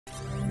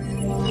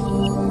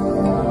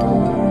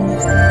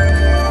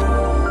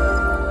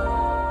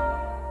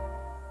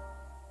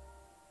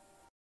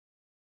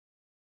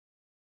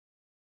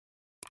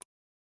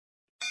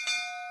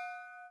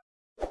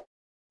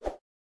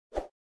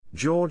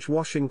George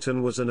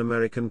Washington was an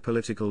American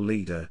political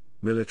leader,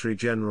 military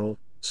general,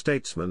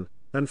 statesman,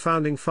 and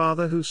founding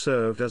father who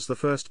served as the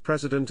first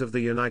President of the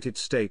United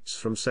States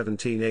from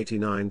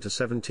 1789 to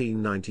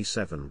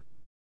 1797.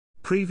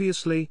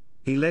 Previously,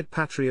 he led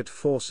Patriot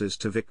forces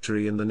to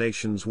victory in the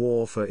nation's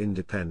war for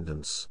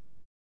independence.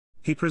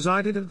 He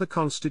presided at the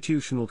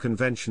Constitutional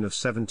Convention of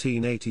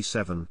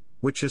 1787,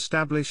 which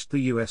established the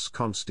U.S.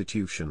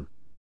 Constitution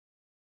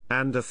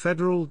and a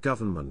federal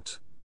government.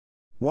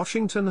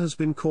 Washington has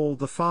been called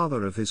the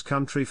father of his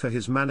country for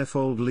his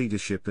manifold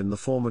leadership in the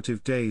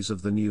formative days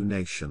of the new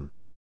nation.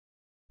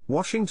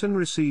 Washington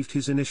received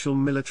his initial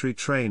military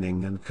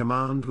training and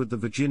command with the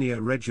Virginia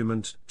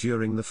Regiment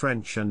during the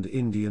French and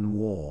Indian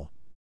War.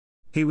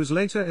 He was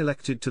later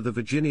elected to the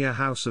Virginia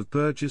House of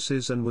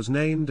Burgesses and was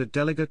named a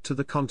delegate to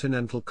the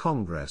Continental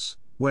Congress,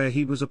 where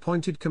he was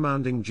appointed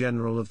commanding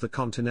general of the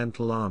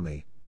Continental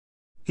Army.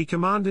 He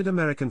commanded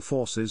American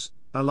forces,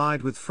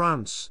 allied with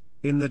France,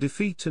 in the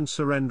defeat and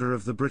surrender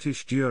of the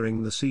British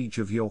during the Siege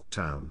of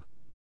Yorktown.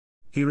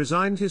 He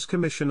resigned his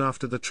commission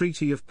after the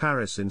Treaty of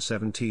Paris in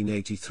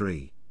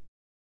 1783.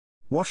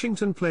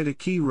 Washington played a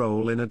key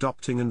role in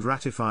adopting and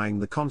ratifying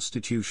the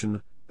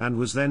Constitution, and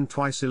was then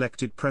twice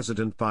elected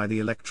president by the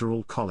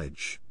Electoral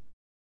College.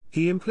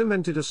 He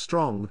implemented a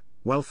strong,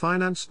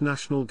 well-financed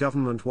national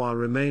government while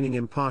remaining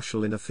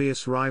impartial in a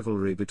fierce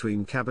rivalry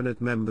between cabinet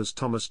members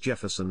Thomas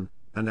Jefferson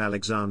and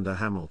Alexander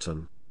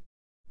Hamilton.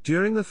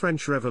 During the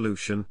French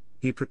Revolution,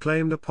 he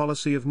proclaimed a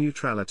policy of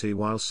neutrality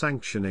while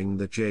sanctioning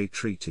the Jay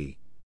Treaty.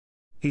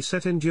 He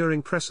set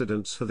enduring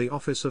precedents for the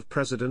office of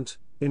president,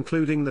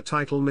 including the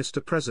title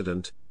Mr.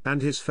 President,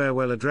 and his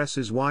farewell address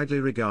is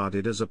widely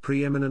regarded as a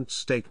preeminent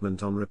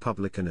statement on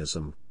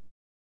republicanism.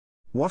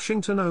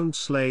 Washington owned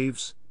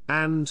slaves,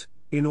 and,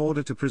 in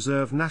order to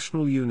preserve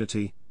national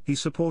unity, he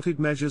supported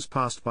measures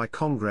passed by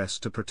Congress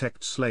to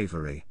protect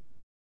slavery.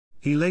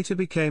 He later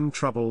became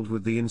troubled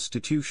with the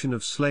institution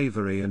of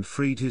slavery and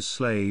freed his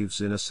slaves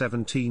in a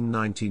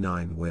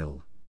 1799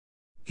 will.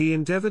 He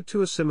endeavored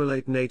to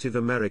assimilate Native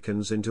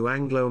Americans into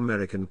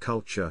Anglo-American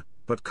culture,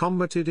 but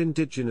combated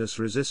indigenous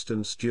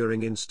resistance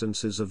during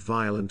instances of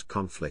violent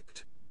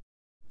conflict.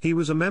 He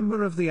was a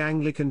member of the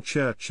Anglican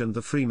Church and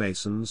the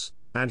Freemasons,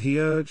 and he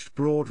urged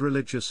broad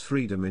religious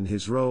freedom in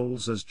his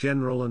roles as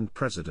general and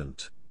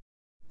president.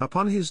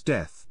 Upon his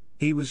death,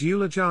 he was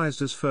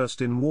eulogized as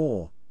first in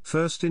war,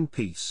 first in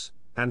peace,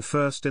 and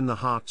first in the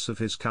hearts of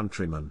his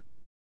countrymen.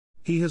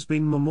 He has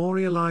been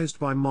memorialized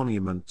by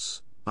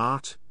monuments,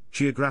 art,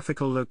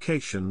 geographical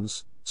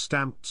locations,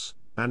 stamps,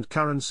 and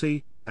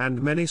currency,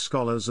 and many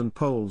scholars and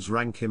polls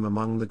rank him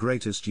among the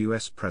greatest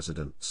U.S.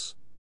 presidents.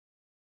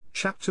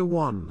 Chapter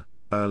 1: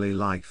 Early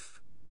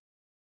Life.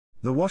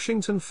 The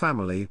Washington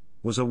family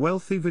was a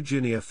wealthy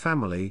Virginia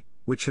family,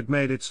 which had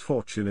made its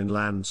fortune in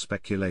land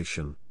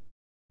speculation.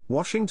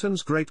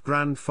 Washington's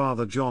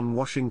great-grandfather John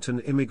Washington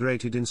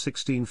immigrated in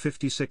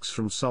 1656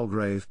 from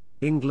Sulgrave,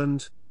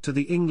 England, to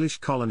the English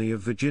colony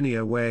of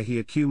Virginia, where he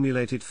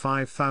accumulated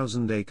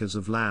 5,000 acres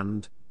of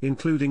land,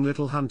 including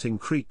Little Hunting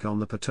Creek on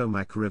the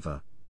Potomac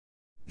River.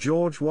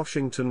 George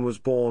Washington was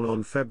born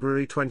on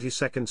February 22,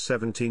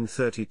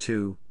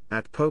 1732,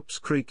 at Pope's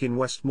Creek in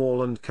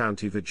Westmoreland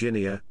County,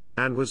 Virginia,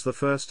 and was the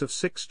first of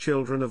 6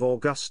 children of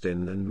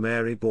Augustine and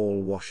Mary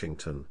Ball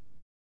Washington.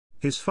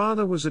 His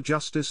father was a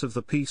justice of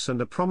the peace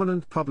and a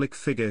prominent public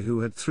figure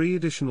who had 3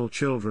 additional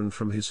children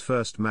from his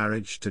first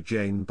marriage to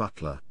Jane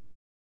Butler.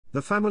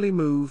 The family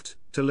moved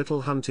to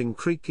Little Hunting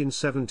Creek in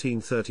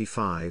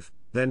 1735,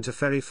 then to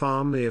Ferry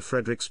Farm near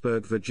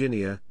Fredericksburg,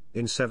 Virginia,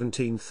 in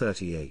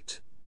 1738.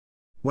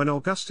 When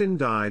Augustine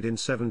died in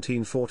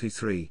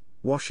 1743,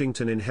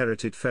 Washington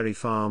inherited Ferry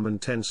Farm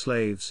and 10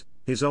 slaves.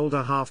 His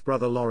older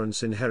half-brother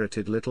Lawrence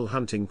inherited Little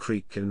Hunting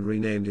Creek and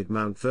renamed it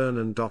Mount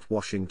Vernon.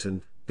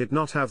 Washington did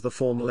not have the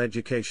formal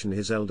education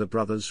his elder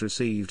brothers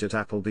received at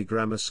Appleby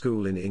Grammar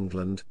School in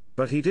England,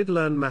 but he did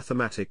learn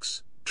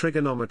mathematics,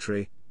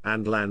 trigonometry,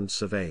 and land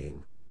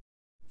surveying.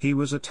 He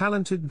was a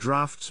talented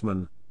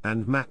draftsman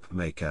and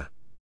map-maker.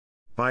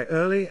 By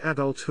early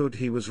adulthood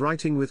he was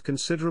writing with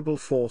considerable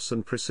force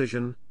and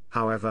precision.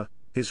 However,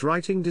 his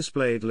writing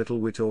displayed little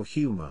wit or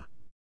humor.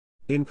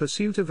 In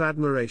pursuit of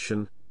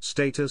admiration,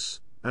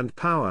 status, and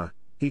power,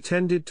 he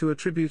tended to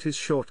attribute his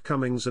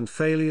shortcomings and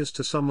failures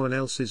to someone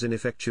else's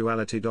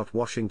ineffectuality.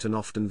 Washington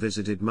often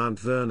visited Mount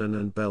Vernon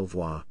and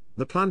Belvoir,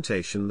 the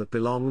plantation that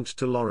belonged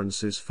to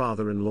Lawrence's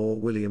father-in-law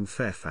William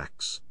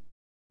Fairfax.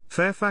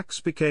 Fairfax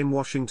became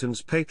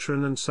Washington's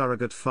patron and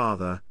surrogate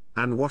father,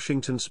 and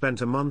Washington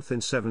spent a month in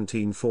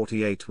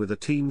 1748 with a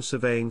team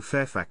surveying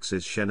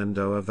Fairfax's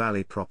Shenandoah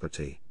Valley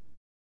property.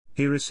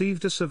 He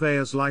received a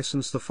surveyor's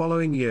license the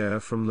following year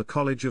from the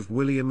College of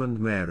William and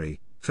Mary.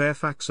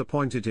 Fairfax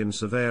appointed him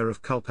surveyor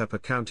of Culpeper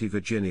County,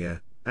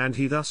 Virginia, and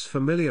he thus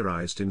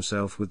familiarized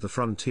himself with the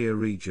frontier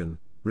region,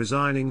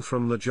 resigning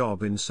from the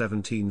job in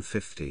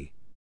 1750.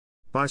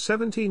 By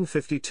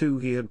 1752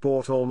 he had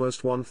bought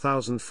almost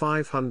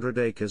 1,500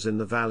 acres in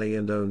the valley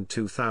and owned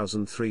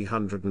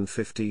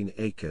 2,315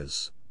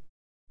 acres.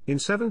 In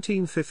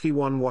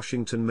 1751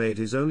 Washington made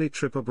his only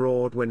trip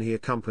abroad when he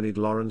accompanied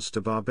Lawrence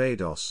to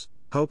Barbados,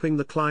 hoping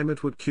the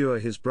climate would cure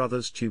his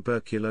brother's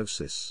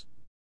tuberculosis.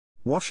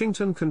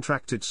 Washington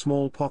contracted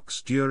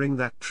smallpox during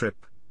that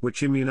trip,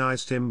 which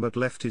immunized him but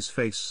left his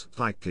face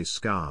slightly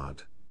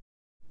scarred.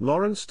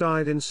 Lawrence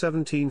died in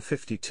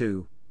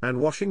 1752, and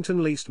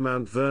Washington leased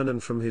Mount Vernon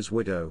from his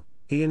widow.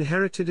 He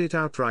inherited it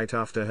outright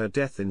after her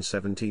death in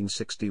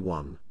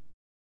 1761.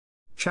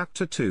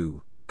 Chapter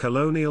 2: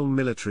 Colonial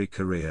Military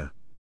Career.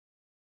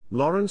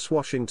 Lawrence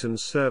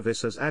Washington's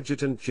service as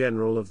Adjutant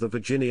General of the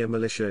Virginia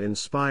Militia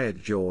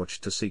inspired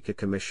George to seek a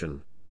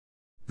commission.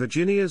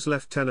 Virginia's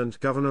Lieutenant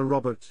Governor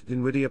Robert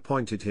Dinwiddie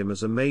appointed him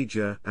as a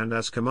major and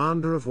as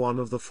commander of one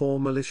of the 4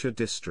 militia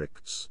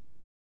districts.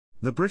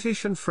 The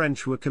British and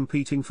French were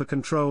competing for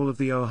control of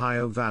the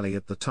Ohio Valley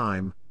at the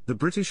time, the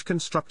British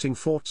constructing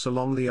forts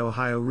along the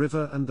Ohio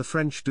River and the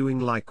French doing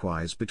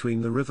likewise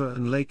between the river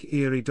and Lake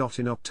Erie.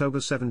 In October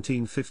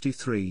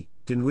 1753,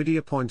 Dinwiddie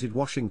appointed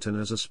Washington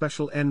as a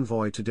special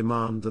envoy to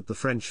demand that the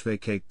French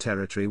vacate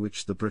territory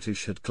which the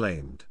British had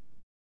claimed.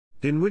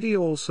 Dinwiddie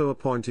also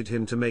appointed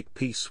him to make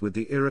peace with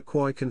the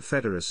Iroquois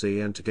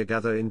Confederacy and to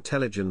gather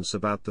intelligence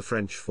about the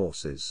French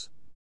forces.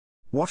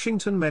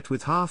 Washington met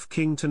with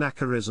Half-King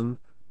Tenakarizon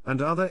and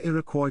other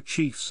Iroquois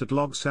chiefs at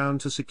Log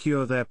Sound to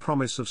secure their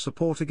promise of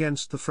support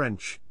against the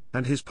French,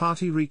 and his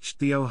party reached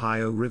the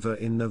Ohio River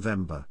in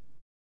November.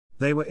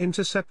 They were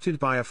intercepted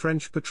by a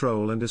French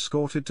patrol and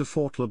escorted to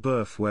Fort Le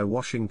Boeuf, where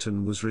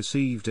Washington was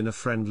received in a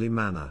friendly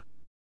manner.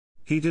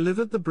 He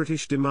delivered the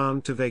British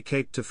demand to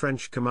vacate to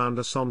French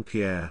commander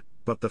Saint-Pierre,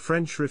 but the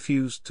French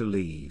refused to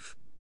leave.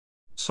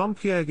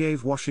 Saint-Pierre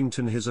gave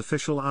Washington his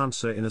official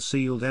answer in a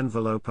sealed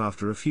envelope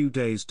after a few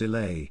days'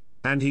 delay,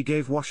 and he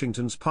gave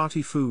Washington's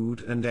party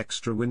food and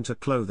extra winter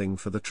clothing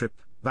for the trip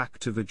back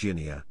to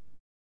Virginia.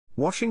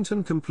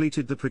 Washington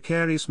completed the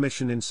precarious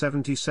mission in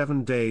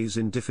 77 days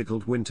in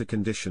difficult winter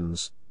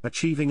conditions,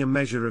 achieving a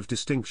measure of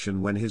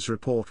distinction when his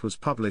report was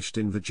published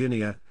in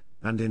Virginia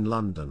and in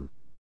London.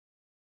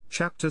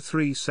 Chapter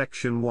 3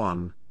 Section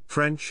 1: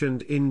 French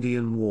and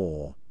Indian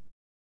War.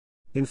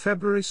 In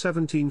February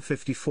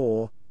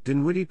 1754,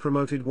 Dinwiddie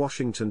promoted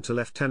Washington to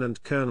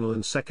lieutenant colonel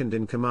and second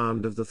in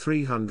command of the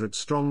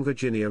 300-strong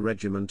Virginia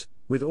Regiment,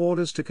 with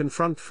orders to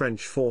confront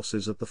French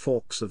forces at the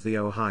forks of the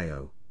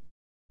Ohio.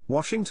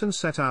 Washington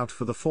set out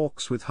for the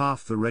forks with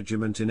half the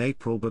regiment in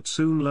April, but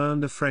soon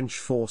learned a French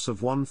force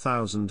of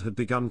 1,000 had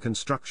begun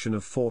construction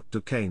of Fort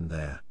Duquesne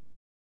there.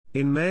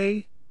 In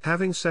May,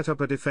 having set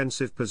up a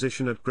defensive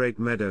position at Great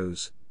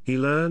Meadows, he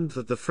learned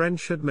that the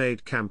French had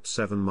made camp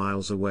 7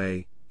 miles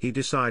away. He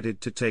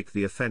decided to take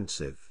the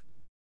offensive.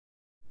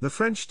 The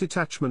French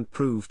detachment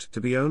proved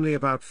to be only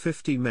about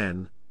 50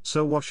 men,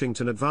 so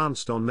Washington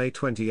advanced on May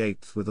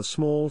 28 with a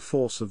small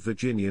force of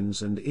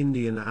Virginians and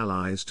Indian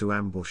allies to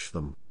ambush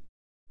them.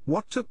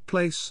 What took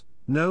place,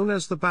 known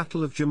as the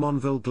Battle of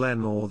Jumonville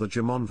Glen or the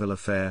Jumonville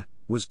Affair,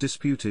 was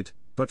disputed,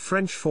 but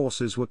French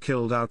forces were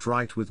killed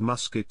outright with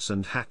muskets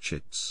and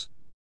hatchets.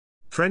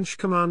 French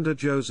commander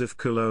Joseph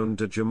Coulon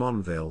de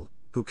Jumonville,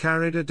 who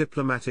carried a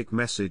diplomatic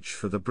message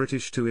for the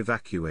British to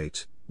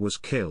evacuate, was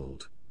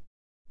killed.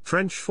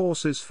 French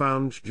forces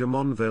found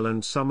Jumonville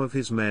and some of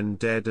his men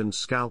dead and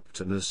scalped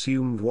and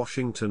assumed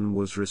Washington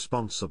was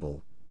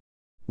responsible.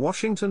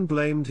 Washington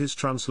blamed his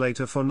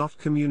translator for not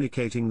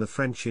communicating the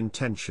French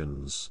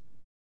intentions.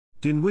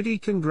 Dinwiddie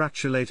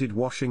congratulated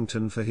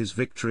Washington for his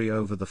victory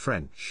over the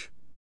French.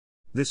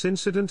 This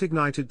incident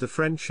ignited the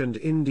French and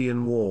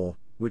Indian War,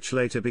 which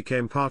later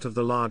became part of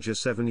the larger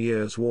 7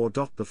 Years' War.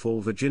 The full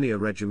Virginia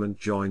Regiment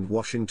joined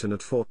Washington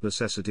at Fort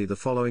Necessity the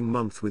following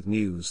month with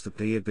news that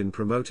he had been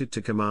promoted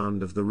to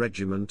command of the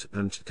regiment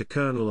and to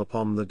colonel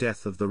upon the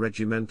death of the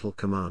regimental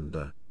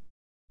commander.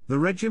 The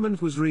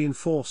regiment was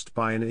reinforced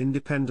by an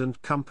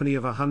independent company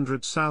of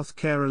 100 South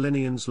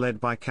Carolinians led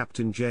by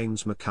Captain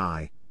James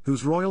Mackay,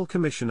 whose royal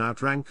commission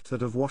outranked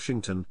that of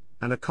Washington,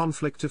 and a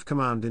conflict of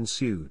command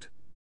ensued.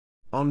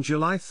 On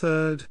July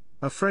 3,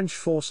 a French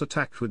force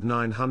attacked with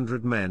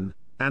 900 men,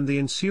 and the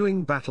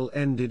ensuing battle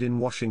ended in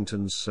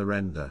Washington's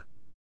surrender.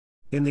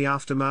 In the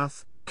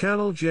aftermath,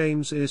 Colonel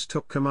James Innes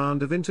took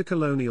command of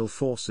intercolonial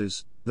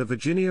forces, the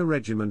Virginia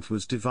Regiment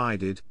was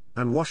divided,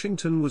 and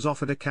Washington was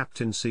offered a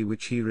captaincy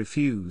which he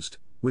refused,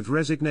 with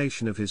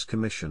resignation of his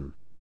commission.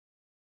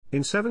 In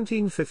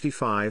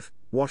 1755,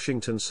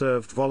 Washington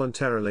served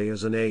voluntarily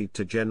as an aide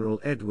to General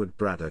Edward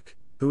Braddock,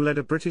 who led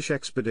a British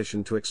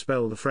expedition to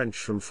expel the French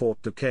from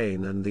Fort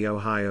Duquesne and the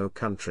Ohio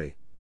country.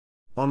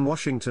 On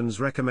Washington's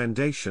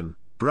recommendation,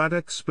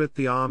 Braddock split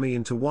the army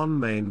into one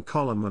main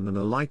column and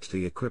a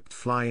lightly equipped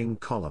flying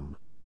column.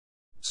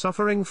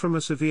 Suffering from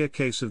a severe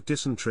case of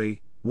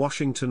dysentery,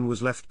 Washington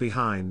was left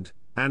behind,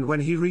 and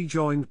when he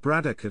rejoined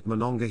Braddock at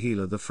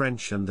Monongahela, the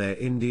French and their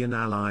Indian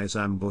allies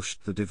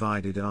ambushed the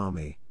divided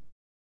army.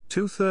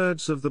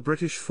 2/3 of the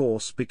British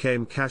force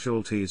became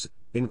casualties,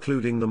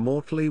 including the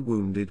mortally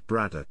wounded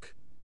Braddock.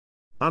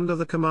 Under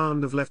the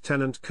command of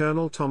Lieutenant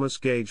Colonel Thomas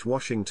Gage,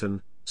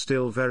 Washington,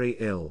 still very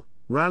ill,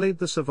 rallied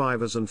the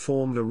survivors and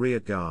formed a rear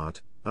guard,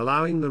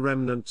 allowing the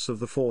remnants of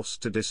the force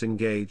to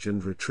disengage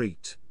and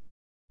retreat.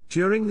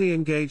 During the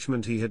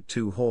engagement he had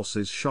 2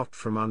 horses shot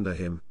from under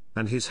him,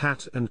 and his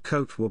hat and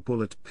coat were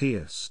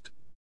bullet-pierced.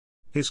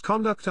 His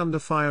conduct under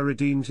fire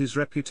redeemed his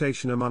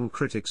reputation among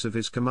critics of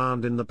his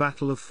command in the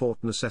Battle of Fort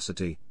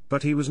Necessity,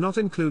 but he was not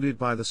included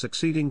by the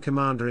succeeding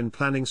commander in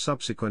planning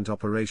subsequent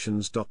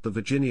operations. The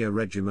Virginia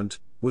Regiment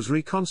was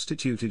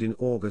reconstituted in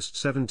August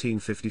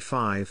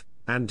 1755,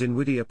 and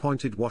Dinwiddie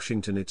appointed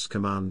Washington its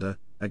commander,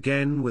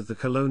 again with the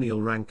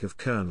colonial rank of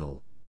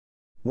colonel.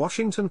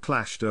 Washington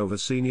clashed over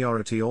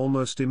seniority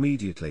almost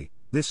immediately,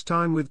 this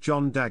time with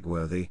John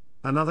Dagworthy,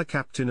 another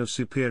captain of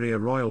superior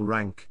royal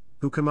rank,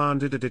 who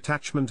commanded a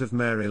detachment of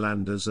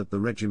Marylanders at the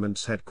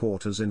regiment's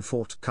headquarters in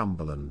Fort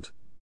Cumberland.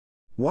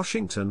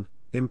 Washington,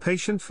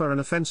 impatient for an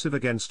offensive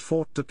against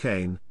Fort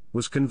Duquesne,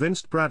 was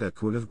convinced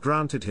Braddock would have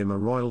granted him a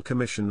royal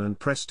commission and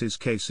pressed his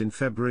case in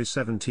February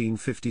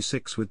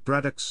 1756 with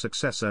Braddock's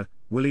successor,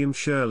 William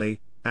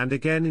Shirley, and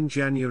again in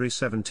January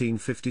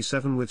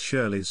 1757 with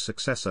Shirley's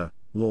successor,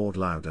 Lord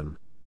Loudon.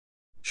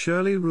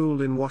 Shirley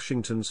ruled in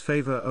Washington's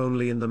favor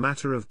only in the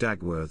matter of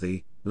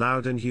Dagworthy.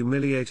 Loudon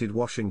humiliated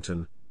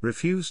Washington,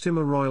 refused him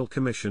a royal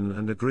commission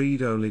and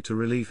agreed only to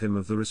relieve him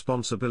of the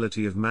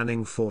responsibility of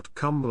manning Fort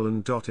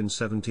Cumberland. In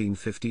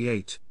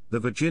 1758, the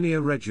Virginia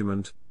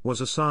Regiment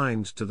was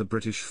assigned to the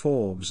British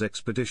Forbes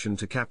expedition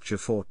to capture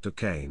Fort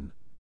Duquesne.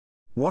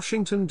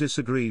 Washington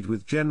disagreed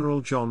with General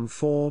John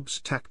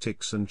Forbes'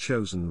 tactics and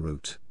chosen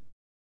route.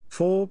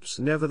 Forbes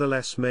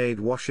nevertheless made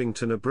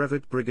Washington a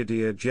brevet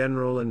brigadier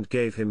general and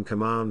gave him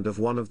command of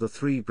one of the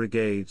 3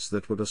 brigades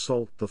that would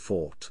assault the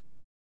fort.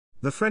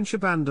 The French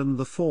abandoned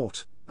the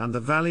fort, and the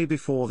valley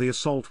before the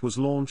assault was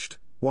launched.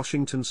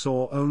 Washington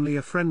saw only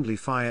a friendly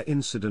fire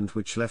incident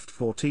which left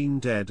 14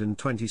 dead and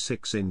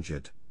 26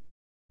 injured.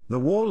 The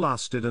war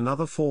lasted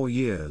another 4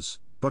 years,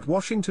 but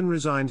Washington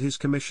resigned his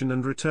commission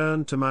and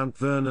returned to Mount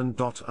Vernon.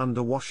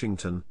 Under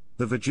Washington,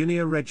 the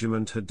Virginia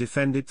Regiment had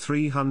defended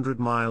 300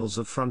 miles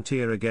of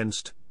frontier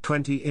against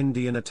 20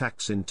 Indian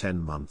attacks in 10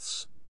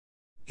 months.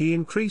 He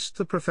increased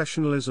the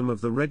professionalism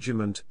of the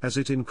regiment as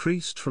it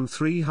increased from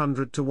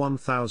 300 to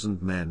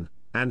 1,000 men,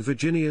 and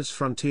Virginia's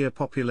frontier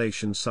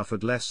population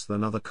suffered less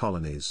than other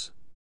colonies.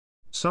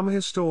 Some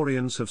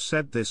historians have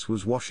said this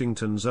was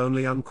Washington's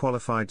only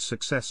unqualified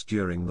success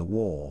during the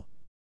war.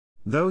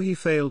 Though he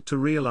failed to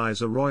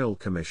realize a royal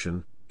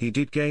commission, he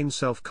did gain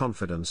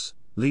self-confidence,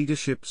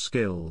 leadership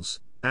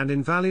skills, and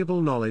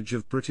invaluable knowledge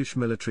of British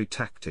military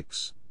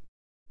tactics.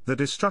 The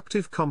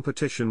destructive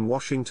competition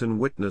Washington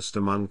witnessed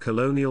among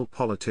colonial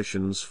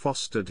politicians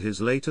fostered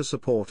his later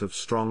support of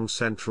strong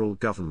central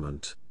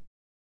government.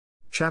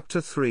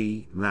 Chapter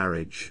 3: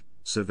 Marriage,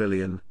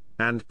 Civilian,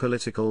 and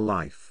Political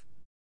Life.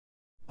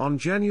 On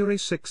January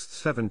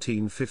 6,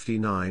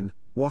 1759,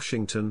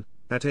 Washington,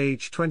 at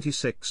age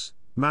 26,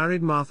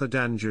 married Martha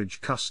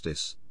Dandridge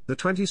Custis, the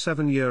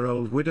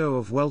 27-year-old widow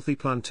of wealthy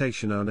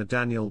plantation owner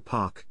Daniel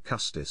Parke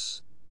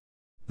Custis.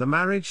 The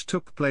marriage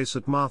took place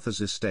at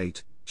Martha's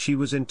estate. She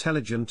was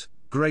intelligent,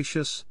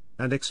 gracious,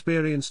 and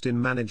experienced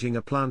in managing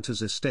a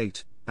planter's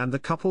estate, and the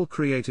couple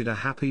created a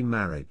happy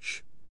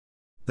marriage.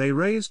 They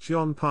raised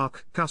John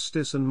Parke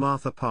Custis and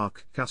Martha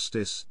Parke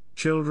Custis,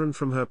 children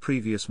from her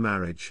previous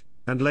marriage,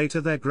 and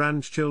later their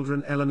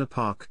grandchildren Eleanor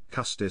Parke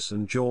Custis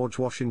and George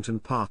Washington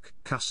Parke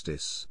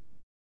Custis.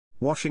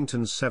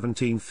 Washington's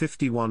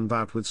 1751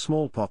 bout with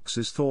smallpox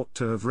is thought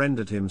to have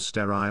rendered him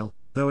sterile,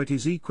 though it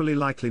is equally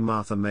likely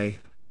Martha may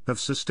have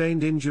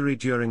sustained injury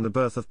during the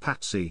birth of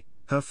Patsy,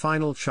 her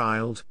final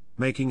child,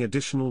 making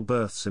additional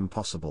births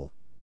impossible.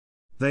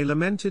 They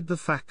lamented the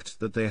fact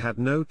that they had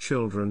no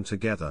children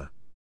together.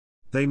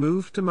 They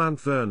moved to Mount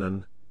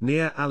Vernon,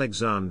 near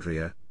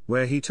Alexandria,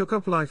 where he took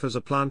up life as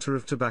a planter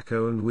of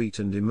tobacco and wheat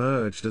and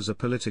emerged as a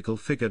political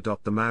figure.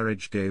 The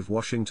marriage gave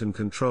Washington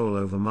control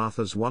over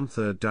Martha's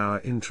 1/3 dower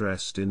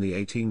interest in the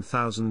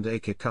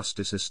 18,000-acre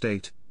Custis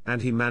estate,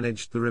 and he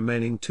managed the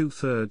remaining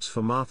 2/3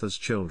 for Martha's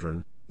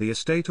children. The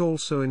estate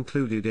also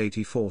included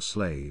 84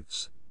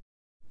 slaves.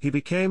 He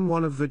became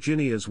one of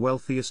Virginia's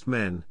wealthiest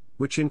men,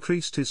 which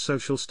increased his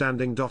social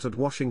standing. At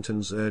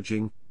Washington's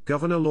urging,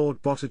 Governor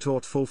Lord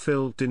Botetourt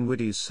fulfilled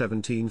Dinwiddie's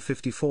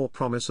 1754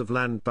 promise of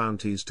land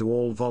bounties to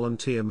all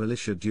volunteer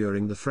militia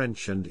during the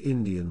French and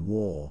Indian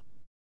War.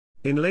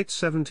 In late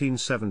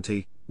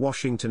 1770,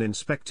 Washington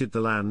inspected the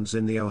lands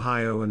in the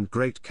Ohio and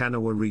Great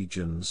Kanawha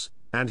regions,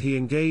 and he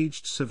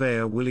engaged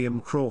surveyor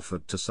William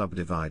Crawford to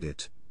subdivide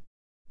it.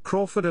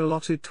 Crawford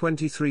allotted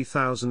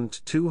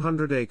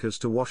 23,200 acres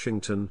to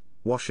Washington.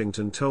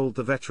 Washington told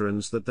the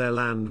veterans that their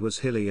land was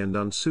hilly and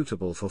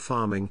unsuitable for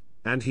farming,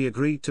 and he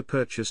agreed to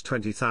purchase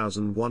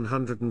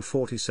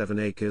 20,147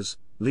 acres,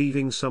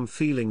 leaving some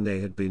feeling they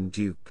had been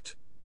duped.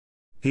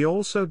 He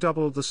also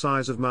doubled the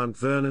size of Mount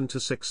Vernon to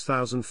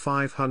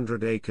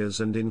 6,500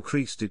 acres and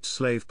increased its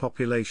slave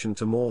population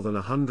to more than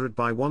 100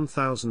 by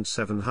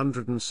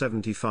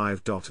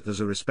 1,775. As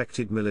a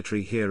respected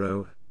military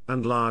hero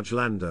and large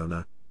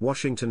landowner,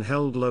 Washington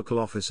held local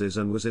offices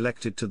and was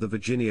elected to the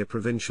Virginia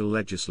provincial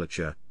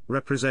legislature,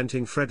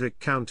 representing Frederick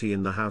County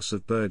in the House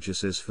of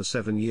Burgesses for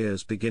 7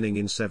 years beginning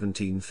in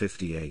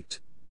 1758.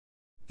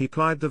 He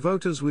plied the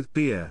voters with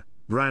beer,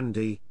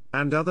 brandy,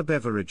 and other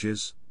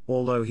beverages,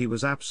 although he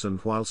was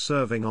absent while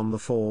serving on the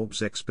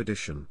Forbes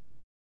expedition.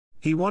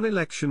 He won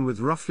election with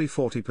roughly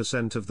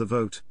 40% of the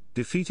vote,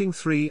 defeating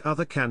 3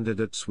 other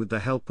candidates with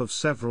the help of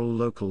several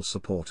local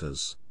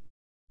supporters.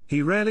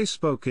 He rarely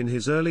spoke in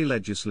his early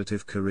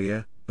legislative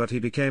career, but he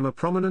became a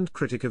prominent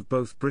critic of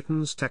both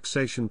Britain's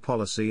taxation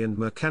policy and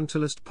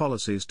mercantilist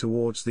policies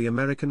towards the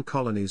American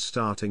colonies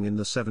starting in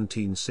the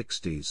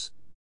 1760s.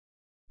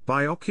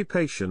 By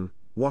occupation,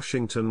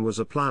 Washington was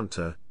a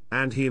planter,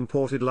 and he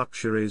imported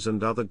luxuries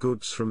and other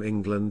goods from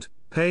England,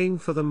 paying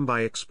for them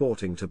by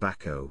exporting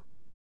tobacco.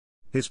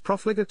 His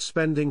profligate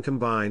spending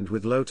combined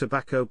with low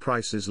tobacco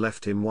prices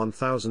left him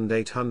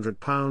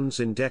 £1,800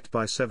 in debt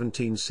by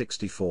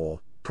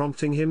 1764,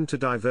 prompting him to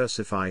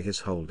diversify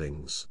his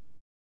holdings.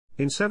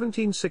 In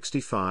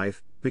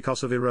 1765,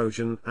 because of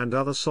erosion and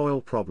other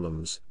soil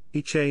problems,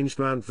 he changed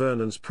Mount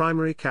Vernon's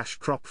primary cash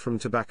crop from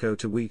tobacco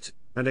to wheat,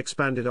 and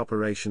expanded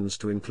operations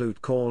to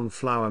include corn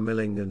flour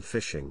milling and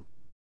fishing.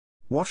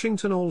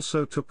 Washington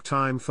also took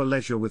time for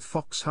leisure with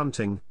fox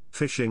hunting,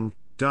 fishing,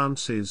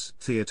 dances,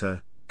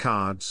 theater,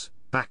 cards,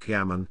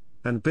 backgammon,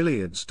 and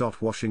billiards.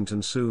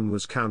 Washington soon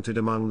was counted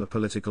among the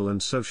political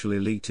and social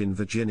elite in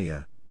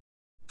Virginia.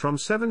 From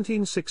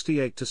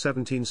 1768 to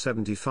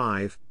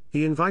 1775,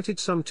 he invited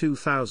some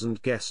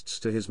 2,000 guests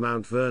to his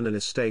Mount Vernon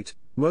estate,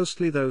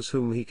 mostly those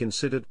whom he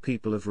considered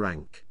people of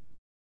rank.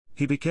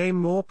 He became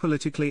more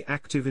politically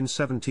active in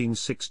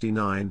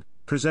 1769,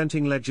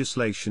 presenting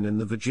legislation in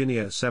the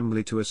Virginia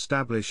Assembly to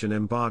establish an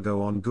embargo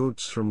on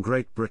goods from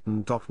Great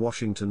Britain.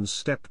 Washington's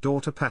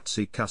stepdaughter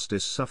Patsy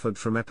Custis suffered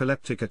from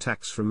epileptic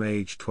attacks from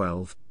age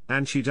 12,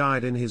 and she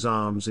died in his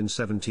arms in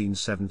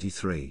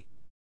 1773.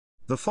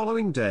 The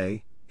following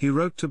day, he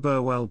wrote to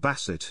Burwell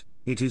Bassett,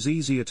 "It is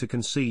easier to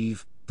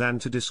conceive, than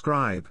to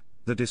describe,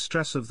 the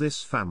distress of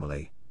this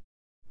family."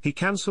 He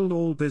cancelled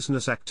all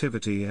business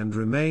activity and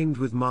remained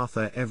with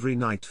Martha every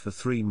night for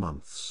 3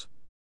 months.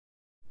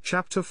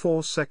 Chapter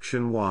 4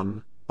 Section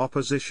 1,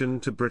 Opposition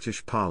to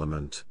British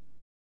Parliament.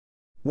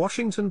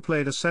 Washington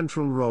played a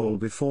central role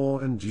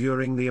before and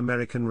during the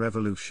American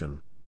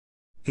Revolution.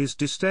 His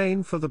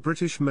disdain for the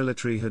British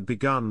military had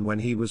begun when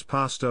he was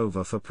passed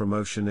over for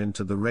promotion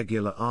into the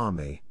regular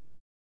army.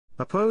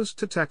 Opposed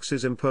to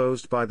taxes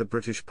imposed by the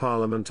British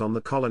Parliament on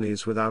the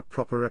colonies without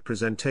proper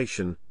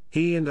representation,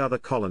 he and other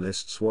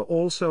colonists were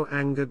also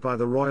angered by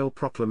the Royal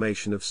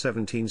Proclamation of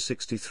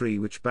 1763,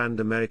 which banned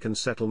American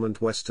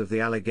settlement west of the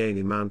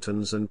Allegheny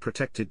Mountains and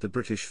protected the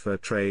British fur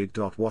trade.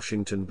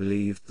 Washington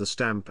believed the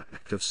Stamp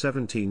Act of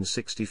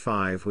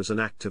 1765 was an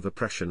act of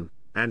oppression,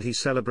 and he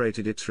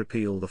celebrated its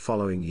repeal the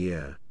following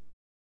year.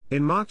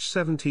 In March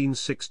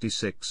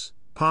 1766,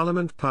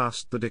 Parliament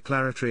passed the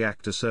Declaratory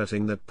Act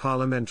asserting that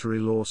parliamentary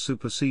law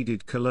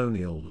superseded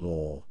colonial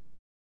law.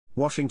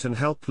 Washington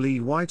helped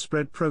lead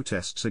widespread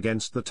protests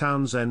against the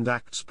Townshend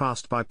Acts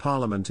passed by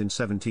Parliament in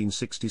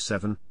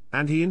 1767,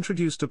 and he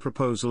introduced a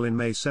proposal in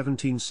May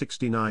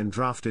 1769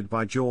 drafted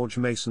by George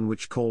Mason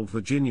which called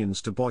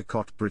Virginians to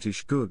boycott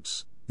British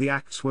goods. The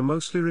acts were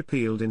mostly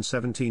repealed in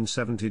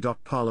 1770.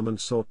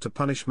 Parliament sought to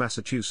punish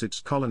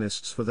Massachusetts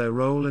colonists for their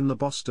role in the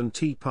Boston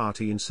Tea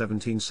Party in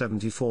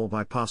 1774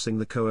 by passing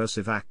the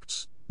Coercive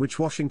Acts, which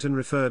Washington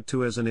referred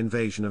to as an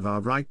invasion of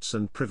our rights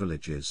and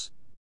privileges.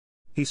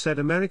 He said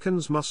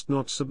Americans must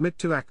not submit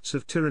to acts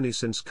of tyranny,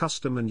 since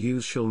custom and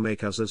use shall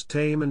make us as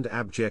tame and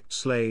abject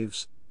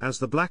slaves, as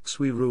the blacks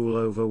we rule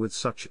over with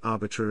such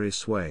arbitrary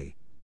sway.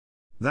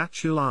 That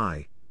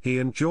July, he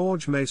and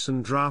George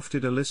Mason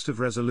drafted a list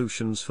of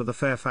resolutions for the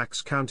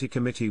Fairfax County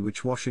Committee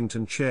which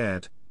Washington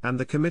chaired, and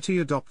the committee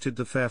adopted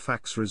the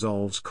Fairfax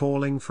Resolves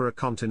calling for a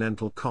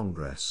Continental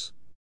Congress.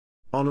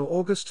 On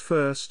August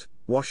 1,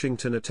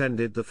 Washington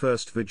attended the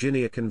First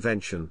Virginia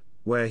Convention,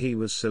 where he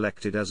was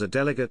selected as a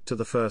delegate to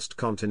the First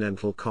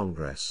Continental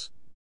Congress.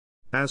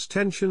 As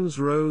tensions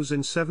rose in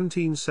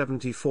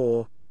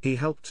 1774, he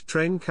helped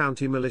train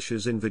county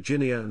militias in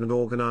Virginia and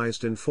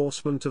organized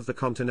enforcement of the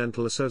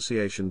Continental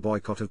Association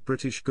boycott of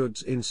British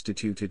goods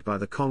instituted by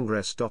the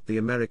Congress. The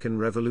American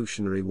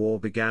Revolutionary War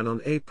began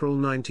on April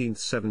 19,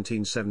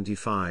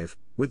 1775,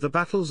 with the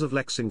battles of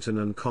Lexington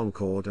and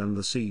Concord and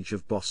the Siege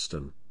of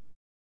Boston.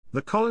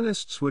 The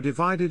colonists were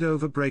divided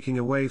over breaking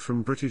away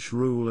from British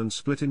rule and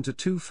split into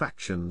 2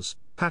 factions,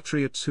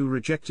 patriots who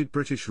rejected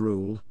British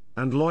rule,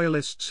 and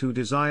loyalists who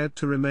desired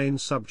to remain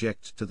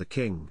subject to the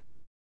king.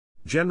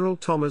 General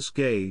Thomas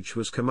Gage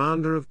was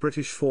commander of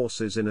British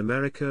forces in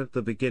America at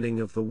the beginning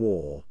of the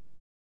war.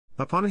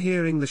 Upon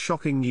hearing the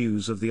shocking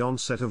news of the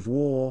onset of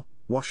war,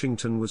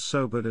 Washington was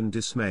sobered and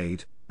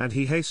dismayed, and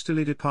he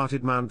hastily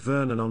departed Mount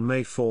Vernon on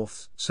May 4,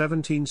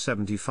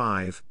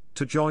 1775,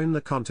 to join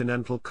the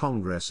Continental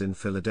Congress in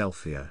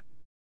Philadelphia.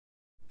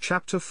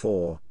 Chapter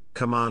 4,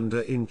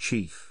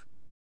 Commander-in-Chief.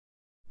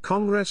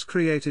 Congress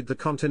created the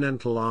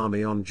Continental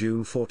Army on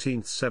June 14,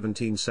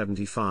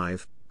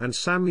 1775, and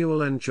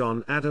Samuel and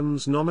John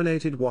Adams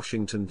nominated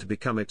Washington to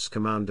become its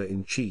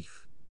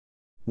commander-in-chief.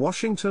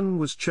 Washington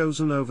was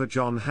chosen over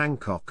John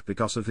Hancock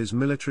because of his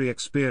military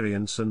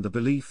experience and the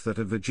belief that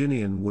a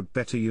Virginian would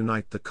better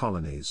unite the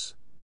colonies.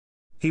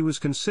 He was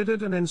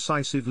considered an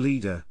incisive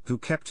leader who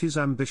kept his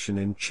ambition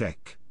in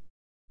check.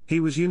 He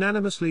was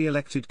unanimously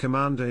elected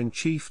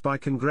commander-in-chief by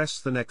Congress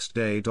the next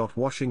day.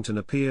 Washington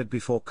appeared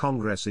before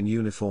Congress in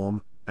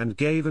uniform, and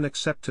gave an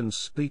acceptance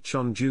speech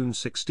on June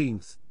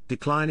 16,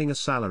 declining a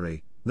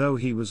salary, though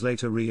he was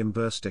later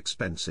reimbursed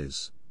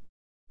expenses.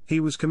 He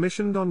was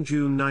commissioned on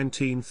June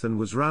 19 and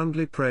was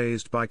roundly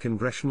praised by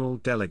congressional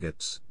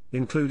delegates,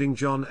 including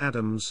John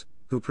Adams,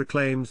 who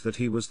proclaimed that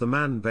he was the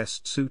man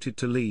best suited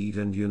to lead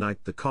and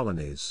unite the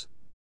colonies.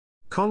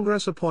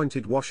 Congress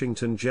appointed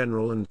Washington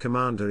General and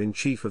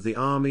Commander-in-Chief of the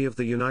Army of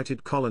the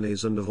United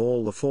Colonies and of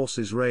all the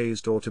forces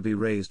raised or to be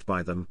raised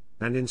by them,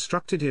 and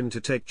instructed him to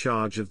take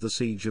charge of the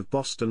siege of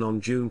Boston on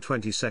June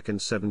 22,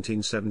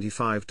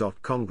 1775.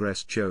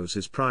 Congress chose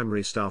his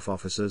primary staff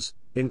officers,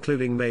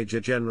 including Major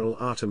General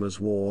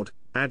Artemas Ward,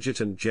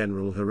 Adjutant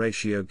General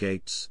Horatio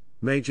Gates,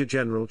 Major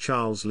General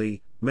Charles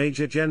Lee,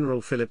 Major General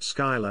Philip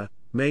Schuyler,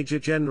 Major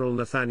General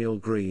Nathaniel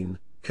Greene,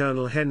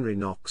 Colonel Henry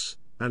Knox,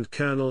 and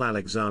Colonel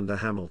Alexander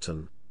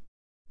Hamilton.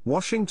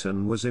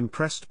 Washington was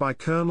impressed by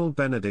Colonel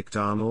Benedict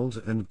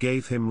Arnold and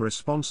gave him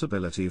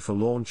responsibility for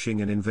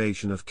launching an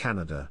invasion of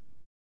Canada.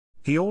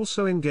 He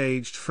also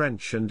engaged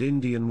French and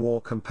Indian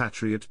War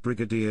compatriot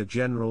Brigadier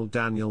General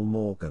Daniel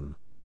Morgan.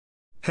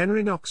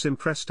 Henry Knox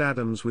impressed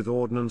Adams with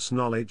ordnance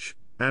knowledge,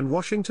 and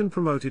Washington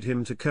promoted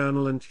him to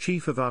Colonel and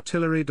Chief of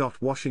Artillery.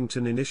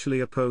 Washington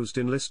initially opposed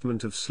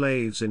enlistment of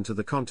slaves into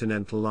the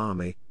Continental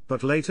Army,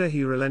 but later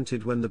he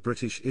relented when the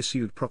British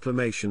issued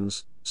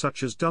proclamations,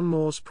 such as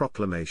Dunmore's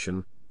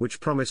Proclamation, which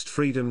promised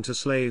freedom to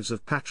slaves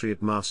of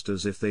Patriot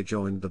masters if they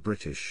joined the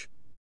British.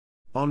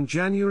 On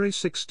January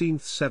 16,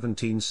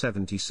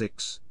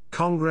 1776,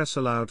 Congress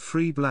allowed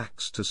free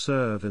blacks to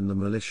serve in the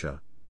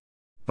militia.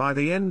 By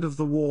the end of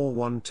the war,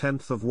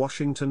 1/10 of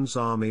Washington's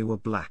army were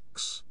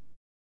blacks.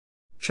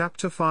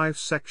 Chapter 5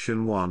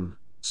 Section 1,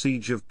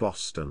 Siege of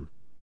Boston.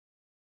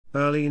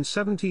 Early in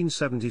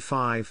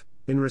 1775,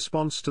 in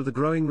response to the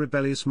growing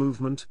rebellious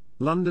movement,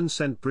 London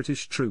sent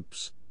British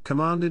troops,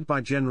 commanded by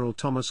General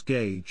Thomas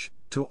Gage,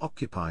 to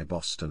occupy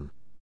Boston.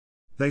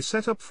 They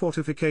set up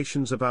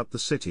fortifications about the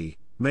city,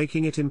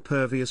 making it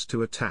impervious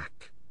to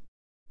attack.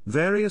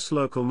 Various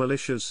local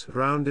militias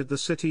surrounded the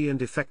city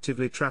and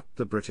effectively trapped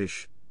the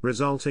British,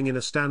 resulting in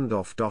a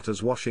standoff.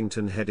 As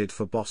Washington headed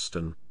for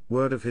Boston,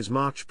 word of his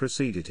march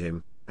preceded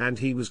him, and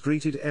he was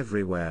greeted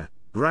everywhere.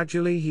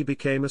 Gradually he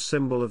became a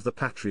symbol of the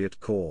Patriot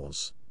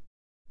cause.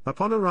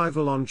 Upon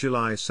arrival on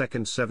July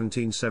 2,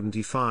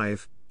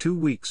 1775, 2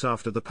 weeks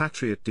after the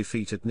Patriot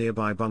defeat at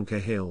nearby Bunker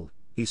Hill,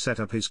 he set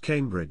up his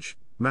Cambridge,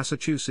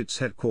 Massachusetts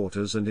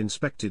headquarters and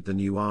inspected the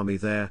new army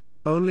there,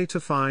 only to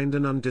find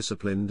an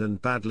undisciplined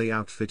and badly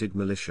outfitted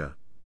militia.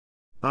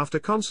 After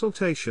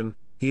consultation,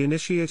 he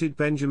initiated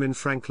Benjamin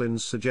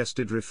Franklin's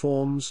suggested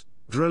reforms,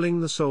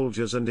 drilling the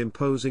soldiers and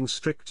imposing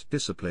strict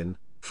discipline,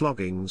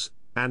 floggings,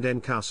 and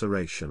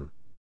incarceration.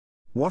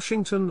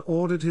 Washington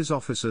ordered his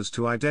officers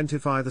to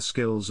identify the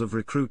skills of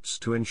recruits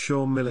to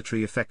ensure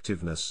military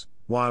effectiveness,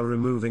 while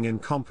removing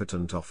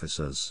incompetent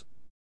officers.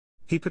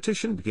 He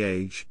petitioned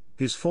Gage,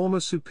 his former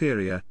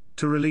superior,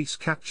 to release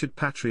captured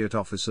Patriot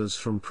officers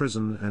from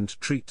prison and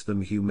treat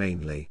them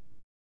humanely.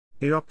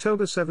 In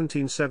October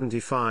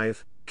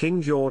 1775,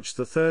 King George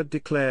III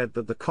declared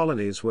that the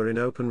colonies were in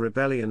open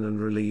rebellion and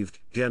relieved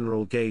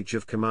General Gage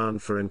of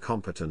command for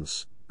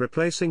incompetence,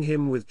 replacing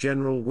him with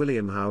General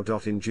William Howe.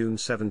 In June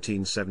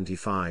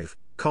 1775,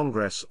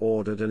 Congress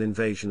ordered an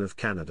invasion of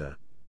Canada.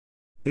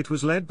 It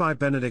was led by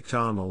Benedict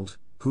Arnold,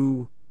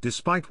 who,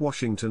 despite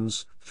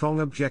Washington's strong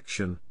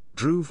objection,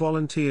 drew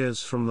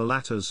volunteers from the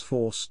latter's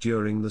force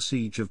during the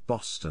siege of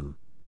Boston.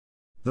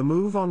 The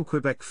move on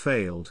Quebec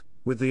failed,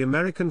 with the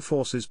American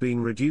forces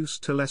being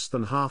reduced to less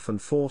than half and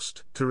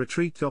forced to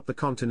retreat. The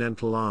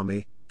Continental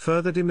Army,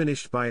 further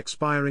diminished by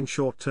expiring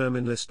short-term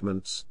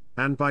enlistments,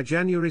 and by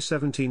January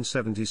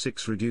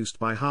 1776 reduced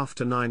by half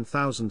to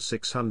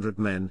 9,600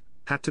 men,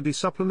 had to be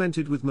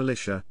supplemented with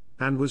militia,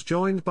 and was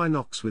joined by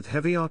Knox with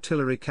heavy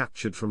artillery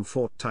captured from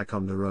Fort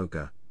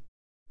Ticonderoga.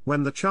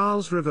 When the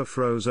Charles River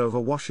froze over,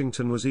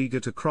 Washington was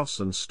eager to cross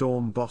and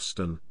storm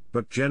Boston,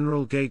 but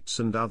General Gates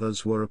and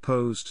others were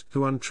opposed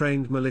to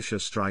untrained militia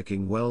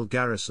striking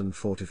well-garrisoned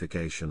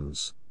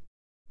fortifications.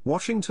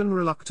 Washington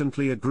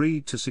reluctantly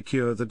agreed to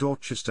secure the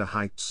Dorchester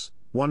Heights,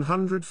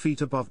 100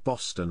 feet above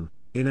Boston,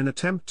 in an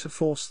attempt to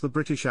force the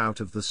British out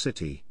of the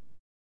city.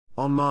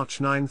 On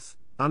March 9,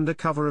 under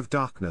cover of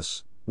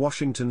darkness,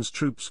 Washington's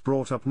troops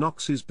brought up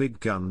Knox's big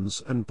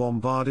guns and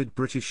bombarded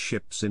British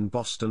ships in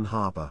Boston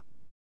Harbor.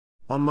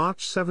 On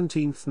March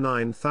 17,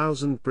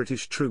 9,000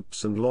 British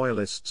troops and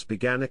Loyalists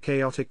began a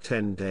chaotic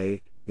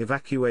 10-day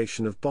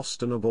evacuation of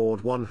Boston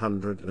aboard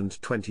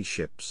 120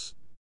 ships.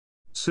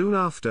 Soon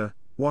after,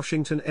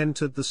 Washington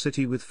entered the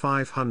city with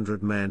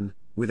 500 men,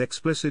 with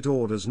explicit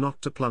orders not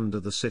to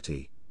plunder the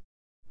city.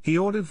 He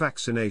ordered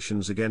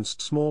vaccinations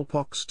against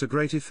smallpox to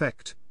great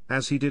effect,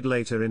 as he did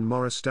later in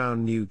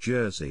Morristown, New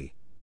Jersey.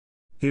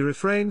 He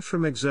refrained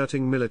from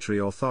exerting military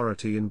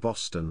authority in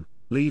Boston,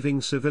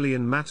 leaving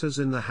civilian matters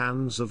in the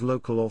hands of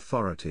local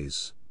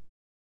authorities.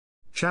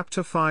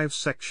 Chapter 5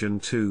 Section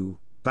 2,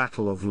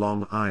 Battle of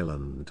Long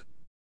Island.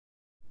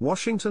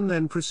 Washington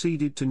then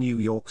proceeded to New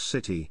York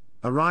City,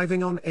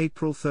 arriving on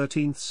April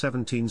 13,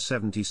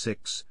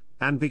 1776,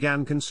 and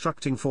began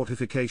constructing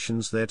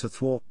fortifications there to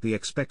thwart the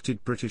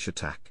expected British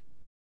attack.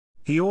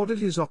 He ordered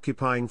his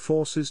occupying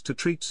forces to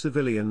treat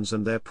civilians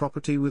and their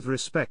property with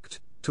respect,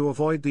 to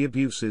avoid the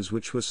abuses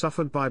which were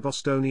suffered by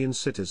Bostonian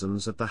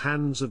citizens at the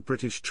hands of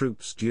British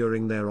troops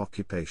during their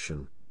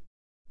occupation.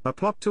 A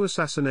plot to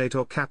assassinate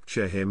or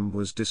capture him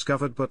was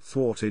discovered but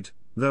thwarted,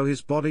 though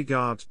his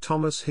bodyguard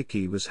Thomas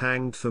Hickey was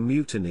hanged for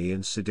mutiny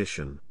and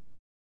sedition.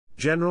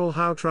 General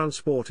Howe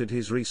transported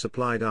his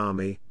resupplied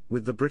army,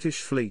 with the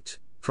British fleet,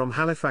 from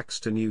Halifax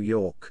to New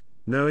York,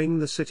 knowing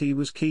the city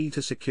was key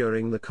to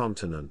securing the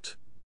continent.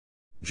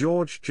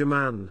 George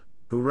Germain,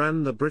 who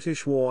ran the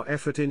British war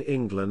effort in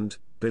England,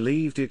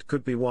 believed it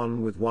could be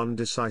won with one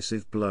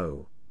decisive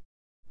blow.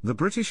 The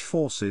British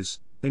forces,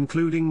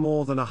 including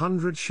more than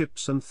 100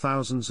 ships and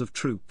thousands of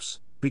troops,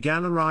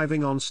 began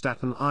arriving on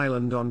Staten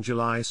Island on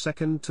July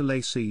 2 to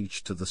lay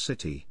siege to the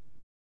city.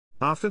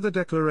 After the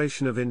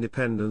Declaration of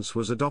Independence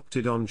was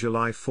adopted on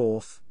July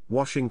 4,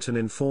 Washington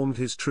informed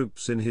his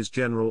troops in his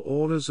General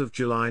Orders of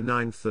July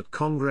 9 that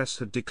Congress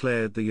had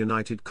declared the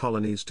United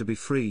Colonies to be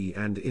free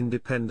and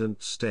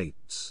independent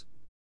states.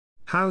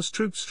 Howe's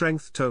troop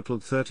strength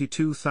totaled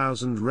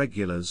 32,000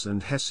 regulars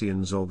and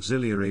Hessians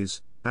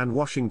auxiliaries, and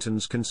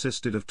Washington's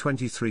consisted of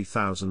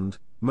 23,000,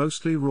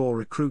 mostly raw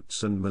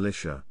recruits and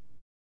militia.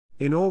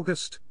 In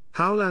August,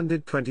 Howe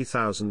landed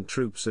 20,000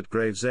 troops at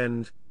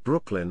Gravesend,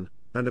 Brooklyn,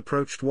 and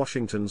approached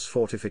Washington's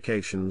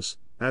fortifications,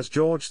 as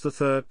George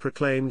III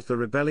proclaimed the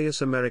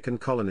rebellious American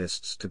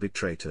colonists to be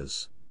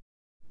traitors.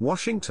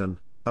 Washington,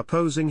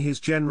 opposing his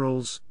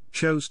generals,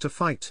 chose to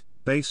fight,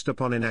 based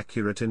upon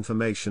inaccurate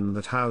information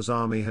that Howe's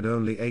army had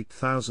only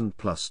 8,000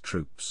 plus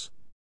troops.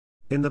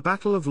 In the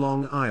Battle of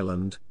Long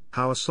Island,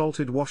 Howe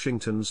assaulted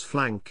Washington's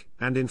flank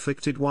and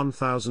inflicted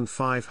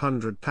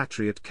 1,500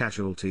 Patriot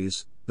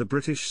casualties, the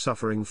British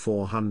suffering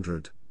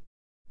 400.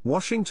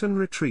 Washington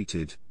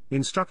retreated,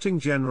 instructing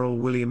General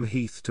William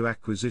Heath to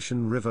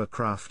acquisition river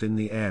craft in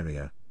the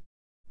area.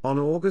 On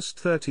August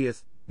 30,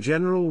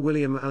 General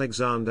William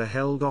Alexander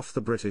held off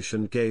the British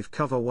and gave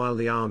cover while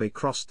the army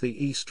crossed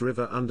the East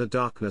River under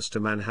darkness to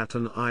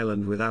Manhattan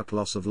Island without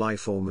loss of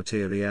life or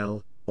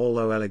materiel,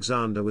 although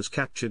Alexander was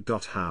captured.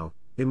 Howe,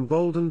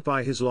 emboldened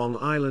by his Long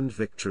Island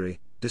victory,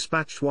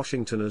 dispatched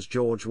Washington as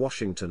George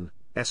Washington,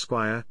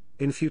 Esquire,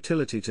 in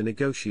futility to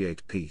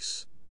negotiate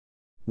peace.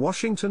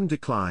 Washington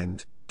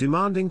declined,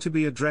 demanding to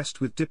be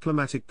addressed with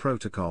diplomatic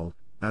protocol,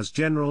 as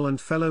general and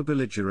fellow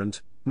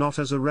belligerent, not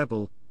as a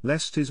rebel,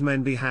 lest his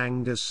men be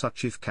hanged as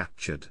such if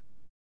captured.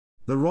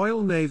 The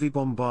Royal Navy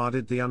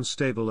bombarded the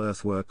unstable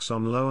earthworks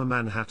on Lower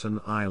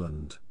Manhattan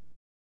Island.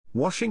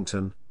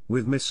 Washington,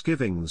 with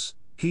misgivings,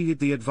 heeded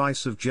the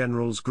advice of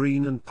Generals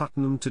Greene and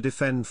Putnam to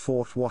defend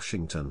Fort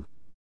Washington.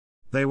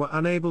 They were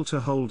unable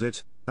to hold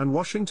it, and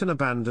Washington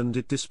abandoned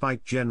it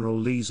despite General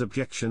Lee's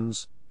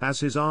objections,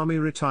 as his army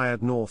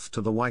retired north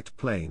to the White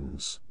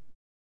Plains.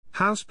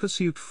 Howe's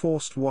pursuit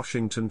forced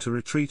Washington to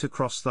retreat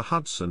across the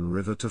Hudson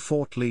River to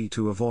Fort Lee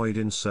to avoid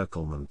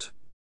encirclement.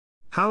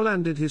 Howe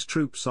landed his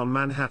troops on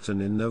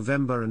Manhattan in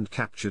November and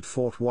captured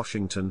Fort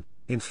Washington,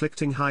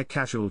 inflicting high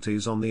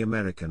casualties on the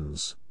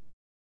Americans.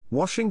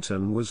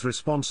 Washington was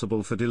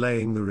responsible for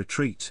delaying the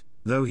retreat,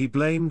 though he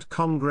blamed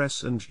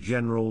Congress and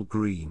General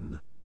Greene.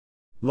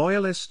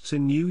 Loyalists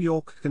in New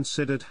York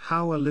considered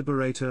Howe a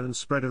liberator and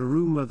spread a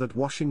rumor that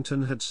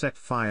Washington had set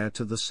fire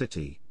to the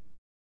city.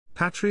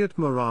 Patriot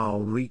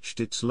morale reached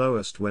its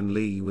lowest when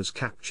Lee was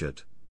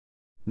captured.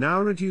 Now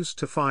reduced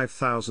to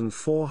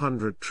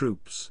 5,400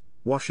 troops,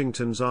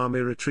 Washington's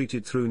army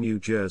retreated through New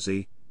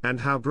Jersey,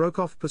 and Howe broke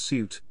off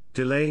pursuit,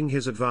 delaying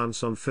his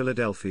advance on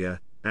Philadelphia,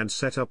 and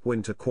set up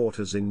winter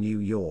quarters in New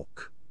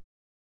York.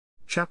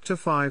 Chapter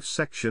 5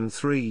 Section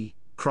 3,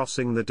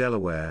 Crossing the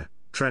Delaware,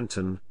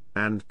 Trenton,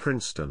 and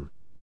Princeton.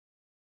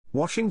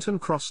 Washington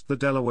crossed the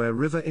Delaware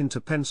River into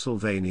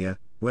Pennsylvania,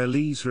 where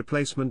Lee's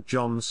replacement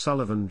John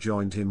Sullivan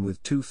joined him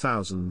with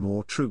 2,000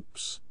 more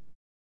troops.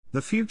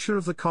 The future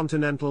of the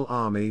Continental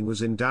Army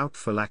was in doubt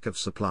for lack of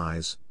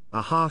supplies,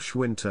 a harsh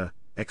winter,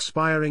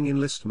 expiring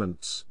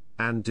enlistments,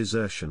 and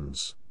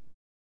desertions.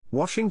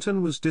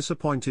 Washington was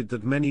disappointed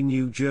that many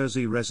New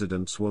Jersey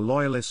residents were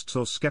loyalists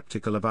or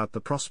skeptical about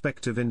the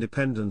prospect of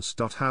independence.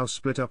 Howe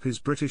split up his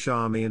British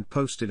army and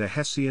posted a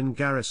Hessian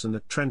garrison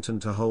at Trenton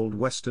to hold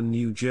western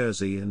New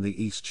Jersey and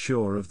the east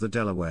shore of the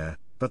Delaware,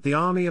 but the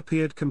army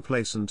appeared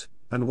complacent,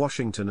 and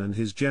Washington and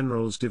his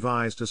generals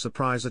devised a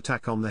surprise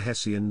attack on the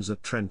Hessians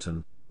at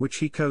Trenton, which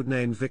he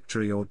codenamed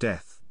Victory or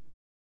Death.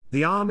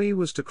 The army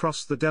was to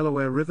cross the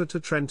Delaware River to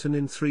Trenton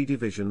in 3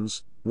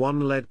 divisions, one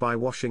led by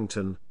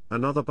Washington,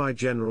 another by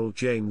General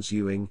James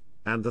Ewing,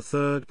 and the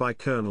third by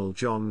Colonel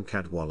John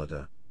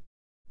Cadwalader.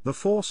 The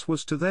force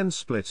was to then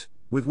split,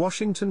 with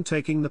Washington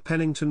taking the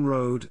Pennington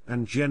Road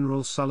and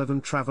General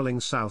Sullivan traveling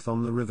south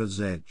on the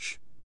river's edge.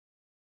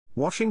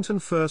 Washington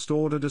first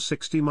ordered a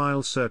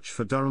 60-mile search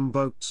for Durham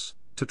boats,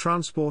 to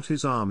transport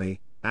his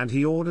army, and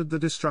he ordered the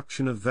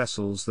destruction of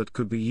vessels that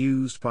could be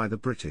used by the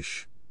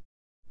British.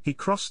 He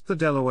crossed the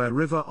Delaware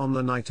River on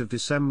the night of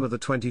December the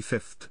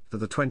 25th to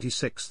the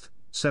 26th,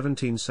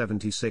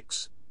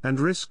 1776, and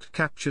risked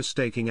capture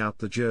staking out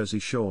the Jersey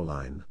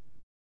shoreline.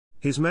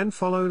 His men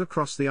followed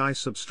across the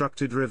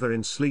ice-obstructed river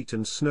in sleet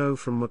and snow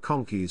from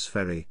McConkey's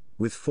Ferry,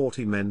 with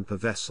 40 men per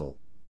vessel.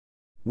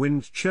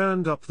 Wind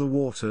churned up the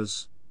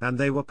waters, and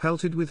they were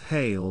pelted with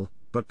hail,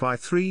 but by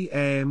 3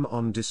 a.m.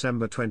 on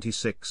December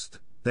 26,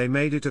 they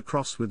made it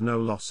across with no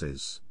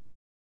losses.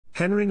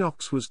 Henry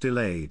Knox was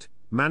delayed,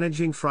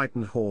 managing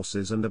frightened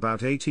horses and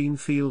about 18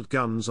 field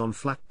guns on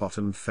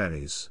flat-bottomed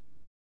ferries.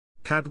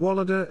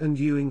 Cadwallader and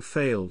Ewing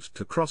failed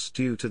to cross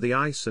due to the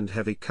ice and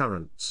heavy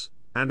currents,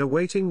 and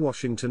awaiting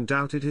Washington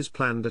doubted his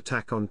planned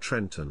attack on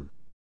Trenton.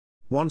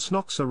 Once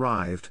Knox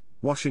arrived,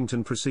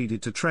 Washington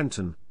proceeded to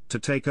Trenton, to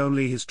take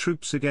only his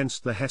troops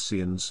against the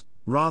Hessians,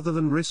 rather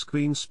than risk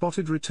being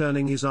spotted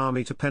returning his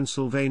army to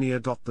Pennsylvania.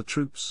 The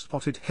troops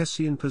spotted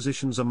Hessian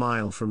positions a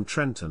mile from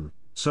Trenton,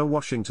 so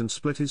Washington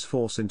split his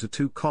force into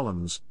 2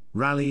 columns,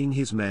 rallying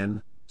his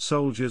men,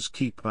 "Soldiers,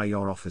 keep by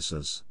your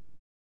officers.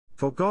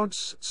 For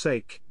God's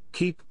sake,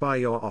 keep by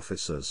your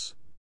officers."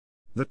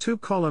 The 2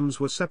 columns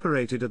were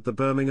separated at the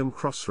Birmingham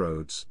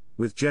crossroads,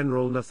 with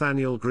General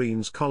Nathaniel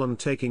Greene's column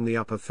taking the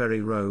Upper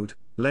Ferry Road,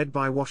 led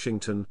by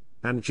Washington,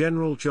 and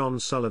General John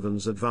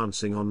Sullivan's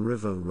advancing on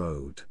River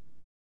Road.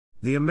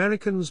 The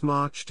Americans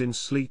marched in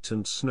sleet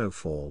and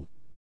snowfall.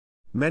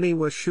 Many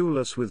were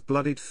shoeless with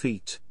bloodied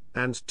feet,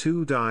 and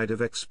 2 died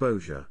of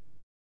exposure.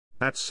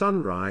 At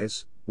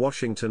sunrise,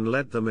 Washington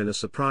led them in a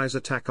surprise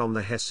attack on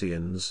the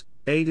Hessians,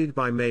 aided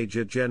by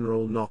Major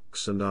General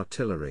Knox and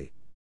artillery.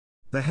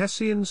 The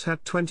Hessians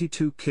had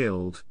 22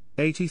 killed,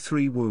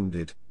 83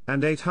 wounded,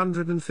 and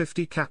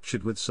 850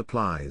 captured with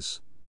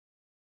supplies.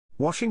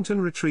 Washington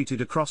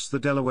retreated across the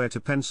Delaware to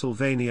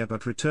Pennsylvania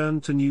but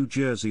returned to New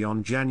Jersey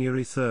on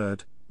January 3,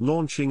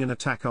 launching an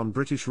attack on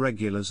British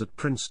regulars at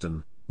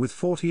Princeton, with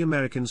 40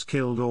 Americans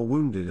killed or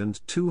wounded and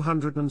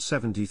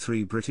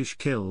 273 British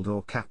killed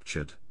or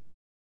captured.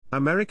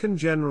 American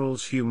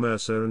generals Hugh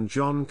Mercer and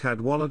John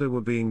Cadwallader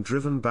were being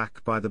driven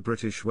back by the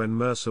British when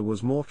Mercer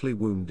was mortally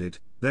wounded.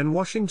 Then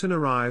Washington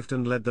arrived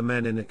and led the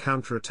men in a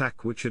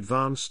counterattack which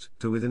advanced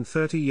to within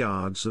 30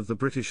 yards of the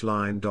British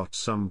line.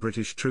 Some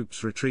British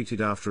troops retreated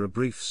after a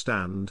brief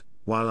stand,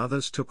 while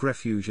others took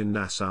refuge in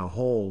Nassau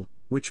Hall,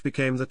 which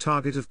became the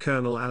target of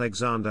Colonel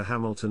Alexander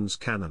Hamilton's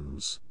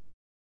cannons.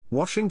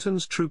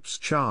 Washington's troops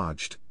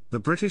charged, the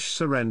British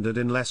surrendered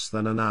in less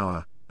than an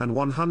hour, and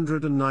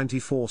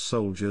 194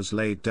 soldiers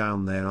laid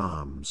down their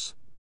arms.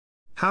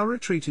 Howe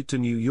retreated to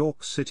New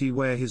York City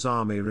where his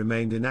army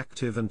remained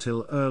inactive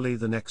until early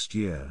the next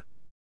year.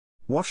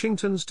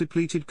 Washington's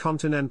depleted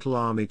Continental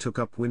Army took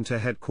up winter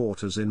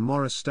headquarters in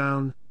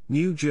Morristown,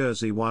 New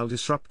Jersey while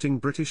disrupting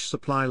British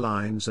supply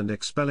lines and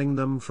expelling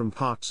them from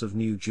parts of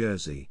New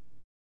Jersey.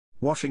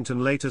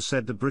 Washington later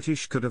said the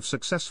British could have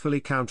successfully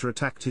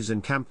counterattacked his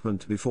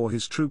encampment before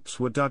his troops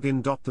were dug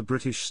in. The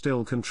British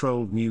still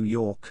controlled New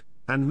York,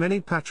 and many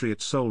Patriot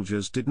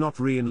soldiers did not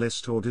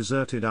re-enlist or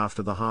deserted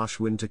after the harsh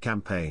winter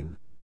campaign.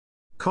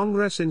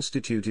 Congress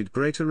instituted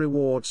greater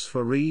rewards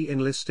for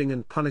re-enlisting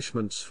and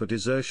punishments for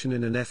desertion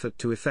in an effort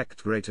to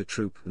effect greater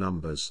troop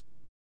numbers.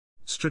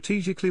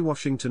 Strategically,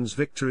 Washington's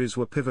victories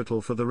were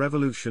pivotal for the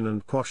Revolution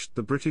and quashed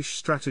the British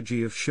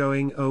strategy of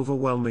showing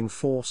overwhelming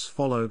force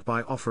followed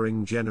by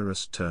offering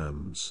generous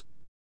terms.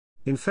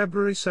 In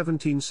February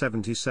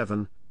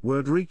 1777,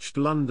 word reached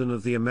London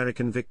of the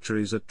American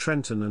victories at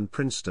Trenton and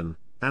Princeton,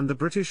 and the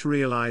British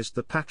realized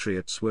the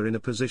Patriots were in a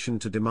position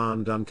to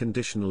demand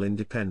unconditional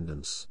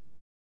independence.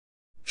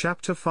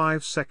 Chapter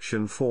 5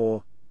 Section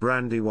 4,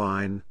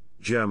 Brandywine,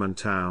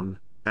 Germantown,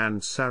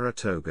 and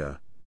Saratoga.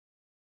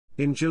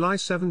 In July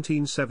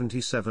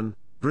 1777,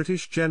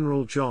 British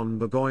General John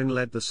Burgoyne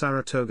led the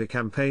Saratoga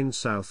campaign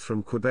south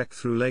from Quebec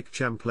through Lake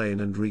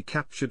Champlain and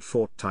recaptured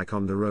Fort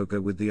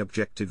Ticonderoga with the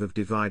objective of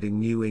dividing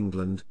New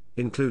England,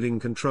 including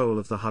control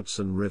of the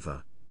Hudson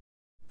River.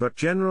 But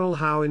General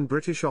Howe in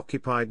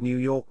British-occupied New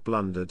York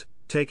blundered,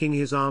 taking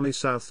his army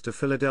south to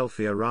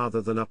Philadelphia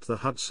rather than up the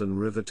Hudson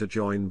River to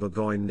join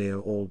Burgoyne near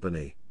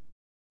Albany.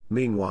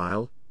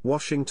 Meanwhile,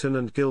 Washington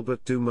and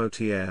Gilbert du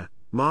Motier,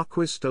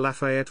 Marquis de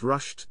Lafayette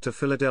rushed to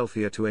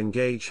Philadelphia to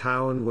engage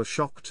Howe and were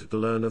shocked to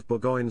learn of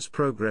Burgoyne's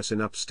progress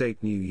in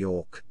upstate New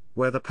York,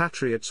 where the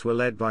Patriots were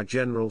led by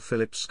General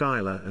Philip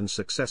Schuyler and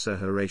successor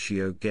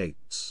Horatio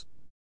Gates.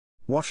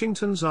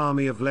 Washington's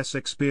army of less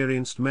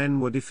experienced men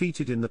were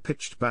defeated in the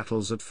pitched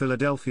battles at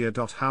Philadelphia.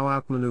 Howe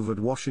outmaneuvered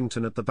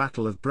Washington at the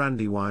Battle of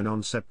Brandywine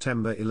on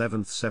September 11,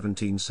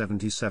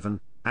 1777,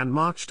 and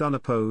marched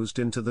unopposed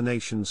into the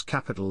nation's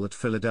capital at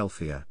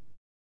Philadelphia.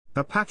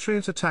 A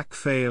Patriot attack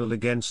failed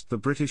against the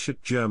British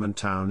at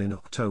Germantown in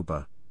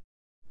October.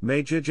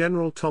 Major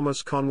General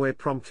Thomas Conway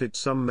prompted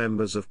some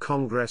members of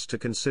Congress to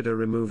consider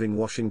removing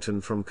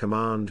Washington from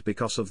command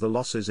because of the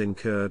losses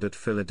incurred at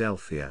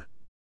Philadelphia.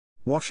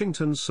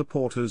 Washington's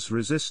supporters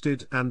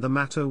resisted and the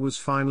matter was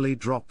finally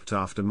dropped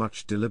after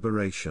much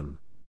deliberation.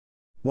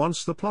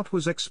 Once the plot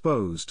was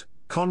exposed,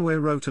 Conway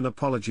wrote an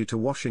apology to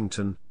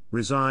Washington,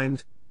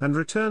 resigned, and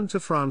returned to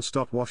France.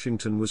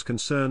 Washington was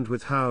concerned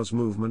with Howe's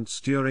movements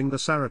during the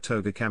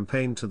Saratoga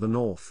campaign to the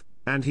north,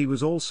 and he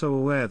was also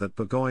aware that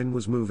Burgoyne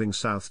was moving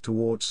south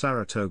toward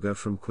Saratoga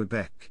from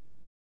Quebec.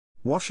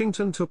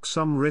 Washington took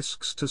some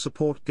risks to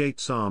support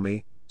Gates'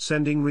 army,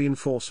 sending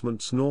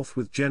reinforcements north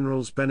with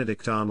Generals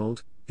Benedict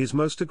Arnold, his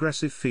most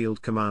aggressive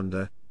field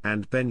commander,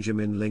 and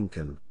Benjamin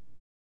Lincoln.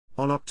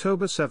 On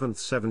October 7,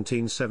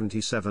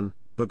 1777,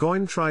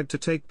 Burgoyne tried to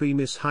take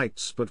Bemis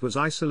Heights but was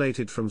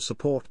isolated from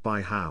support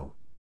by Howe.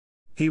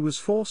 He was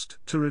forced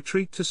to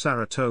retreat to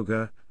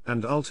Saratoga,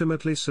 and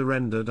ultimately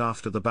surrendered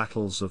after the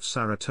battles of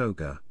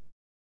Saratoga.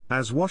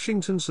 As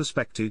Washington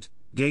suspected,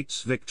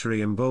 Gates'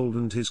 victory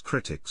emboldened his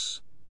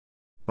critics.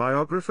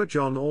 Biographer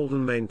John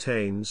Alden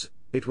maintains,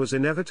 it was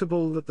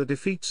inevitable that the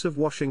defeats of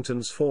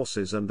Washington's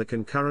forces and the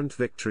concurrent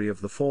victory of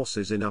the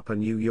forces in Upper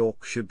New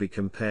York should be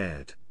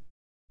compared.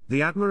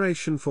 The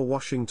admiration for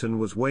Washington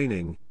was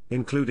waning,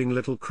 including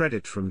little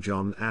credit from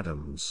John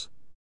Adams.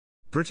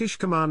 British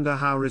Commander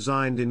Howe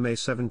resigned in May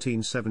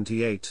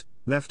 1778,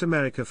 left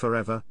America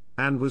forever,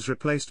 and was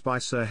replaced by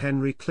Sir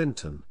Henry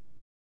Clinton.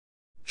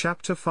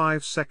 Chapter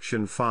 5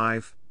 Section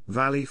 5,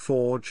 Valley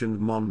Forge and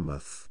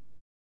Monmouth.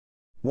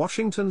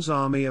 Washington's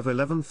army of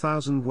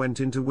 11,000 went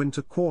into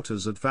winter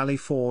quarters at Valley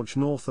Forge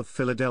north of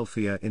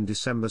Philadelphia in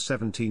December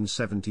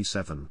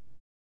 1777.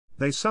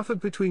 They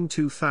suffered between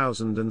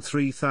 2,000 and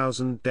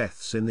 3,000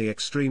 deaths in the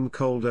extreme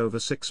cold over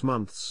 6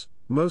 months,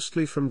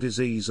 mostly from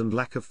disease and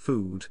lack of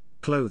food,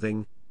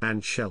 clothing,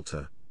 and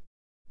shelter.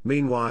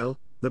 Meanwhile,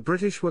 the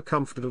British were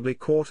comfortably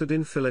quartered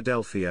in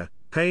Philadelphia,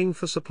 paying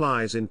for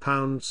supplies in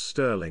pounds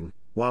sterling,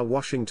 while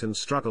Washington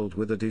struggled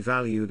with a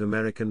devalued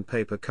American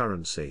paper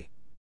currency.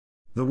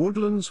 The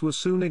woodlands were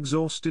soon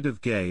exhausted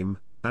of game,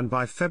 and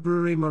by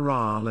February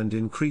morale and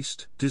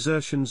increased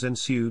desertions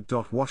ensued.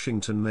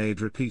 Washington made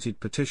repeated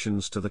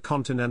petitions to the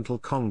Continental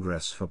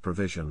Congress for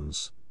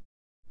provisions.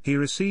 He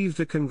received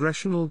a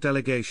congressional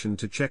delegation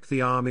to check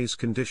the army's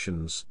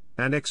conditions,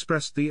 and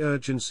expressed the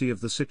urgency of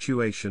the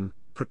situation,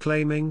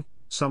 proclaiming,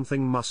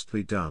 "Something must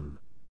be done.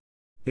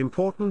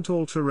 Important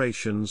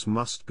alterations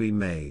must be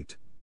made."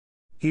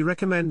 He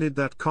recommended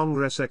that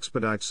Congress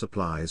expedite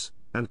supplies,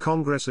 and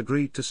Congress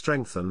agreed to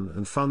strengthen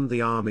and fund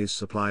the Army's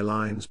supply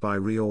lines by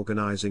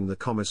reorganizing the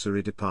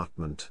Commissary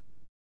Department.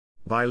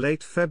 By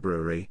late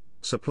February,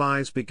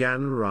 supplies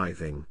began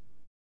arriving.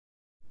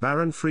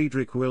 Baron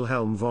Friedrich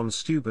Wilhelm von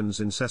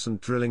Steuben's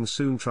incessant drilling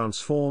soon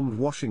transformed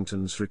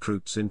Washington's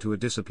recruits into a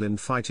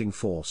disciplined fighting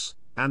force,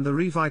 and the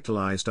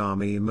revitalized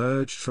army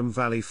emerged from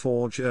Valley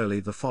Forge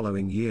early the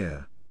following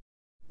year.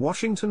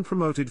 Washington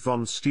promoted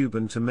von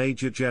Steuben to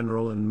Major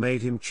General and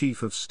made him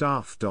Chief of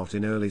Staff.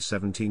 In early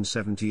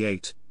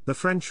 1778, the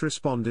French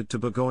responded to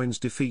Burgoyne's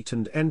defeat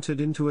and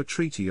entered into a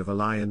treaty of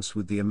alliance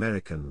with the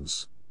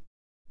Americans.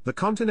 The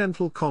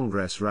Continental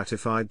Congress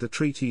ratified the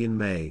treaty in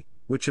May,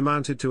 which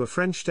amounted to a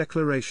French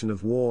declaration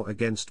of war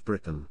against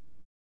Britain.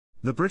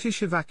 The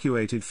British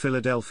evacuated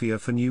Philadelphia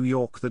for New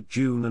York that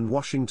June, and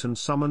Washington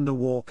summoned a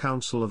war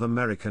council of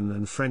American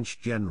and French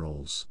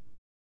generals.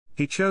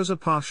 He chose a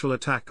partial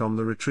attack on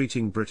the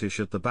retreating British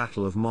at the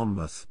Battle of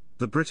Monmouth.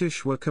 The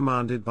British were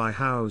commanded by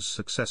Howe's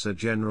successor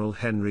General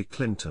Henry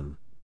Clinton.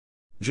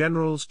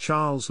 Generals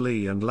Charles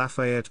Lee and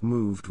Lafayette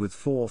moved with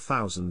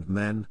 4,000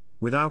 men,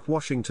 without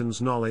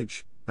Washington's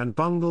knowledge, and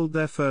bungled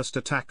their first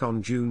attack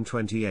on June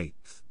 28.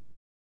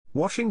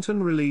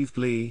 Washington relieved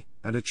Lee,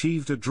 and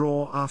achieved a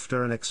draw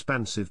after an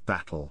expansive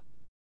battle.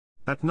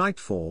 At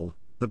nightfall,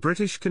 the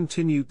British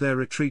continued their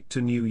retreat to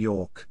New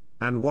York,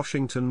 and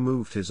Washington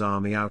moved his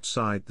army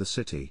outside the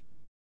city.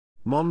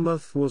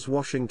 Monmouth was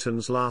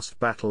Washington's last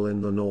battle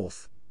in the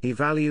North. He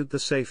valued the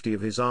safety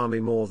of his army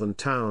more than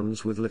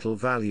towns with little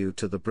value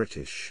to the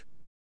British.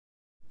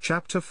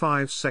 Chapter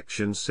 5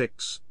 Section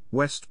 6,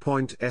 West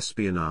Point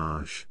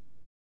Espionage.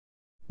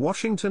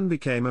 Washington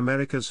became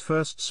America's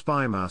first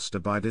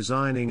spymaster by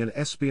designing an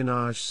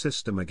espionage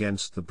system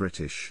against the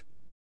British.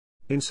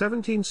 In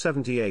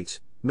 1778,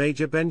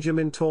 Major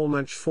Benjamin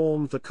Tallmadge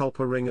formed the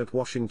Culper Ring at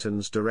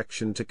Washington's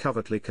direction to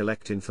covertly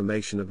collect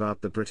information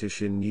about the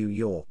British in New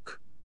York.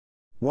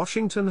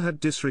 Washington had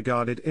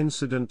disregarded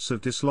incidents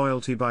of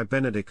disloyalty by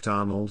Benedict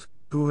Arnold,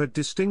 who had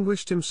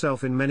distinguished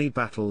himself in many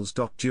battles.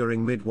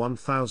 During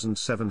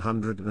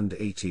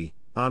mid-1780,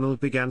 Arnold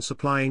began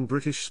supplying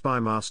British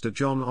spymaster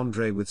John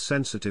Andre with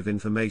sensitive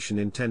information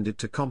intended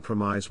to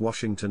compromise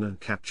Washington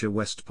and capture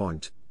West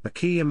Point, a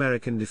key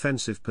American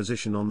defensive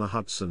position on the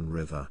Hudson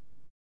River.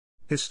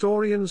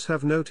 Historians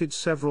have noted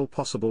several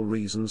possible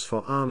reasons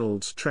for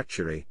Arnold's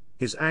treachery: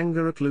 his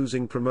anger at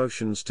losing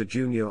promotions to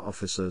junior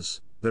officers,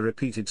 the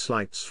repeated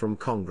slights from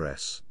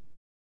Congress.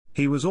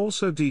 He was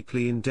also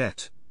deeply in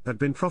debt, had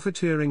been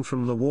profiteering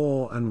from the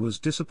war and was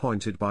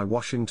disappointed by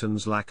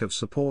Washington's lack of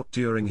support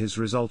during his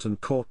resultant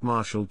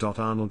court-martial.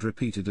 Arnold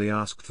repeatedly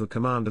asked for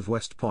command of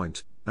West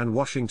Point, and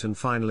Washington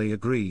finally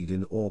agreed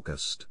in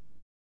August.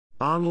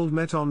 Arnold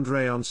met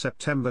André on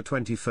September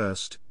 21,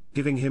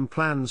 giving him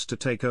plans to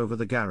take over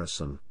the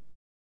garrison.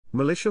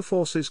 Militia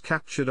forces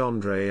captured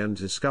André and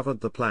discovered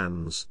the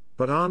plans,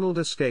 but Arnold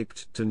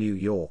escaped to New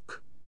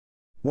York.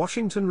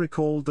 Washington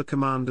recalled the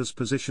commanders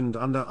positioned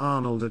under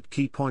Arnold at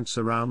key points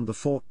around the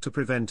fort to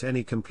prevent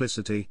any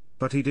complicity,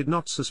 but he did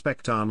not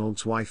suspect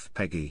Arnold's wife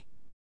Peggy.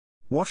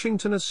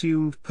 Washington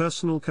assumed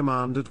personal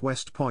command at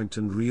West Point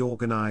and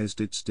reorganized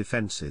its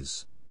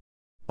defenses.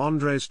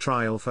 André's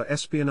trial for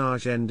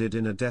espionage ended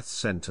in a death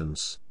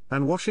sentence,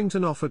 and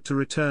Washington offered to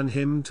return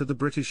him to the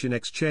British in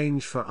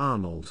exchange for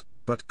Arnold,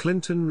 but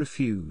Clinton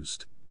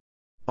refused.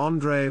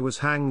 André was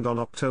hanged on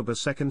October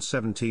 2,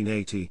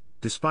 1780,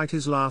 despite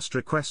his last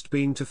request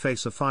being to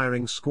face a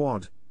firing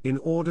squad, in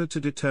order to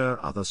deter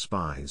other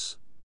spies.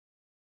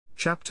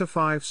 Chapter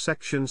 5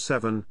 Section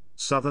 7,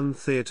 Southern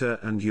Theater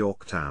and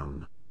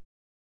Yorktown.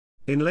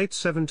 In late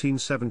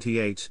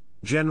 1778,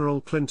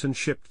 General Clinton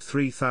shipped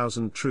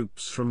 3,000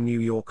 troops from New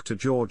York to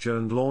Georgia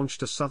and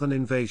launched a southern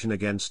invasion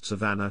against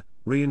Savannah,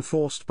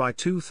 reinforced by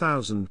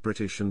 2,000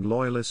 British and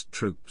Loyalist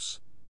troops.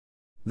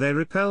 They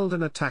repelled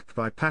an attack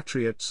by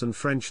Patriots and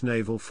French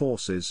naval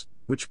forces,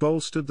 which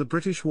bolstered the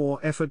British war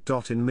effort.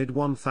 In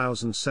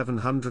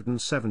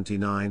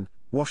mid-1779,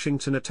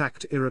 Washington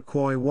attacked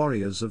Iroquois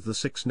warriors of the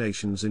Six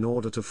Nations in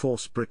order to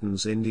force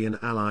Britain's Indian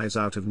allies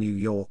out of New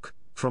York,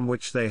 from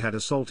which they had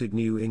assaulted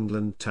New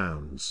England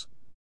towns.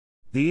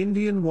 The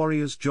Indian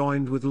warriors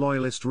joined with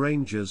Loyalist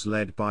Rangers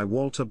led by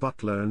Walter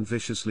Butler and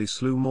viciously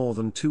slew more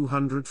than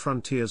 200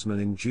 frontiersmen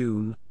in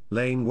June,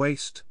 laying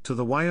waste to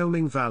the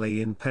Wyoming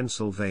Valley in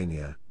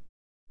Pennsylvania.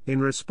 In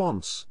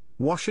response,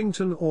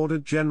 Washington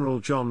ordered General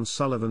John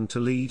Sullivan to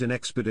lead an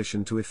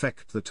expedition to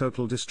effect the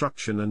total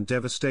destruction and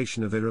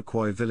devastation of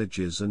Iroquois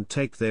villages and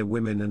take their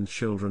women and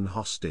children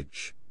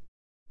hostage.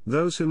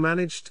 Those who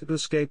managed to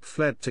escape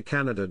fled to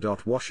Canada.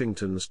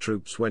 Washington's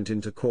troops went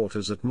into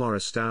quarters at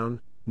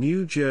Morristown,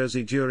 New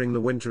Jersey during the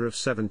winter of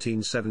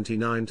 1779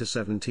 to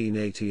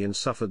 1780 and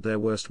suffered their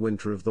worst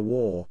winter of the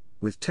war,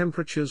 with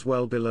temperatures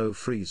well below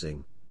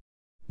freezing.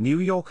 New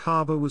York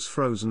Harbor was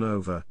frozen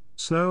over,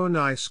 snow and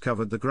ice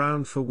covered the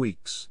ground for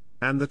weeks,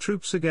 and the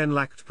troops again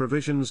lacked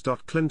provisions.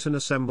 Clinton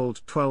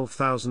assembled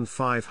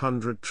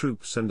 12,500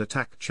 troops and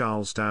attacked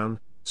Charlestown,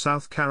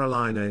 South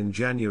Carolina in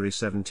January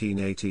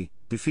 1780,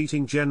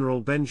 defeating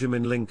General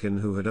Benjamin Lincoln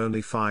who had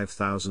only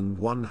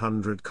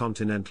 5,100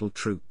 Continental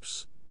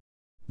troops.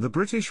 The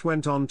British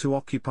went on to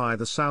occupy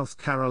the South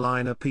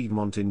Carolina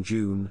Piedmont in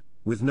June,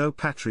 with no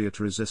Patriot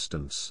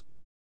resistance.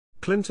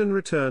 Clinton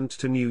returned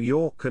to New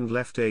York and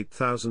left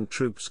 8,000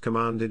 troops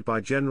commanded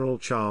by General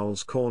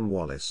Charles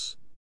Cornwallis.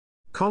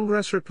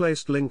 Congress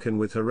replaced Lincoln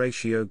with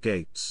Horatio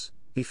Gates.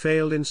 He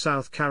failed in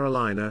South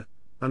Carolina,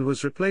 and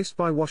was replaced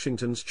by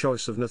Washington's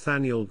choice of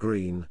Nathanael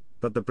Greene,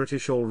 but the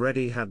British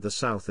already had the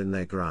South in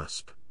their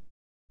grasp.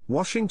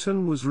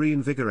 Washington was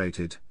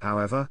reinvigorated,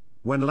 however,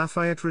 when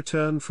Lafayette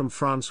returned from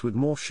France with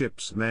more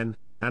ships, men,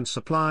 and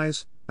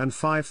supplies, and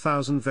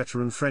 5,000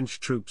 veteran French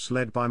troops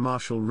led by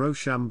Marshal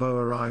Rochambeau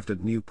arrived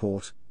at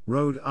Newport,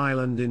 Rhode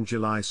Island in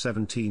July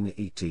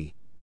 1780.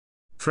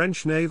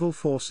 French naval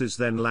forces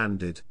then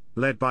landed,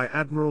 led by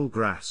Admiral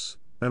Grasse,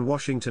 and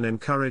Washington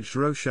encouraged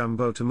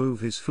Rochambeau to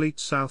move his fleet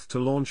south to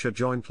launch a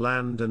joint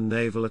land and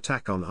naval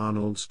attack on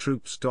Arnold's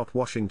troops.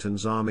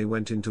 Washington's army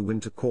went into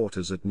winter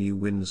quarters at New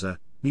Windsor,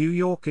 New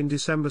York in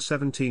December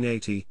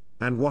 1780,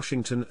 and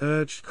Washington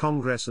urged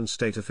Congress and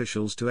state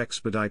officials to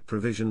expedite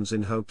provisions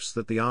in hopes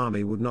that the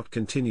army would not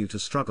continue to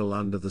struggle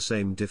under the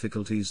same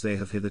difficulties they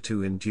have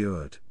hitherto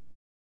endured.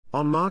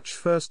 On March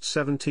 1,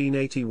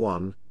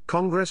 1781,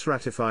 Congress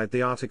ratified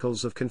the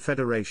Articles of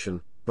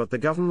Confederation, but the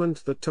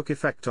government that took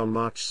effect on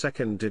March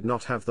 2 did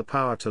not have the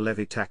power to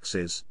levy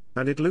taxes,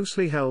 and it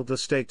loosely held the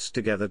states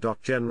together.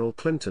 General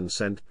Clinton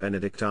sent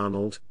Benedict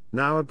Arnold,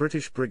 now a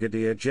British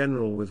brigadier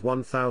general with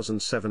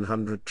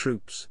 1,700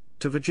 troops,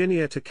 to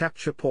Virginia to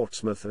capture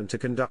Portsmouth and to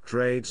conduct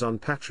raids on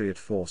Patriot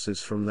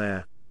forces from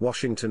there.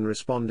 Washington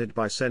responded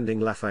by sending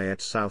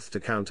Lafayette south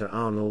to counter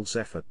Arnold's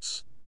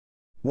efforts.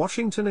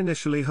 Washington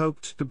initially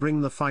hoped to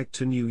bring the fight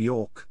to New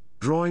York,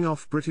 drawing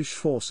off British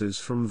forces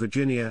from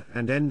Virginia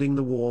and ending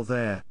the war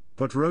there,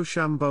 but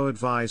Rochambeau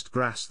advised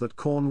Grasse that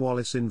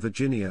Cornwallis in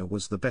Virginia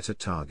was the better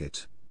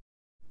target.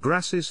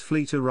 Grasse's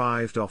fleet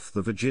arrived off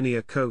the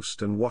Virginia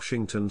coast and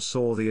Washington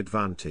saw the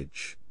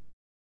advantage.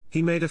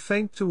 He made a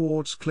feint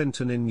towards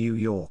Clinton in New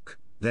York,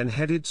 then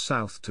headed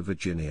south to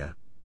Virginia.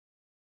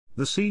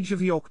 The siege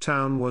of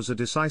Yorktown was a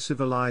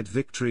decisive Allied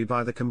victory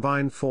by the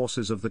combined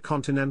forces of the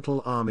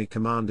Continental Army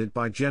commanded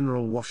by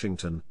General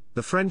Washington,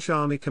 the French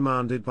Army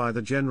commanded by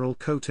the General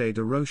Côté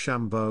de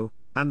Rochambeau,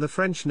 and the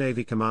French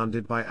Navy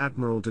commanded by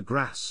Admiral de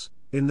Grasse,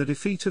 in the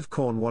defeat of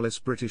Cornwallis'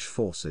 British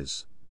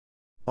forces.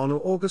 On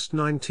August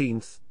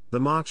 19, the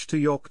march to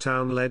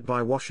Yorktown led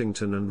by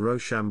Washington and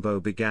Rochambeau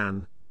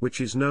began, which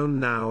is known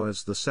now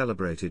as the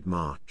Celebrated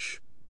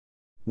March.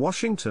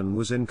 Washington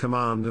was in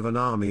command of an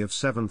army of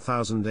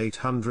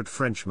 7,800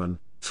 Frenchmen,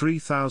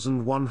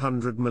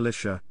 3,100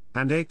 militia,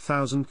 and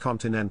 8,000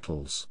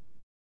 Continentals.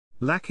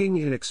 Lacking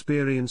in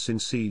experience in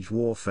siege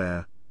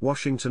warfare,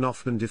 Washington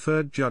often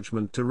deferred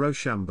judgment to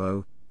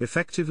Rochambeau,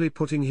 effectively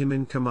putting him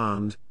in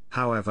command.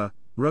 However,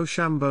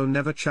 Rochambeau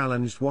never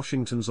challenged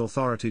Washington's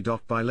authority.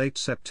 By late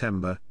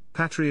September,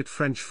 Patriot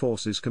French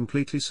forces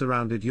completely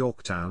surrounded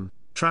Yorktown,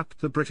 trapped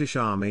the British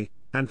army,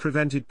 and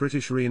prevented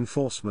British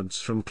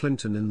reinforcements from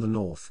Clinton in the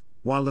north,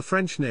 while the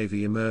French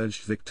Navy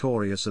emerged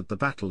victorious at the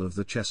Battle of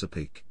the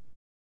Chesapeake.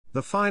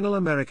 The final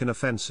American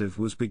offensive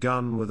was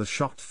begun with a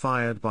shot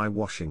fired by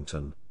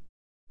Washington.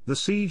 The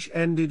siege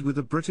ended with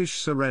a British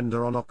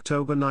surrender on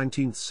October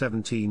 19,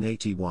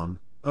 1781.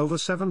 Over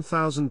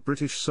 7,000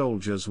 British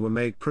soldiers were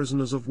made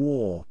prisoners of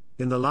war,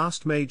 in the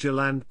last major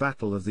land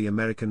battle of the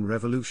American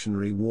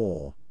Revolutionary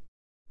War.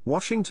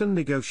 Washington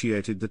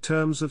negotiated the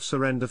terms of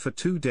surrender for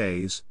 2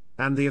 days,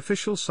 and the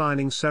official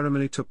signing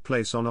ceremony took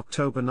place on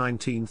October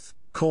 19.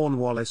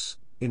 Cornwallis,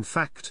 in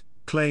fact,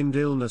 claimed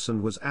illness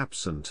and was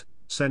absent,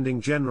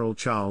 sending General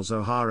Charles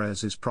O'Hara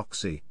as his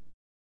proxy.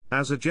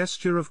 As a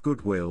gesture of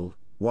goodwill,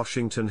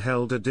 Washington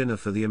held a dinner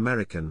for the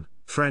American,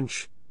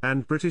 French,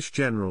 and British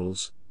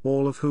generals,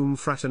 all of whom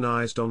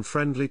fraternized on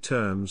friendly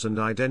terms and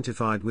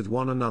identified with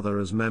one another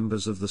as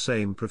members of the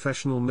same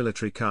professional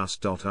military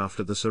caste.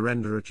 After the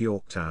surrender at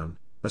Yorktown,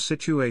 a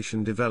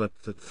situation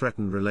developed that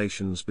threatened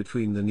relations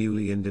between the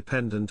newly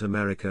independent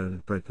America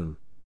and Britain.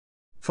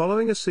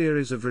 Following a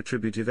series of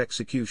retributive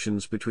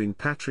executions between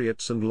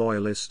patriots and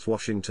loyalists,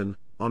 Washington,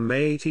 on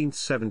May 18,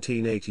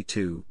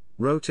 1782,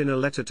 wrote in a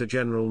letter to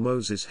General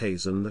Moses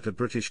Hazen that a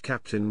British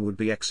captain would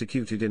be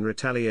executed in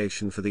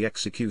retaliation for the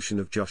execution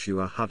of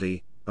Joshua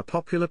Huddy, a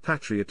popular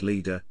Patriot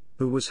leader,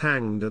 who was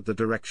hanged at the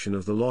direction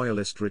of the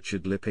loyalist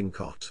Richard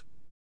Lippincott.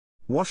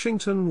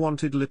 Washington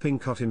wanted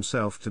Lippincott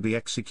himself to be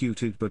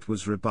executed but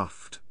was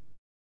rebuffed.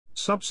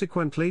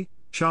 Subsequently,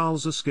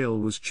 Charles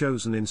Erskine was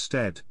chosen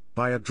instead,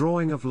 by a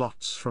drawing of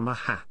lots from a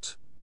hat.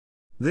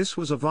 This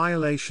was a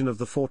violation of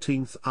the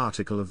 14th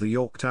article of the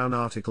Yorktown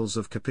Articles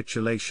of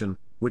Capitulation,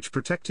 which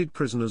protected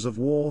prisoners of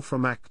war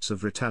from acts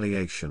of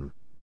retaliation.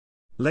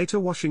 Later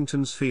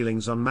Washington's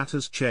feelings on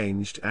matters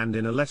changed, and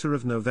in a letter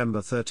of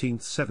November 13,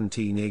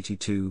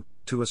 1782,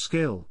 to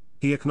Erskine,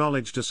 he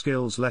acknowledged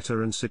Erskine's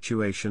letter and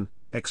situation,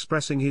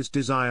 expressing his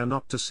desire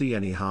not to see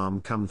any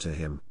harm come to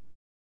him.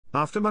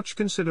 After much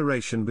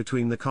consideration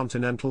between the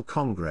Continental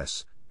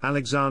Congress,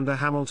 Alexander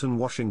Hamilton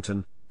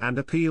Washington, and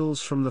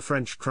appeals from the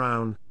French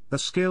crown,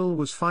 Erskine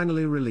was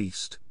finally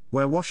released,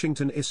 where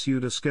Washington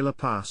issued Erskine a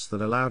pass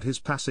that allowed his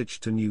passage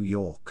to New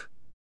York.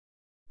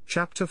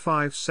 Chapter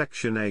 5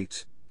 Section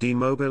 8,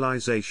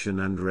 Demobilization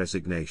and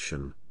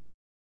Resignation.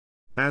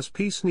 As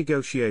peace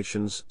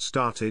negotiations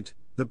started,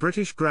 the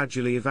British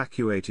gradually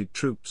evacuated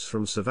troops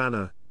from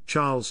Savannah,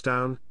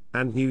 Charlestown,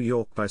 and New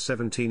York by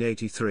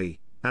 1783,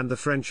 and the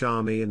French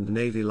army and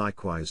navy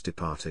likewise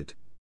departed.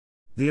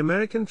 The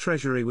American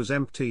treasury was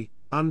empty,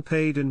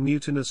 unpaid and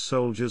mutinous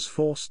soldiers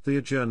forced the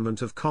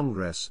adjournment of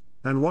Congress,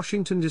 and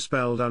Washington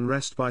dispelled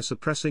unrest by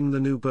suppressing the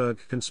Newburgh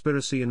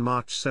Conspiracy in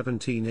March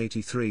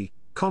 1783.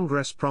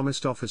 Congress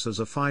promised officers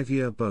a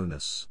 5-year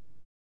bonus.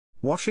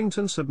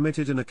 Washington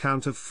submitted an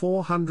account of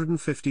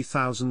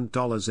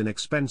 $450,000 in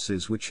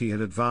expenses which he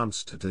had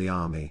advanced to the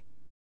army.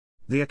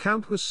 The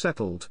account was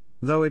settled,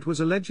 though it was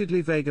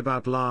allegedly vague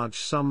about large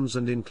sums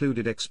and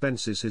included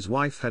expenses his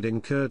wife had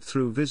incurred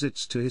through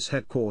visits to his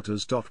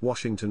headquarters.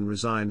 Washington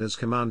resigned as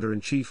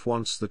commander-in-chief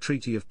once the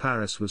Treaty of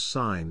Paris was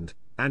signed,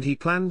 and he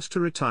planned to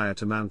retire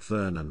to Mount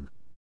Vernon.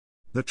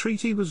 The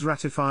treaty was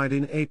ratified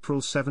in April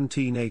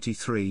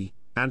 1783,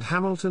 and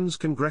Hamilton's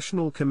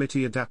Congressional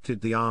Committee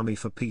adapted the army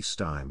for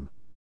peacetime.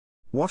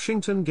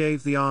 Washington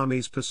gave the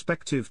army's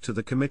perspective to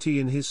the committee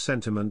in his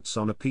sentiments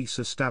on a peace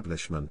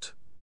establishment.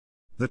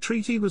 The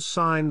treaty was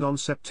signed on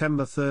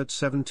September 3,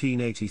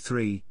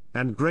 1783,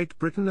 and Great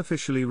Britain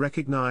officially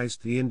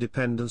recognized the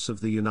independence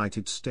of the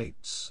United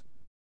States.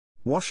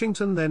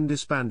 Washington then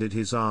disbanded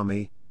his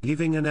army,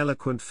 giving an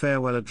eloquent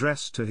farewell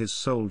address to his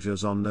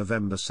soldiers on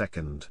November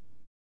 2.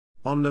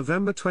 On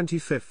November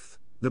 25,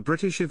 the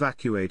British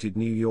evacuated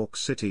New York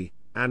City,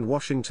 and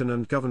Washington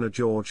and Governor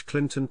George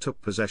Clinton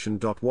took possession.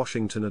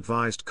 Washington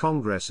advised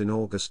Congress in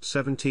August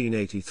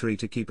 1783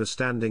 to keep a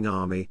standing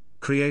army,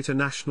 create a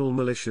national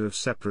militia of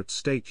separate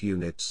state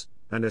units,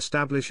 and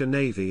establish a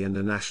navy and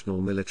a national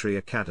military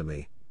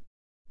academy.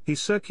 He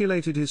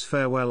circulated his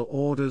farewell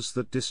orders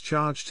that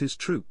discharged his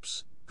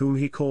troops, whom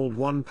he called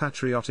one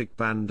patriotic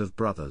band of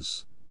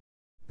brothers.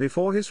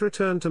 Before his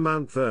return to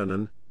Mount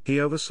Vernon, he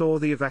oversaw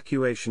the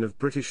evacuation of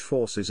British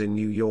forces in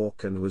New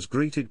York and was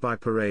greeted by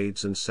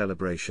parades and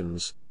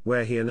celebrations,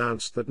 where he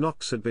announced that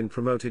Knox had been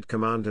promoted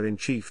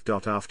commander-in-chief.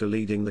 After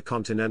leading the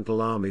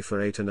Continental Army for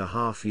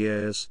 8.5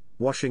 years,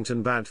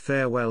 Washington bade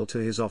farewell to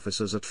his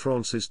officers at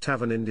Fraunces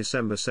Tavern in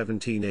December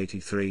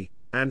 1783,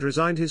 and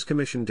resigned his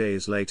commission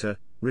days later,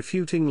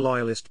 refuting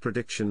loyalist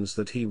predictions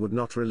that he would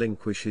not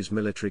relinquish his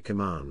military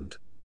command.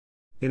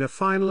 In a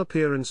final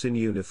appearance in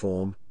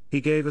uniform,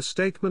 he gave a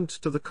statement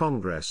to the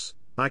Congress,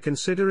 I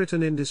consider it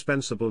an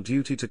indispensable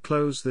duty to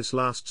close this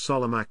last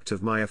solemn act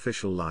of my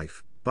official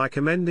life, by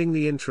commending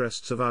the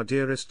interests of our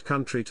dearest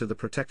country to the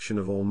protection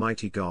of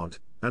Almighty God,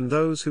 and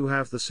those who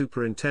have the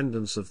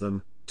superintendence of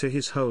them, to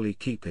His holy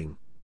keeping.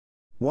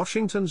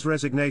 Washington's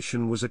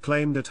resignation was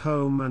acclaimed at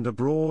home and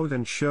abroad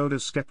and showed a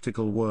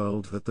skeptical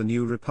world that the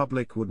new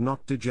republic would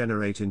not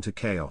degenerate into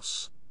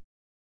chaos.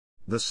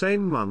 The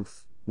same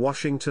month,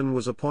 Washington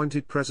was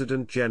appointed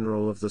President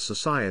General of the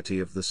Society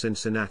of the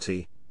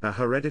Cincinnati, a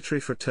hereditary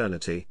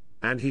fraternity,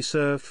 and he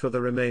served for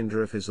the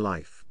remainder of his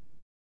life.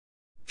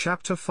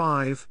 Chapter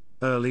 5,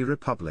 Early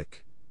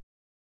Republic.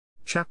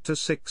 Chapter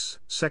 6,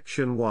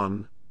 Section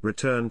 1,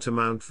 Return to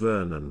Mount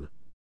Vernon.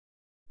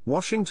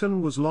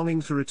 Washington was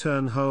longing to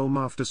return home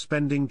after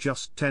spending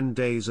just 10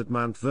 days at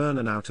Mount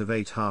Vernon out of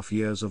 8.5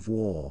 years of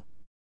war.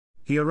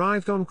 He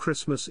arrived on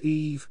Christmas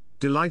Eve,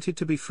 delighted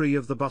to be free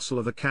of the bustle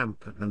of a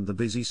camp and the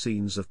busy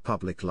scenes of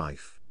public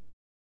life.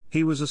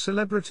 He was a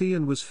celebrity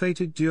and was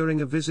feted during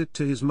a visit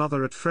to his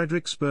mother at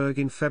Fredericksburg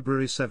in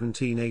February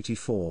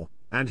 1784,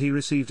 and he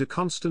received a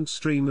constant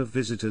stream of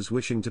visitors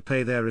wishing to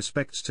pay their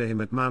respects to him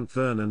at Mount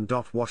Vernon.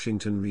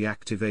 Washington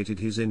reactivated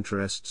his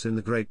interests in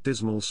the Great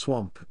Dismal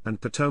Swamp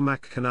and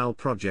Potomac Canal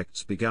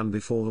projects begun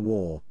before the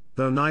war,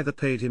 though neither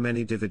paid him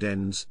any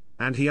dividends,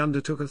 and he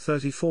undertook a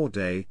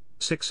 34-day,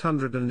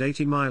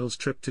 680 miles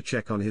trip to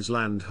check on his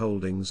land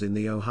holdings in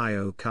the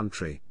Ohio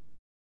country.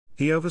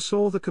 He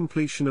oversaw the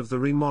completion of the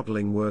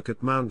remodeling work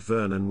at Mount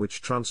Vernon,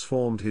 which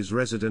transformed his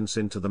residence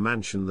into the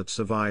mansion that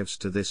survives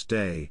to this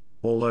day,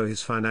 although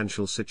his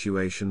financial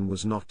situation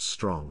was not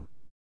strong.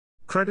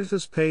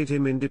 Creditors paid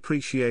him in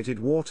depreciated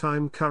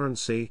wartime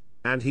currency,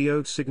 and he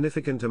owed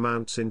significant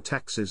amounts in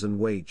taxes and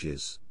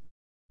wages.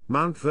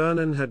 Mount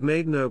Vernon had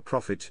made no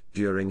profit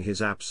during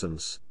his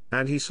absence,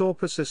 and he saw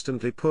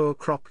persistently poor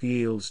crop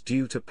yields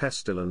due to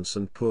pestilence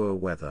and poor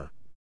weather.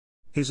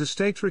 His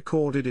estate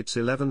recorded its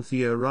 11th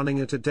year running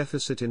at a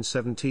deficit in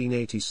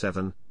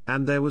 1787,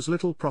 and there was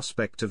little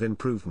prospect of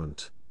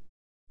improvement.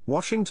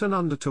 Washington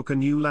undertook a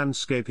new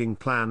landscaping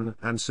plan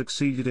and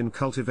succeeded in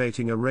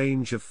cultivating a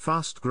range of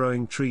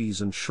fast-growing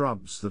trees and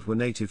shrubs that were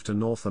native to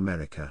North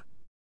America.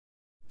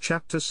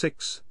 Chapter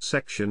 6,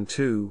 Section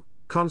 2,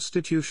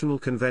 Constitutional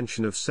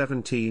Convention of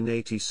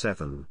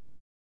 1787.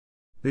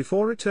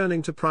 Before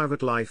returning to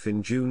private life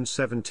in June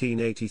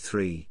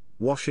 1783,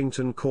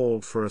 Washington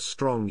called for a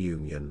strong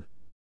union.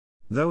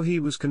 Though he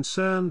was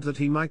concerned that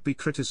he might be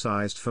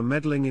criticized for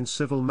meddling in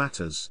civil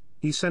matters,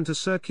 he sent a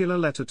circular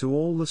letter to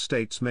all the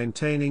states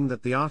maintaining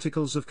that the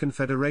Articles of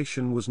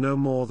Confederation was no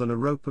more than a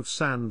rope of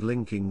sand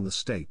linking the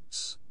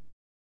states.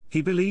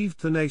 He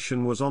believed the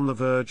nation was on the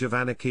verge of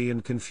anarchy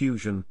and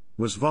confusion,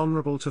 was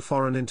vulnerable to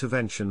foreign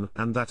intervention,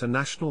 and that a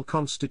national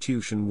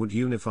constitution would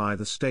unify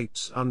the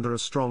states under a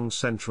strong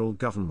central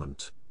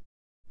government.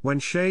 When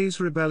Shays'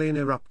 Rebellion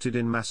erupted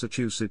in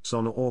Massachusetts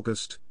on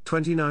August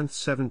 29,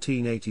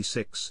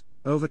 1786,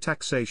 over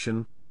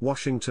taxation,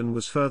 Washington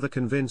was further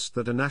convinced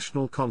that a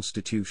national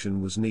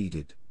constitution was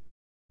needed.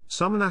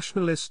 Some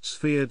nationalists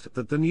feared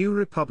that the new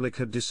republic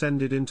had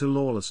descended into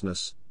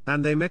lawlessness,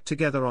 and they met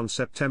together on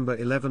September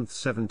 11,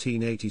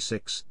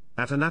 1786,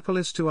 at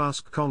Annapolis to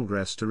ask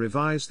Congress to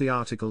revise the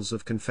Articles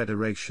of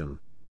Confederation.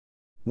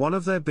 One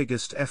of their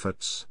biggest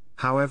efforts,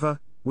 however,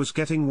 was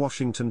getting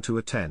Washington to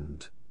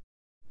attend.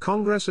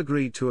 Congress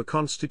agreed to a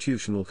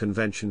constitutional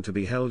convention to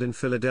be held in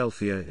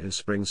Philadelphia in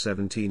spring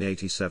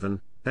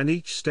 1787, and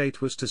each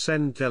state was to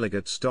send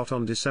delegates.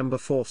 On December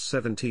 4,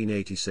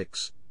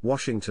 1786,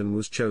 Washington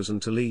was chosen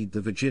to lead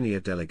the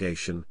Virginia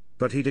delegation,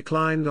 but he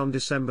declined on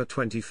December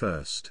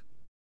 21.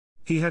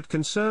 He had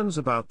concerns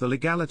about the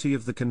legality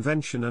of the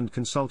convention and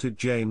consulted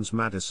James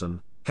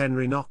Madison,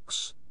 Henry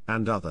Knox,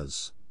 and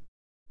others.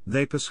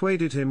 They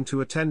persuaded him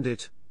to attend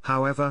it,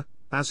 however,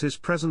 as his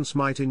presence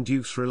might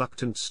induce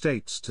reluctant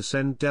states to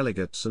send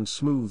delegates and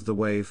smooth the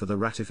way for the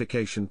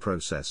ratification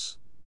process.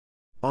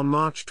 On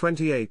March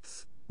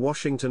 28,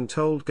 Washington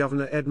told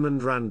Governor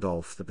Edmund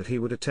Randolph that he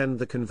would attend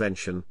the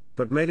convention,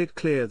 but made it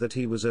clear that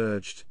he was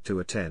urged to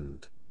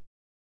attend.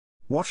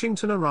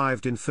 Washington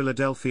arrived in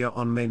Philadelphia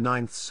on May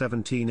 9,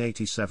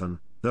 1787,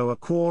 though a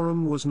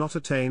quorum was not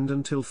attained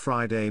until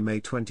Friday, May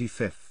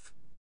 25.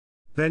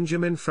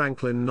 Benjamin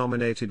Franklin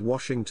nominated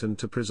Washington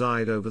to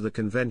preside over the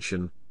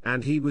convention,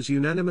 and he was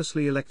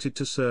unanimously elected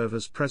to serve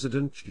as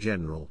President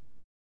General.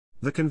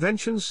 The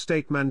convention's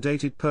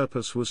state-mandated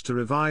purpose was to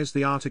revise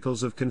the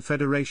Articles of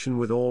Confederation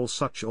with all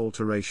such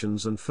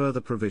alterations and further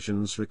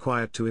provisions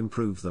required to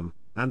improve them,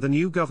 and the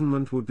new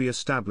government would be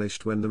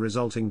established when the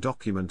resulting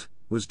document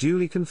was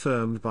duly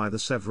confirmed by the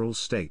several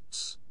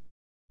states.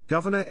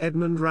 Governor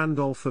Edmund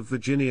Randolph of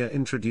Virginia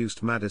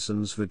introduced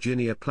Madison's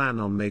Virginia Plan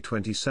on May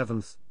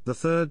 27, the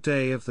third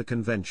day of the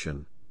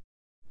convention.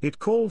 It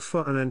called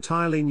for an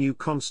entirely new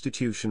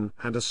constitution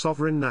and a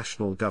sovereign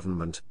national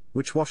government,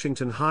 which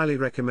Washington highly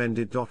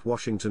recommended.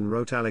 Washington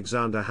wrote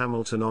Alexander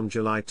Hamilton on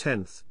July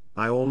 10,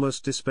 "I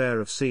almost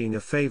despair of seeing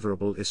a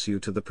favorable issue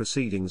to the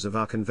proceedings of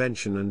our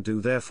convention and do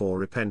therefore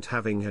repent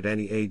having had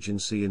any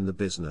agency in the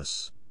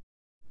business.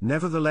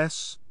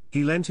 Nevertheless,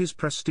 he lent his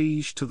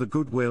prestige to the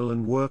goodwill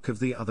and work of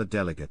the other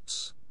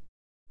delegates.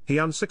 He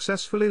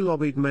unsuccessfully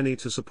lobbied many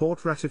to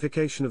support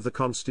ratification of the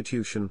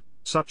Constitution,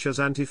 such as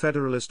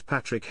anti-federalist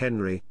Patrick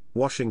Henry.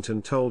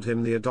 Washington told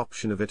him the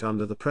adoption of it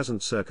under the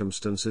present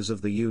circumstances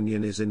of the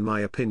Union is in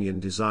my opinion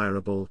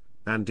desirable,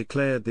 and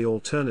declared the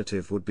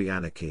alternative would be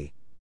anarchy.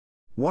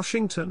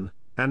 Washington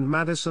and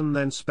Madison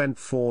then spent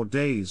 4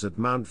 days at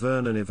Mount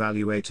Vernon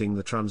evaluating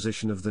the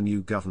transition of the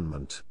new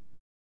government.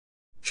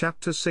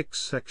 Chapter 6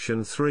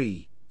 Section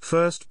 3,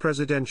 First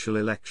Presidential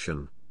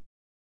Election.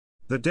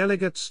 The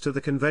delegates to the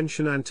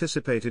convention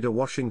anticipated a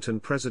Washington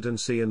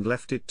presidency and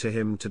left it to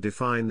him to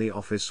define the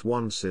office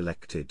once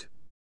elected.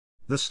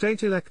 The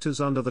state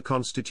electors under the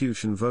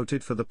Constitution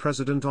voted for the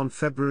president on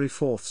February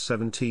 4,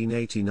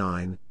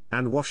 1789,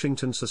 and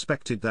Washington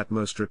suspected that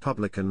most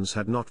Republicans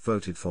had not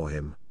voted for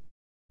him.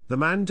 The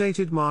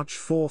mandated March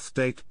 4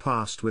 date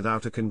passed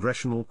without a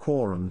congressional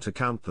quorum to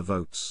count the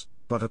votes,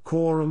 but a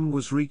quorum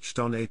was reached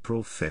on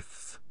April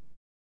 5.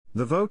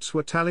 The votes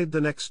were tallied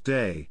the next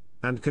day,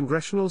 and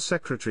Congressional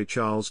Secretary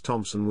Charles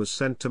Thompson was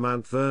sent to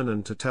Mount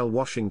Vernon to tell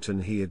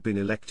Washington he had been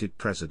elected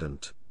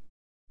president.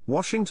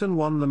 Washington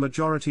won the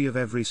majority of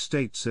every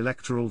state's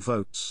electoral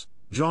votes.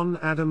 John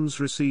Adams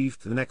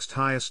received the next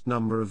highest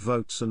number of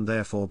votes and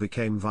therefore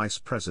became vice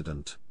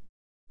president.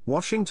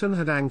 Washington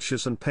had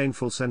anxious and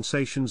painful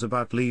sensations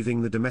about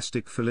leaving the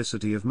domestic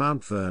felicity of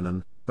Mount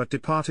Vernon, but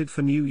departed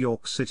for New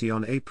York City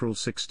on April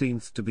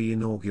 16 to be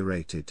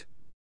inaugurated.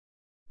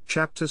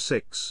 Chapter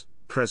 6,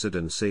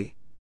 Presidency.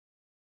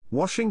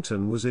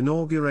 Washington was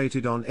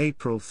inaugurated on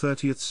April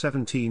 30,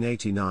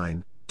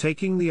 1789,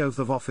 taking the oath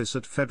of office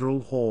at Federal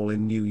Hall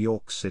in New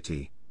York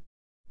City.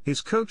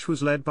 His coach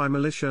was led by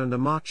militia and a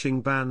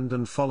marching band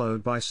and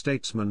followed by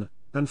statesmen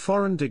and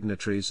foreign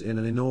dignitaries in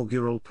an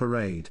inaugural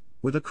parade,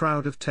 with a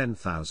crowd of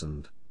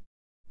 10,000.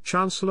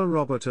 Chancellor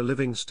Robert A.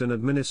 Livingston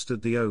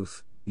administered the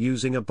oath,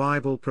 using a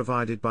Bible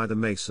provided by the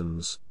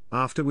Masons,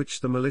 after which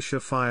the militia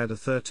fired a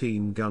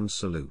 13-gun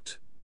salute.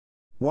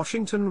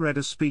 Washington read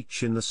a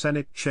speech in the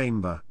Senate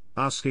chamber,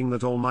 asking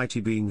that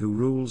Almighty Being who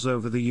rules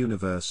over the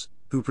universe,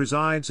 who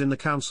presides in the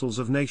councils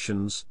of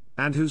nations,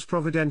 and whose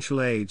providential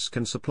aids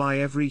can supply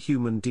every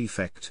human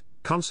defect,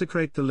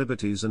 consecrate the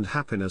liberties and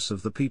happiness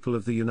of the people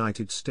of the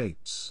United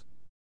States.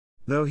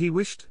 Though he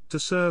wished to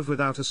serve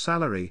without a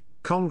salary,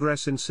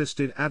 Congress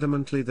insisted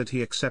adamantly that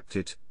he accept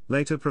it,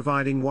 later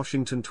providing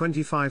Washington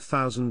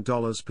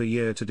 $25,000 per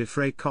year to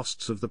defray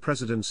costs of the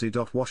presidency.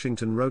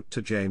 Washington wrote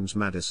to James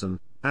Madison,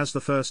 "As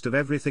the first of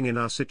everything in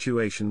our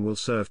situation will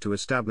serve to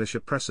establish a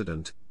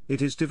precedent,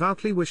 it is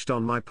devoutly wished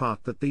on my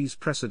part that these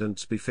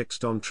precedents be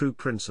fixed on true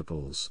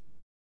principles."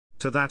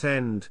 To that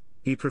end,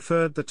 he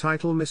preferred the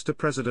title Mr.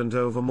 President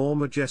over more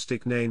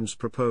majestic names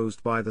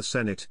proposed by the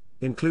Senate,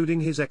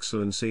 including His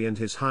Excellency and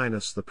His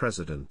Highness the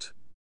President.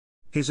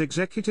 His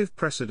executive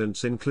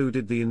precedents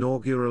included the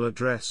inaugural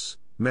address,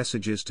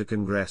 messages to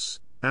Congress,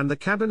 and the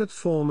cabinet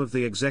form of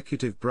the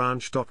executive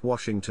branch.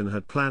 Washington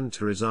had planned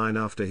to resign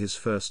after his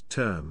first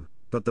term,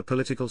 but the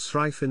political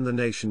strife in the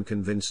nation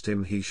convinced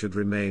him he should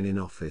remain in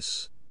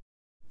office.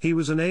 He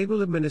was an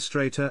able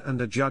administrator and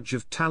a judge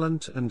of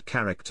talent and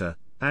character,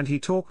 and he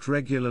talked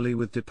regularly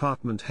with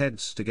department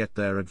heads to get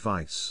their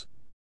advice.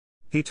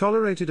 He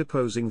tolerated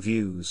opposing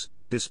views,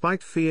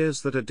 despite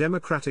fears that a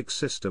democratic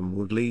system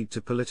would lead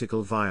to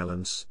political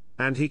violence,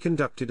 and he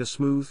conducted a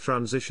smooth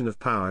transition of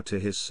power to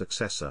his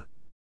successor.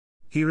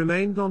 He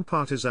remained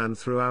nonpartisan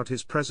throughout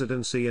his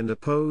presidency and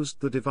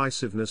opposed the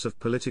divisiveness of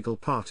political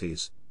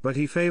parties, but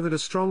he favored a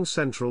strong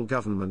central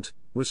government,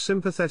 was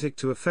sympathetic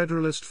to a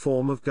federalist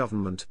form of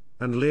government,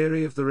 and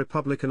leery of the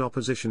Republican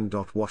opposition.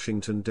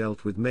 Washington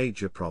dealt with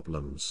major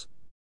problems.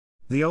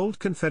 The old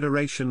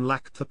Confederation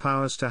lacked the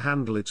powers to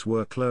handle its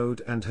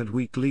workload and had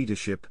weak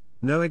leadership,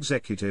 no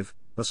executive,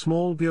 a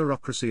small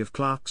bureaucracy of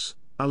clerks,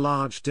 a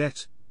large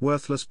debt,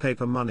 worthless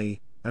paper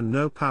money, and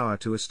no power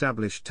to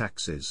establish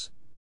taxes.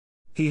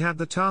 He had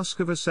the task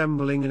of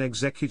assembling an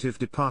executive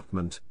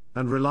department,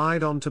 and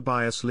relied on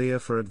Tobias Lear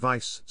for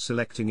advice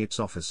selecting its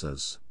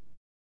officers.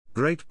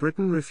 Great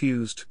Britain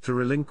refused to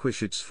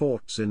relinquish its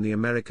forts in the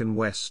American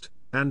West,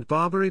 and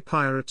Barbary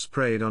pirates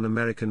preyed on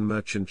American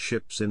merchant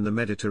ships in the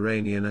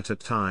Mediterranean at a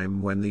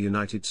time when the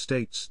United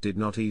States did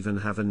not even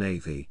have a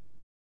navy.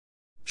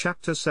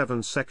 Chapter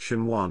 7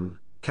 Section 1,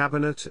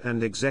 Cabinet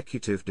and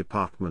Executive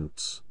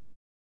Departments.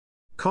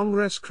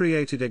 Congress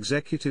created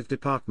executive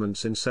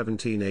departments in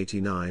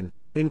 1789,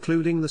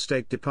 including the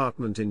State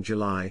Department in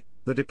July,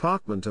 the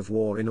Department of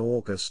War in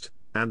August,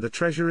 and the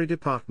Treasury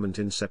Department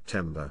in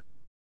September.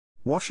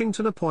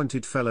 Washington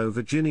appointed fellow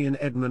Virginian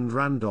Edmund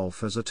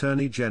Randolph as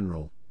Attorney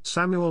General,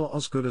 Samuel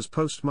Osgood as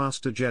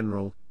Postmaster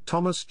General,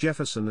 Thomas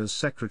Jefferson as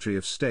Secretary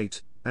of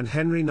State, and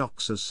Henry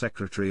Knox as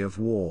Secretary of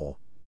War.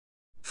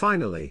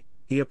 Finally,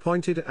 he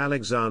appointed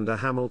Alexander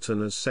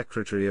Hamilton as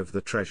Secretary of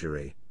the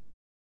Treasury.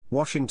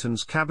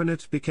 Washington's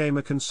cabinet became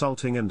a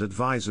consulting and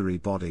advisory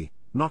body,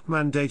 not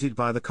mandated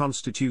by the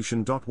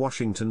Constitution.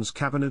 Washington's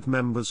cabinet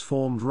members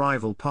formed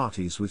rival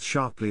parties with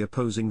sharply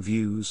opposing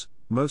views,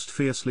 most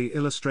fiercely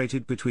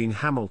illustrated between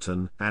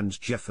Hamilton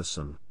and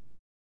Jefferson.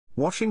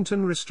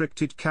 Washington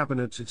restricted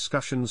cabinet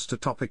discussions to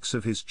topics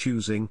of his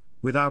choosing,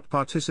 without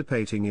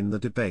participating in the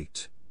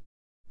debate.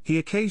 He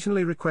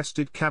occasionally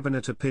requested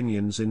cabinet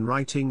opinions in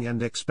writing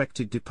and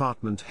expected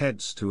department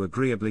heads to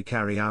agreeably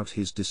carry out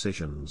his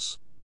decisions.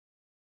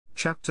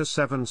 Chapter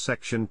 7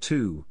 Section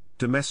 2,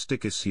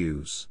 Domestic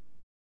Issues.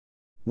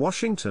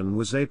 Washington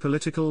was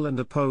apolitical and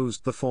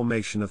opposed the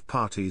formation of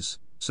parties,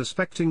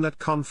 suspecting that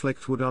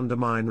conflict would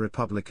undermine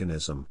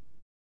republicanism.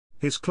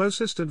 His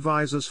closest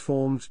advisers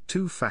formed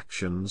two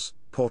factions,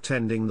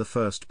 portending the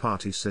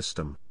first-party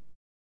system.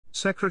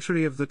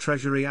 Secretary of the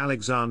Treasury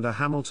Alexander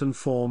Hamilton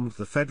formed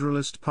the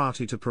Federalist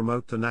Party to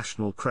promote the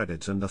national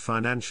credit and a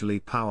financially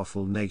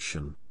powerful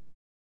nation.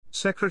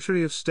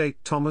 Secretary of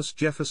State Thomas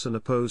Jefferson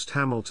opposed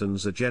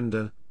Hamilton's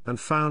agenda, and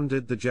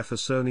founded the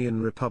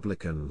Jeffersonian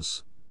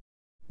Republicans.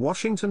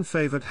 Washington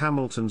favored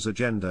Hamilton's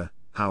agenda,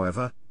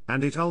 however,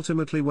 and it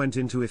ultimately went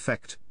into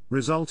effect,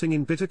 resulting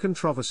in bitter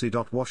controversy.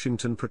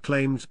 Washington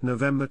proclaimed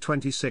November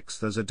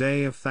 26 as a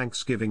day of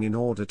thanksgiving in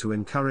order to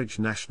encourage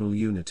national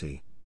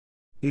unity.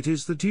 It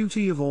is the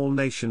duty of all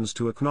nations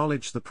to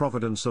acknowledge the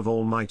providence of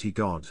Almighty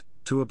God,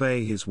 to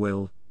obey His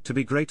will, to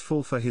be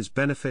grateful for His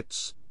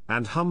benefits,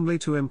 and humbly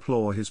to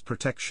implore His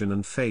protection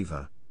and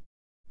favor.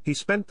 He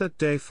spent that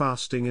day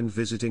fasting and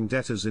visiting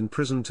debtors in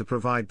prison to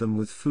provide them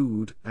with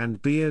food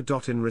and beer.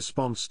 In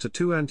response to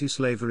two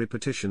anti-slavery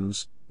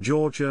petitions,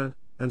 Georgia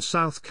and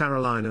South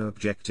Carolina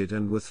objected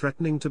and were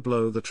threatening to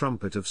blow the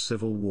trumpet of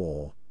civil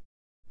war.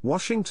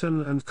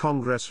 Washington and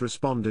Congress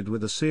responded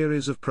with a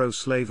series of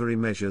pro-slavery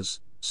measures.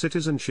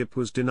 Citizenship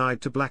was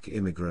denied to black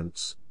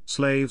immigrants,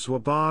 slaves were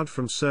barred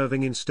from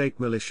serving in state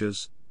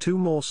militias, 2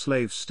 more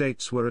slave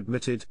states were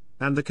admitted,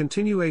 and the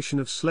continuation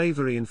of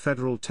slavery in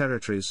federal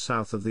territories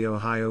south of the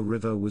Ohio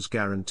River was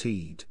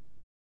guaranteed.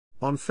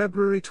 On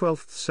February 12,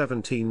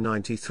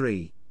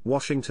 1793,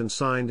 Washington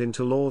signed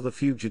into law the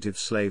Fugitive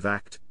Slave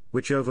Act,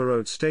 which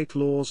overrode state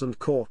laws and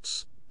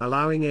courts,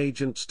 allowing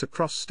agents to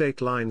cross state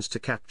lines to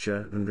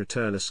capture and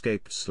return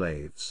escaped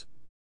slaves.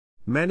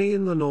 Many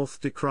in the North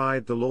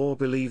decried the law,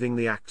 believing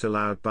the act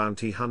allowed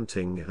bounty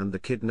hunting and the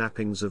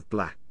kidnappings of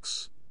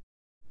blacks.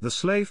 The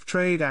Slave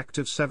Trade Act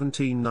of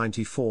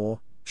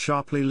 1794,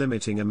 sharply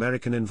limiting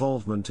American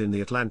involvement in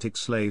the Atlantic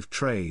slave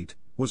trade,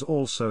 was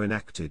also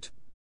enacted.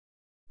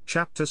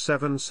 Chapter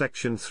 7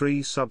 Section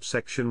 3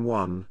 Subsection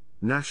 1,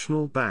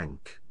 National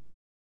Bank.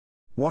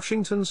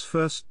 Washington's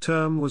first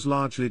term was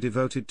largely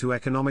devoted to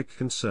economic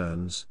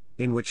concerns,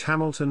 in which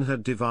Hamilton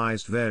had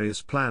devised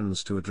various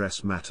plans to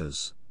address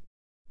matters.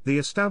 The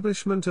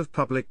establishment of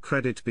public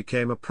credit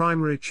became a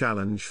primary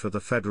challenge for the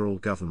federal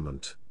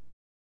government.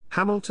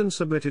 Hamilton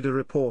submitted a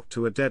report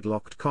to a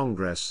deadlocked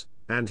Congress,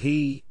 and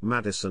he,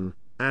 Madison,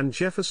 and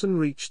Jefferson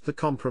reached the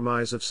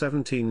Compromise of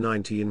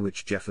 1790, in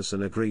which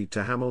Jefferson agreed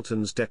to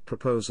Hamilton's debt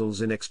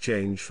proposals in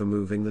exchange for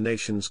moving the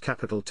nation's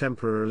capital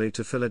temporarily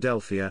to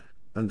Philadelphia,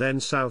 and then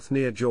south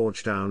near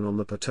Georgetown on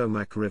the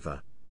Potomac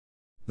River.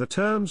 The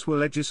terms were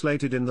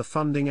legislated in the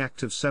Funding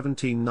Act of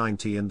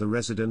 1790 and the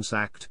Residence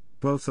Act,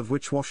 both of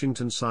which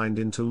Washington signed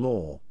into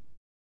law.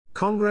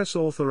 Congress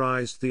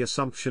authorized the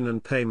assumption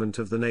and payment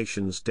of the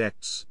nation's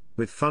debts,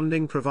 with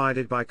funding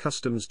provided by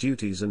customs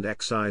duties and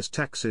excise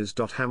taxes.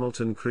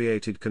 Hamilton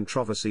created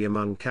controversy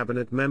among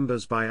cabinet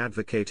members by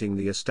advocating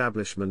the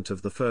establishment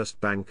of the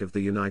First Bank of the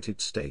United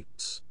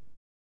States.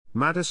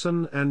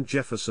 Madison and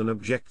Jefferson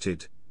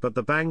objected, but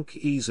the bank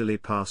easily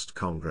passed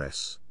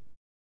Congress.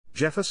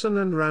 Jefferson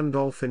and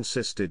Randolph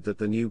insisted that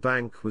the new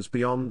bank was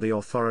beyond the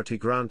authority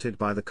granted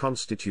by the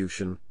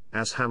Constitution,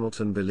 as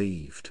Hamilton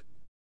believed.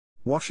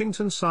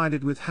 Washington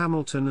sided with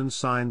Hamilton and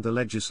signed the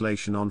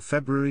legislation on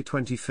February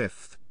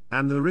 25,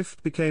 and the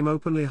rift became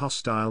openly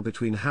hostile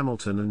between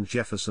Hamilton and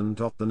Jefferson.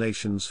 The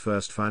nation's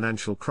first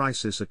financial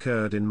crisis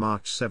occurred in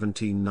March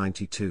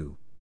 1792.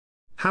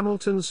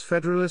 Hamilton's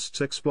Federalists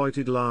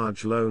exploited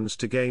large loans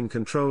to gain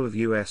control of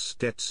U.S.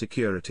 debt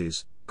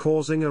securities,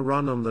 causing a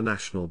run on the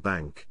national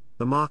bank.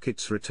 The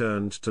markets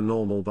returned to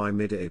normal by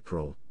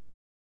mid-April.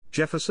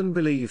 Jefferson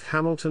believed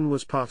Hamilton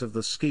was part of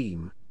the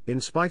scheme,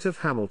 in spite of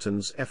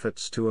Hamilton's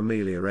efforts to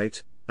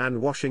ameliorate,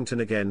 and Washington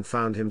again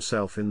found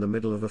himself in the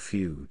middle of a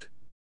feud.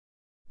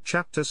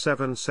 Chapter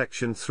 7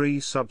 Section 3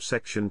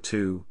 Subsection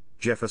 2,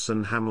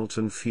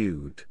 Jefferson-Hamilton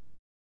Feud.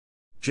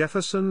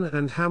 Jefferson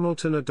and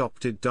Hamilton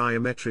adopted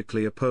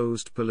diametrically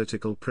opposed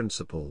political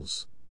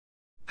principles.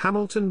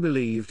 Hamilton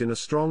believed in a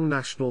strong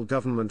national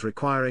government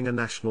requiring a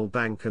national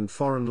bank and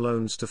foreign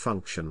loans to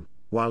function,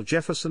 while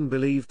Jefferson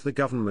believed the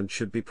government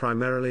should be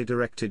primarily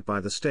directed by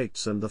the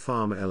states and the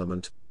farm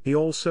element. He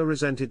also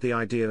resented the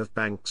idea of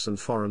banks and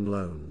foreign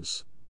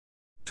loans.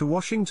 To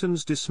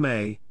Washington's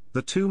dismay,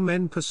 the two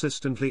men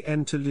persistently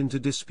entered into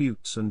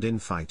disputes and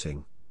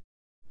infighting.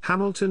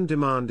 Hamilton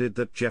demanded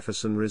that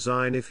Jefferson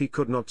resign if he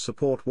could not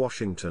support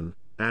Washington,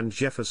 and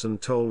Jefferson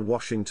told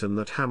Washington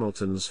that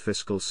Hamilton's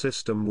fiscal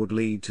system would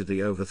lead to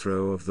the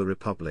overthrow of the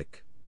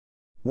Republic.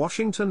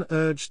 Washington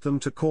urged them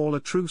to call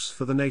a truce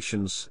for the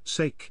nation's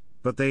sake,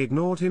 but they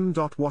ignored him.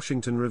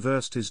 Washington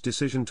reversed his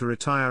decision to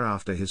retire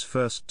after his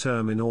first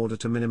term in order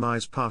to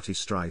minimize party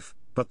strife,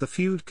 but the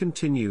feud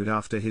continued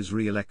after his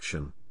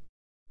re-election.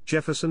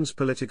 Jefferson's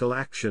political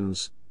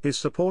actions, his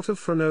support of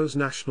Freneau's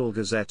National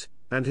Gazette,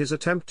 and his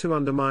attempt to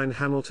undermine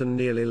Hamilton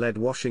nearly led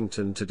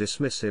Washington to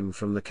dismiss him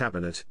from the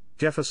cabinet.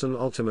 Jefferson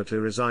ultimately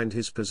resigned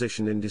his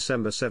position in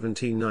December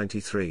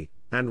 1793,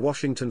 and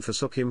Washington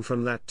forsook him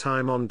from that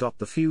time on.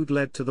 The feud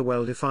led to the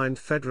well-defined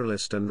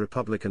Federalist and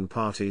Republican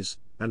parties,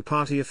 and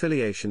party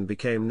affiliation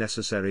became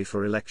necessary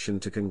for election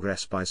to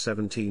Congress by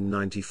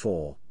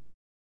 1794.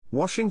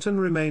 Washington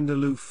remained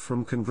aloof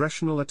from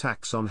congressional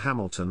attacks on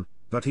Hamilton,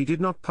 but he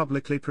did not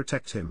publicly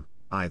protect him,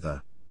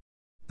 either.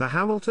 The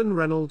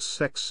Hamilton-Reynolds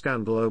sex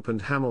scandal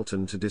opened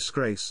Hamilton to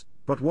disgrace,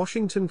 but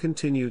Washington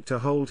continued to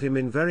hold him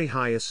in very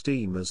high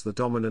esteem as the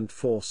dominant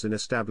force in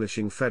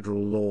establishing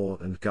federal law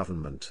and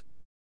government.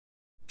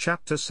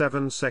 Chapter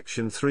 7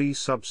 Section 3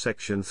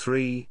 Subsection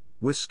 3,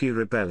 Whiskey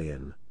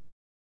Rebellion.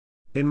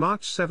 In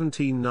March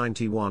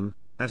 1791,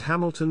 at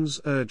Hamilton's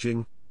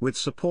urging, with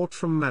support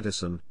from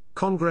Madison,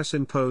 Congress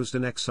imposed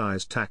an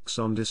excise tax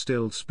on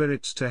distilled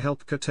spirits to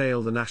help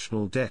curtail the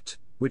national debt,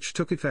 which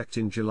took effect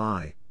in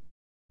July.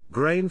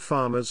 Grain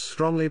farmers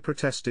strongly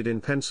protested in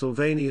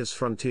Pennsylvania's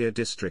frontier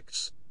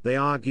districts. They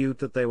argued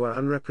that they were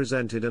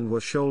unrepresented and were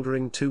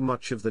shouldering too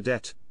much of the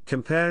debt,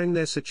 comparing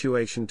their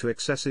situation to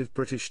excessive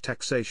British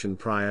taxation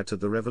prior to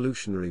the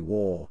Revolutionary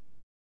War.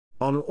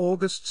 On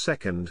August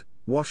 2,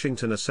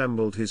 Washington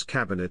assembled his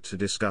cabinet to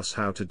discuss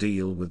how to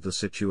deal with the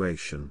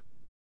situation.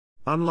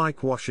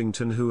 Unlike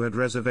Washington, who had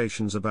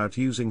reservations about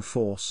using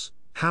force,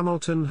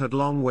 Hamilton had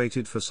long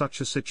waited for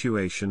such a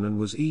situation and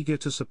was eager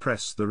to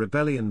suppress the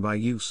rebellion by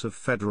use of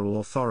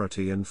federal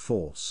authority and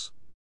force.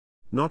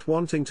 Not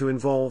wanting to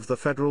involve the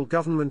federal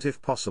government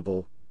if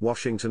possible,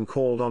 Washington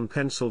called on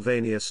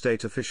Pennsylvania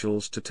state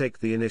officials to take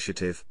the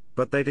initiative,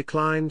 but they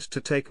declined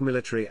to take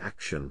military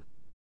action.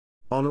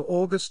 On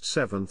August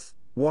 7,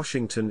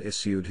 Washington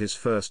issued his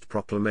first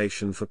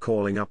proclamation for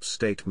calling up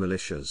state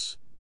militias.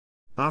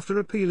 After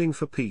appealing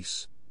for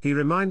peace, he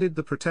reminded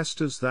the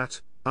protesters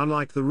that,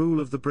 unlike the rule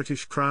of the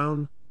British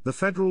Crown, the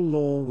federal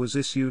law was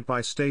issued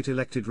by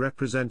state-elected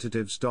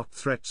representatives.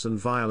 Threats and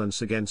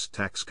violence against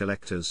tax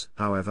collectors,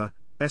 however,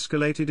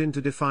 escalated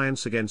into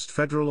defiance against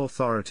federal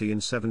authority in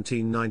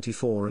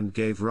 1794 and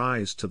gave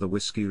rise to the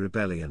Whiskey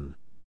Rebellion.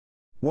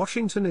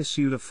 Washington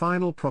issued a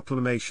final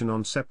proclamation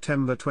on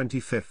September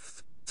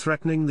 25,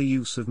 threatening the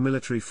use of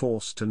military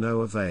force to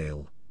no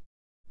avail.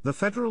 The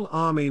Federal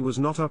Army was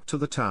not up to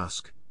the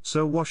task,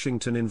 so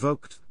Washington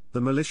invoked the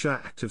Militia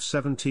Act of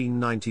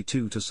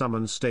 1792 to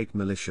summon state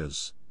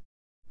militias.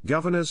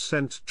 Governors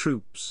sent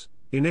troops,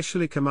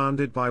 initially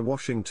commanded by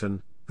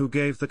Washington, who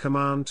gave the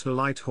command to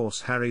Light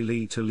Horse Harry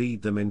Lee to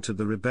lead them into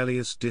the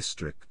rebellious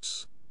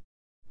districts.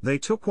 They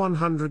took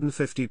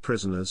 150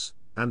 prisoners,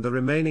 and the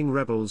remaining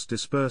rebels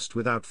dispersed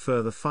without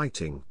further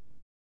fighting.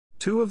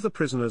 2 of the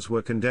prisoners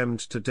were condemned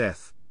to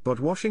death, but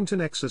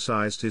Washington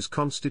exercised his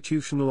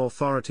constitutional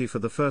authority for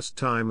the first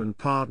time and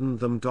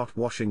pardoned them.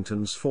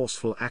 Washington's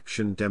forceful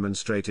action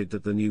demonstrated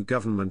that the new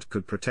government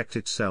could protect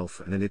itself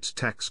and its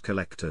tax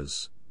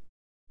collectors.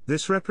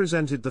 This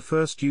represented the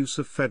first use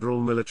of federal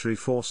military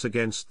force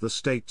against the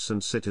states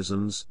and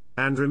citizens,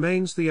 and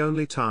remains the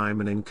only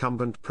time an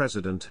incumbent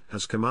president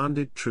has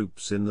commanded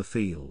troops in the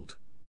field.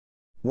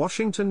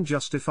 Washington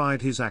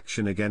justified his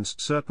action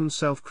against certain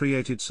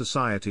self-created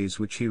societies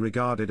which he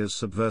regarded as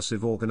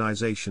subversive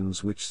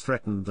organizations which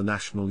threatened the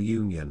national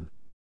union.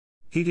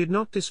 He did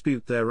not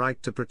dispute their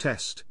right to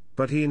protest,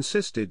 but he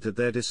insisted that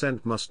their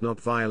dissent must not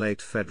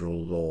violate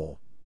federal law.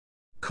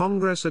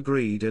 Congress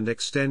agreed and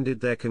extended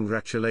their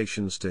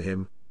congratulations to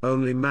him.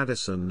 Only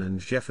Madison and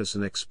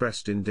Jefferson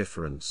expressed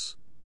indifference.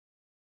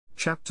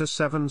 Chapter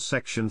 7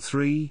 Section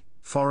 3,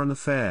 Foreign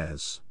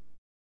Affairs.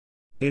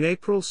 In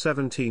April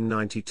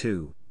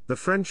 1792, the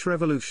French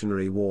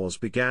Revolutionary Wars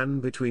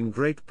began between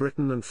Great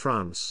Britain and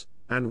France,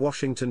 and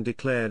Washington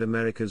declared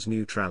America's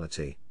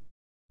neutrality.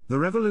 The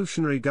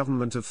revolutionary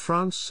government of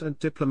France sent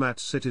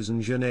diplomat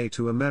Citizen Genet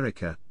to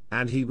America,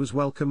 and he was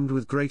welcomed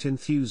with great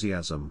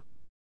enthusiasm.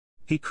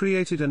 He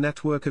created a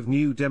network of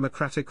new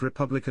democratic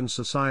republican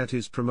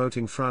societies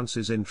promoting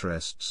France's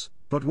interests,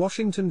 but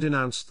Washington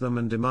denounced them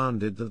and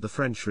demanded that the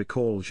French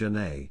recall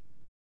Genet.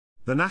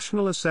 The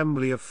National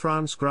Assembly of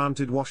France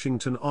granted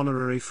Washington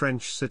honorary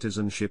French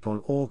citizenship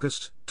on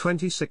August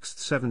 26,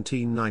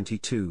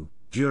 1792,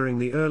 during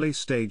the early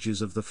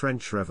stages of the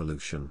French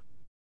Revolution.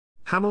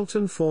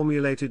 Hamilton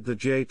formulated the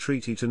Jay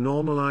Treaty to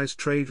normalize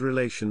trade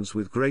relations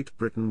with Great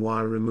Britain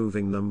while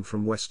removing them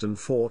from Western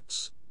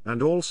forts,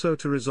 and also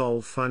to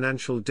resolve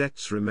financial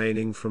debts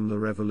remaining from the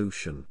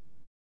Revolution.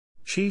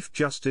 Chief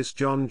Justice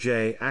John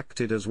Jay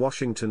acted as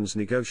Washington's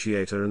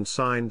negotiator and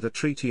signed the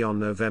treaty on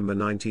November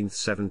 19,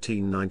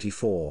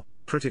 1794.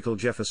 Critical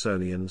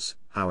Jeffersonians,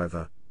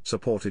 however,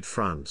 supported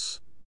France.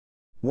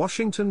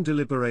 Washington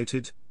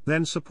deliberated,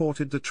 then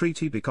supported the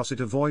treaty because it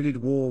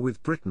avoided war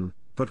with Britain,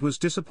 but was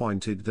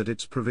disappointed that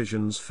its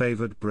provisions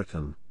favored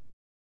Britain.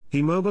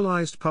 He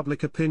mobilized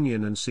public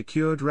opinion and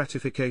secured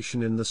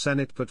ratification in the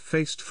Senate but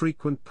faced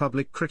frequent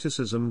public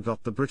criticism.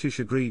 The British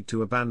agreed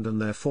to abandon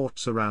their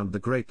forts around the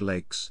Great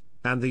Lakes,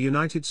 and the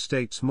United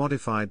States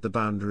modified the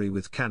boundary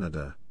with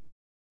Canada.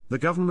 The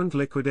government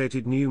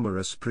liquidated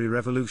numerous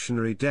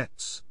pre-revolutionary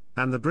debts,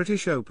 and the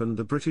British opened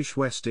the British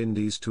West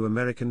Indies to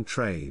American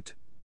trade.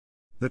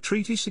 The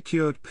treaty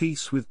secured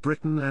peace with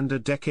Britain and a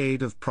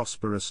decade of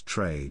prosperous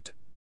trade.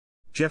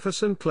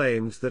 Jefferson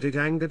claimed that it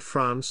angered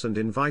France and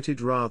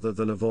invited rather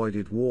than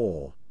avoided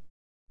war.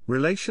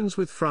 Relations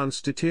with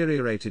France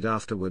deteriorated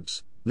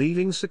afterwards,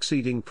 leaving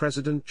succeeding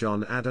President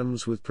John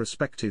Adams with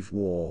prospective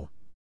war.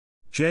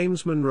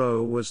 James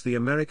Monroe was the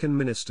American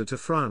minister to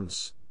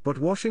France, but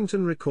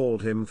Washington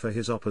recalled him for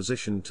his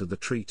opposition to the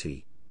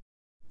treaty.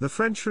 The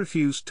French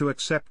refused to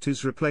accept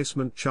his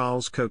replacement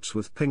Charles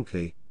Cotesworth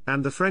Pinckney,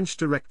 and the French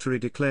Directory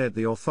declared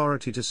the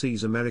authority to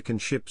seize American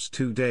ships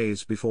 2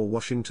 days before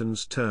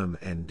Washington's term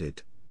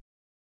ended.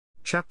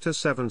 Chapter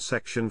 7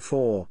 Section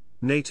 4,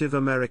 Native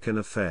American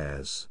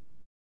Affairs.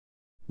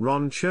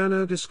 Ron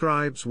Chernow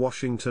describes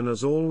Washington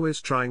as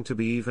always trying to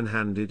be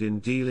even-handed in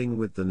dealing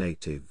with the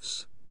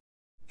natives.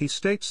 He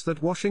states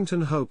that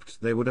Washington hoped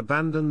they would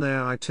abandon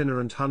their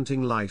itinerant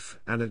hunting life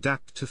and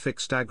adapt to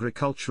fixed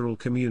agricultural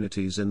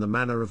communities in the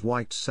manner of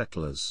white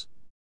settlers.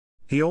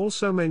 He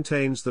also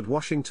maintains that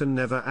Washington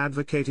never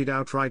advocated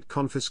outright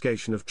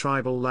confiscation of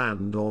tribal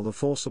land or the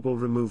forcible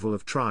removal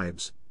of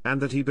tribes,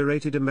 and that he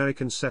berated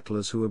American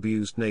settlers who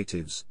abused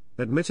natives,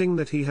 admitting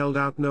that he held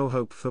out no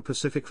hope for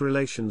pacific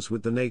relations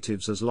with the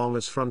natives as long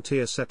as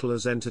frontier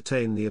settlers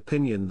entertain the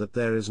opinion that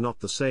there is not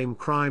the same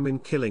crime in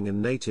killing a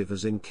native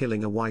as in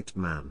killing a white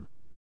man.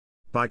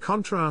 By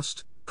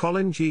contrast,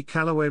 Colin G.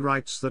 Calloway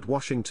writes that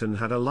Washington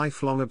had a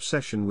lifelong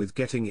obsession with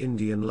getting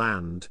Indian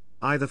land,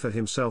 either for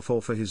himself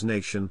or for his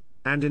nation,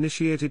 and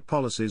initiated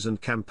policies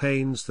and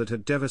campaigns that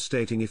had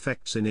devastating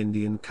effects in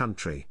Indian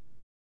country.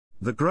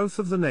 The growth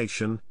of the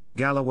nation,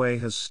 Galloway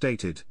has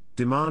stated,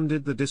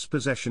 demanded the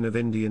dispossession of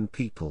Indian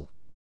people.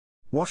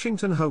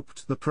 Washington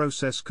hoped the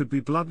process could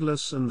be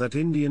bloodless and that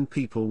Indian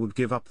people would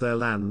give up their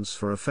lands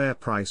for a fair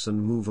price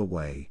and move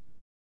away.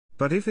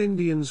 But if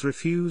Indians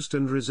refused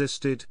and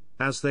resisted,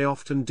 as they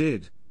often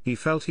did, he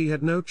felt he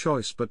had no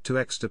choice but to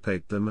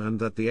extirpate them, and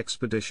that the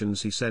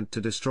expeditions he sent to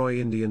destroy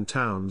Indian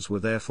towns were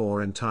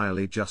therefore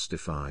entirely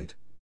justified.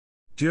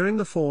 During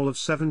the fall of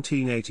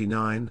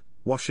 1789,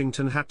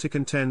 Washington had to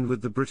contend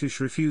with the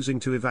British refusing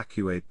to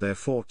evacuate their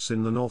forts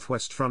in the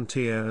northwest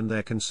frontier and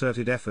their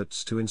concerted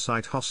efforts to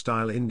incite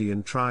hostile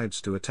Indian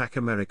tribes to attack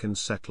American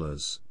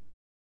settlers.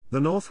 The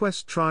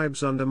Northwest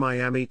tribes under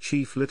Miami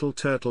Chief Little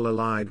Turtle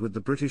allied with the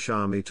British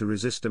Army to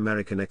resist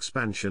American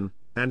expansion,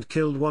 and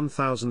killed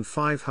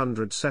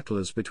 1,500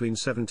 settlers between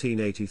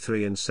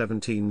 1783 and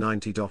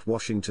 1790.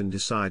 Washington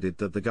decided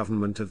that the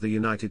government of the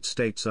United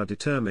States are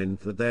determined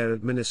that their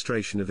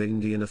administration of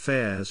Indian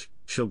affairs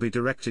shall be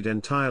directed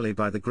entirely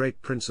by the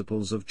great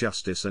principles of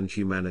justice and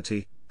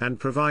humanity, and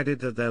provided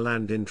that their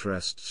land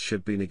interests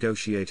should be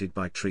negotiated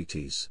by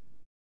treaties.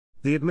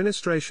 The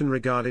administration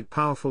regarded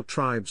powerful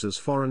tribes as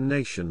foreign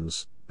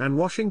nations, and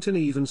Washington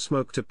even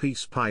smoked a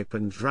peace pipe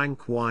and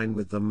drank wine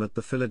with them at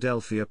the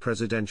Philadelphia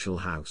Presidential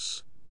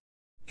House.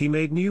 He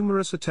made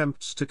numerous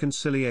attempts to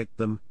conciliate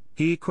them.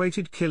 He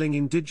equated killing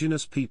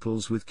indigenous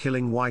peoples with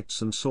killing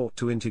whites and sought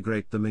to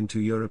integrate them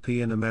into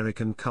European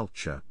American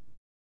culture.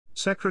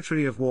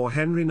 Secretary of War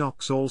Henry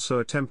Knox also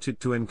attempted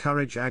to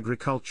encourage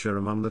agriculture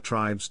among the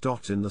tribes.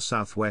 In the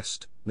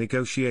Southwest,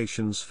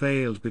 negotiations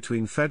failed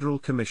between federal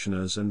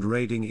commissioners and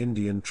raiding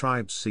Indian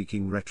tribes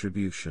seeking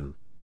retribution.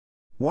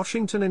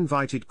 Washington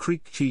invited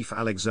Creek Chief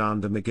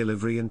Alexander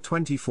McGillivray and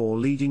 24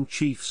 leading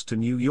chiefs to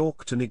New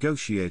York to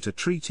negotiate a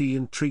treaty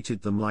and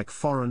treated them like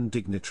foreign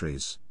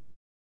dignitaries.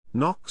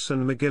 Knox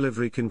and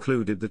McGillivray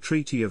concluded the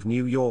Treaty of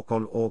New York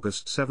on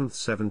August 7,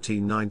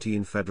 1790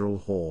 in Federal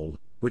Hall,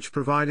 which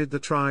provided the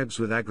tribes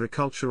with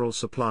agricultural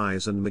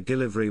supplies and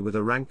McGillivray with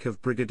a rank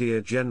of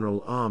Brigadier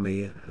General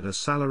Army and a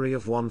salary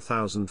of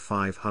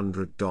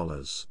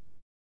 $1,500.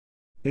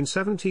 In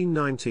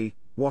 1790,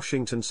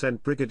 Washington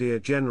sent Brigadier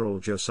General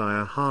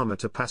Josiah Harmer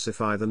to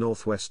pacify the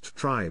Northwest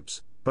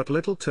tribes, but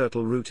Little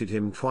Turtle routed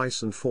him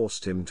twice and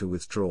forced him to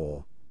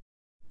withdraw.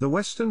 The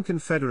Western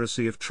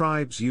Confederacy of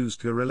Tribes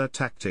used guerrilla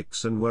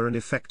tactics and were an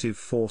effective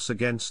force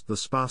against the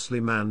sparsely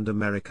manned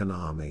American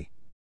army.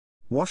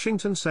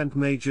 Washington sent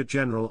Major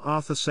General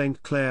Arthur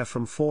St. Clair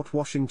from Fort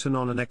Washington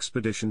on an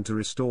expedition to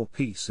restore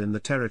peace in the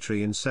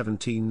territory in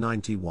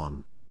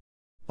 1791.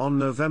 On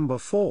November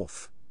 4,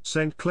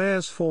 St.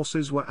 Clair's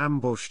forces were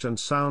ambushed and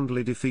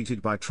soundly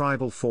defeated by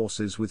tribal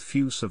forces with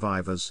few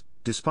survivors,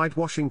 despite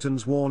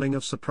Washington's warning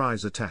of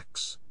surprise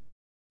attacks.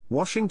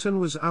 Washington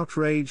was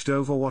outraged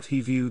over what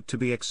he viewed to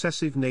be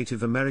excessive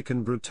Native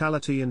American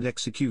brutality and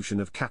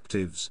execution of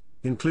captives,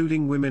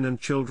 including women and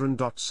children.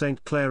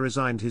 St. Clair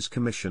resigned his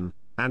commission,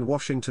 and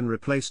Washington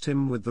replaced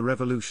him with the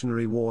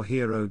Revolutionary War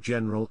hero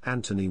General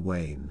Anthony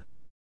Wayne.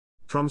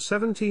 From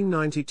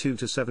 1792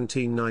 to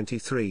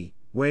 1793,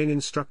 Wayne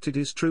instructed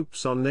his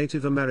troops on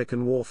Native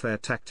American warfare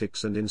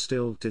tactics and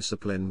instilled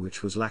discipline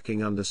which was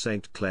lacking under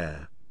St.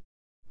 Clair.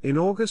 In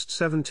August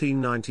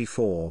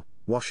 1794,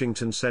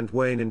 Washington sent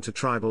Wayne into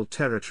tribal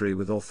territory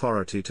with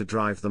authority to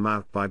drive them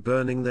out by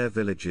burning their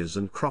villages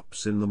and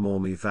crops in the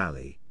Maumee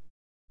Valley.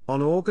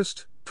 On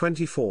August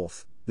 24,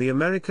 the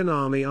American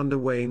army under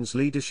Wayne's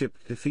leadership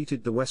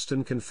defeated the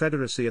Western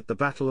Confederacy at the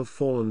Battle of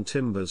Fallen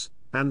Timbers,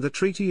 and the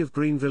Treaty of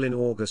Greenville in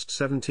August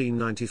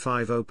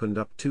 1795 opened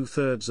up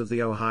two-thirds of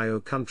the Ohio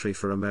country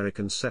for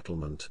American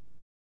settlement.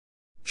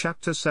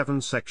 Chapter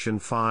 7 Section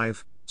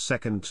 5,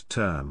 Second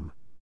Term.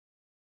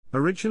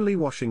 Originally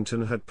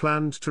Washington had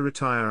planned to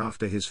retire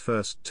after his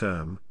first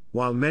term,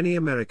 while many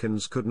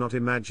Americans could not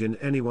imagine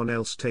anyone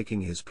else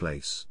taking his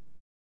place.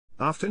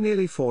 After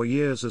nearly 4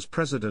 years as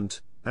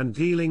president, and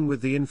dealing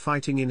with the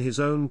infighting in his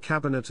own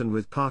cabinet and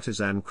with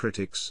partisan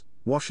critics,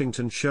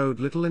 Washington showed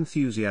little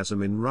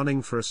enthusiasm in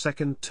running for a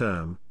second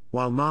term,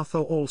 while Martha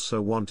also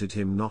wanted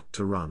him not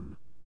to run.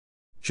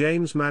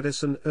 James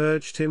Madison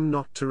urged him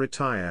not to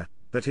retire,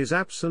 that his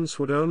absence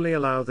would only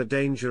allow the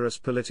dangerous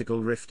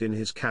political rift in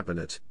his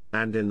cabinet,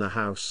 and in the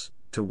House,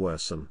 to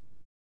worsen.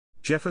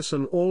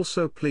 Jefferson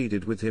also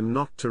pleaded with him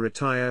not to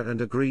retire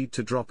and agreed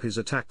to drop his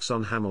attacks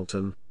on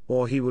Hamilton,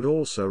 or he would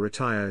also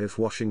retire if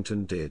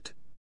Washington did.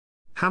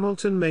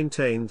 Hamilton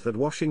maintained that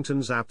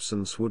Washington's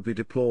absence would be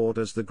deplored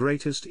as the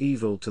greatest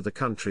evil to the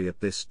country at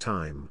this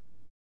time.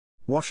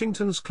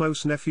 Washington's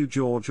close nephew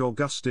George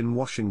Augustine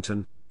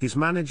Washington, his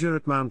manager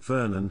at Mount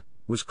Vernon,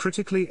 was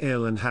critically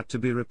ill and had to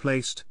be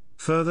replaced,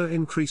 further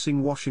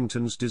increasing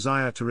Washington's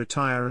desire to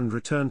retire and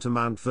return to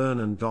Mount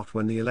Vernon.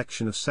 When the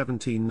election of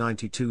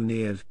 1792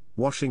 neared,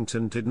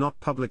 Washington did not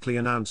publicly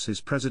announce his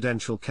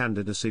presidential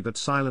candidacy but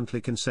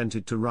silently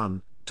consented to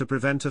run, to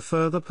prevent a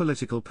further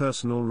political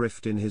personal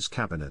rift in his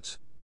cabinet.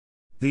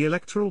 The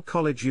Electoral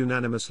College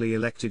unanimously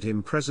elected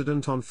him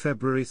president on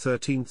February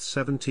 13,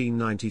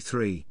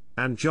 1793,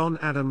 and John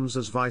Adams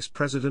as vice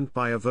president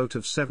by a vote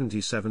of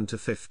 77 to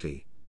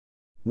 50.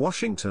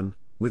 Washington,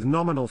 with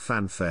nominal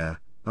fanfare,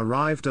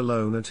 arrived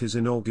alone at his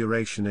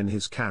inauguration in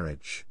his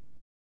carriage.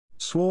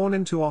 Sworn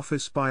into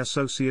office by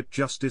Associate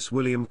Justice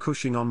William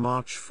Cushing on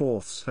March 4,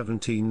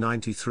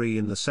 1793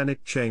 in the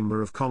Senate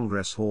Chamber of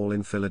Congress Hall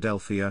in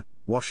Philadelphia,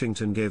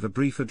 Washington gave a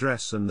brief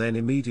address and then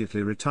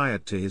immediately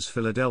retired to his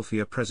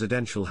Philadelphia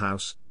presidential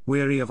house,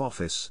 weary of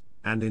office,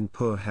 and in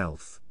poor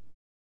health.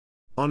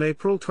 On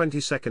April 22,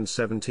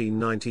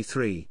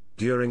 1793,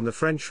 during the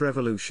French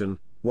Revolution,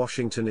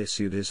 Washington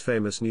issued his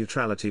famous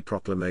Neutrality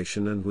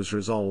Proclamation and was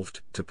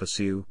resolved to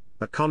pursue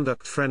a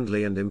conduct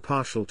friendly and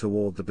impartial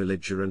toward the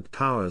belligerent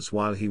powers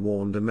while he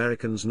warned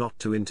Americans not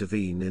to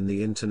intervene in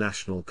the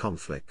international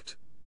conflict.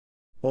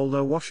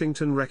 Although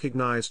Washington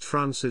recognized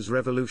France's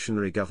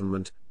revolutionary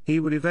government, he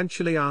would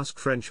eventually ask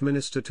French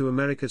Minister to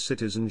America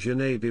Citizen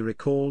Genet be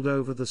recalled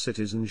over the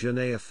Citizen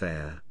Genet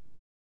affair.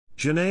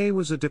 Genet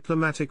was a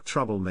diplomatic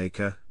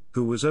troublemaker,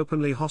 who was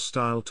openly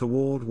hostile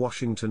toward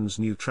Washington's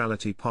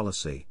neutrality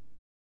policy.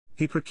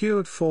 He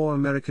procured 4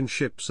 American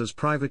ships as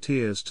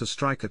privateers to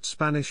strike at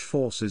Spanish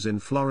forces in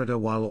Florida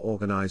while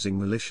organizing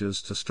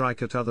militias to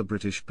strike at other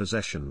British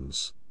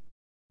possessions.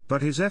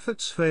 But his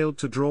efforts failed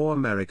to draw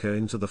America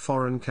into the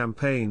foreign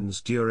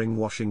campaigns during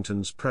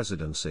Washington's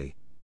presidency.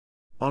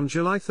 On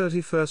July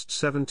 31,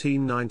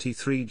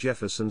 1793,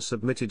 Jefferson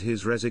submitted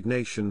his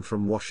resignation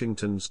from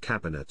Washington's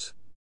cabinet.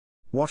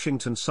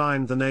 Washington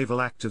signed the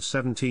Naval Act of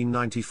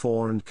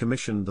 1794 and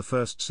commissioned the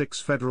first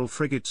 6 federal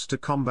frigates to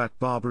combat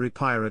Barbary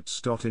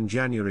pirates. In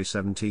January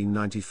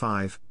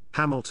 1795,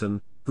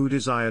 Hamilton, who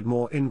desired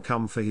more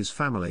income for his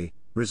family,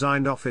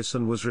 resigned office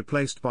and was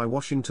replaced by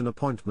Washington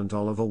appointment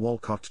Oliver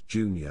Wolcott,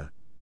 Jr.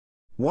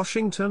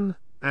 Washington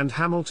and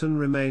Hamilton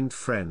remained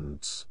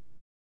friends.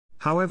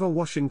 However,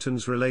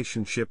 Washington's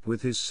relationship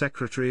with his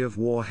Secretary of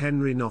War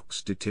Henry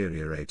Knox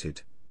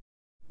deteriorated.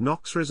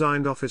 Knox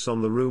resigned office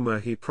on the rumor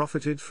he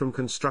profited from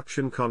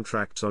construction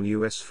contracts on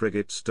U.S.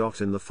 frigates.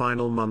 In the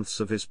final months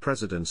of his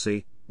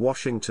presidency,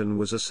 Washington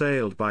was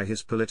assailed by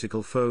his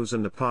political foes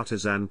and a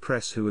partisan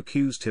press who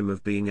accused him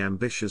of being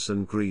ambitious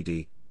and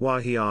greedy, while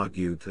he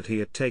argued that he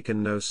had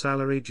taken no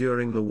salary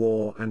during the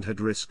war and had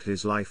risked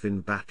his life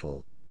in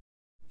battle.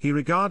 He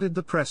regarded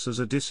the press as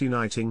a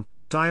disuniting,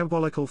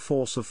 diabolical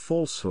force of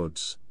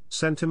falsehoods,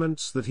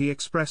 sentiments that he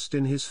expressed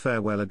in his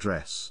farewell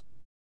address.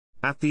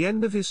 At the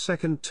end of his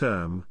second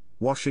term,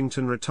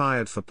 Washington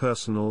retired for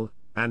personal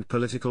and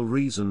political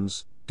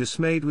reasons,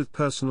 dismayed with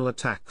personal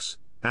attacks,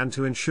 and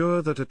to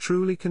ensure that a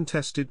truly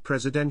contested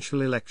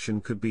presidential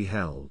election could be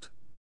held.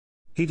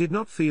 He did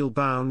not feel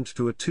bound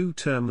to a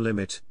 2-term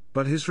limit,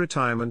 but his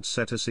retirement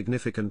set a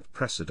significant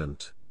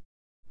precedent.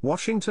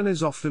 Washington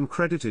is often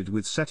credited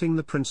with setting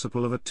the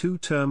principle of a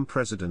 2-term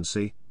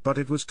presidency, but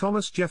it was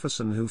Thomas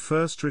Jefferson who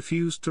first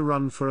refused to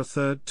run for a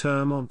 3rd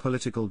term on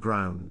political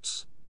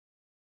grounds.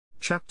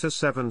 Chapter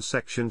 7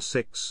 Section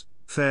 6,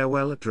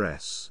 Farewell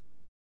Address.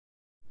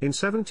 In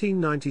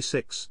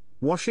 1796,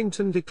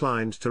 Washington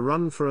declined to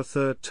run for a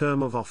 3rd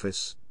term of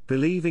office,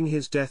 believing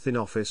his death in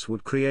office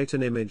would create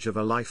an image of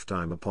a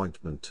lifetime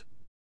appointment.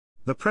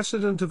 The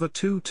precedent of a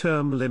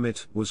 2-term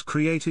limit was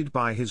created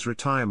by his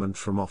retirement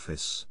from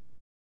office.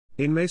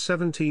 In May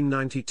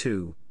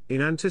 1792,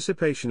 in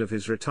anticipation of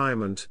his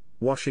retirement,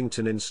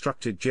 Washington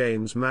instructed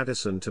James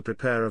Madison to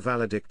prepare a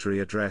valedictory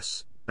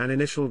address, an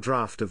initial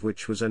draft of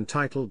which was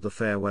entitled the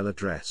Farewell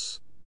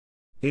Address.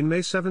 In May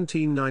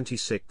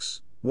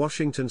 1796,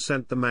 Washington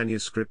sent the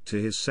manuscript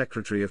to his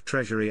Secretary of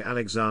Treasury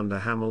Alexander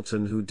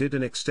Hamilton, who did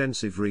an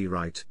extensive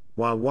rewrite,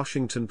 while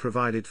Washington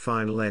provided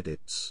final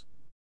edits.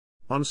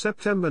 On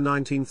September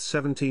 19,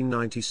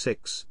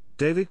 1796,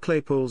 David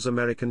Claypool's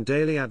American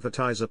Daily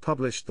Advertiser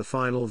published the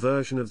final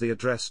version of the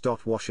address.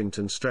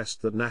 Washington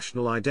stressed that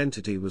national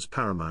identity was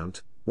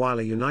paramount, while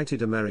a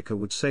united America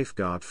would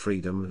safeguard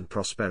freedom and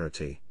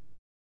prosperity.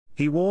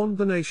 He warned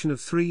the nation of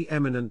three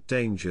eminent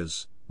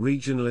dangers: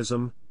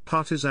 regionalism,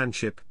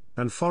 partisanship,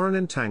 and foreign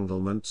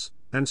entanglements,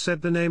 and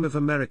said the name of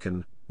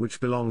American, which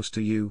belongs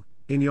to you,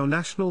 in your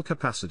national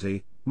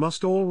capacity,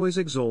 must always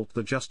exalt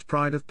the just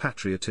pride of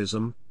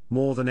patriotism,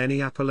 more than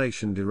any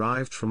appellation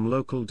derived from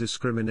local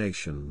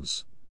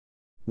discriminations.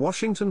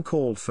 Washington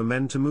called for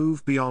men to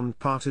move beyond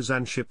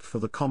partisanship for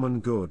the common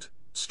good,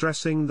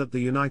 stressing that the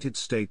United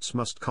States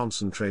must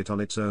concentrate on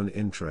its own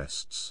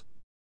interests.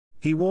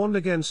 He warned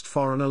against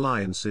foreign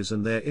alliances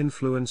and their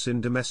influence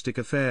in domestic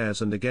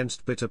affairs, and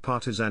against bitter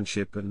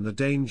partisanship and the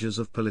dangers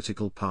of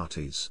political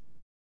parties.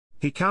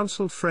 He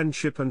counseled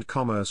friendship and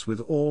commerce with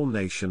all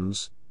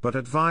nations, but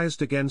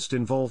advised against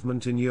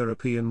involvement in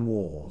European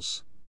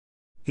wars.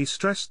 He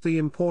stressed the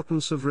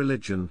importance of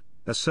religion,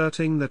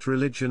 asserting that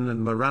religion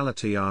and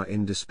morality are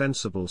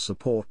indispensable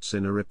supports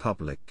in a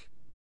republic.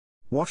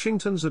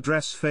 Washington's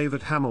address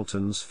favored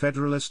Hamilton's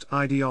Federalist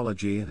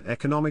ideology and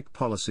economic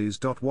policies.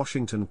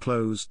 Washington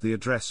closed the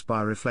address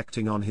by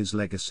reflecting on his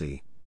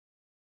legacy.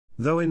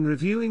 Though in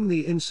reviewing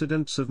the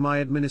incidents of my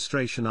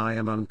administration I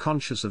am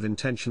unconscious of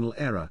intentional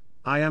error,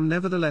 I am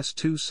nevertheless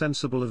too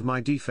sensible of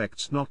my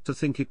defects not to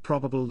think it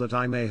probable that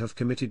I may have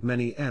committed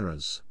many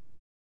errors.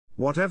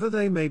 Whatever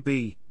they may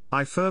be,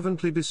 I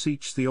fervently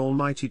beseech the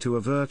Almighty to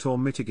avert or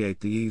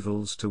mitigate the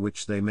evils to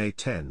which they may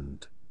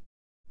tend.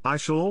 I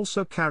shall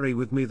also carry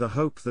with me the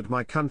hope that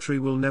my country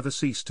will never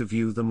cease to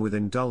view them with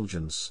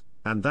indulgence,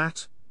 and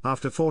that,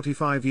 after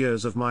 45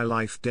 years of my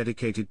life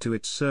dedicated to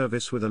its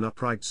service with an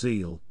upright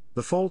zeal,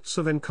 the faults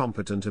of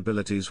incompetent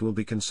abilities will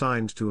be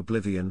consigned to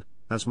oblivion,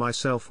 as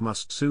myself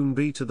must soon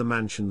be to the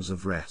mansions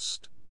of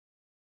rest.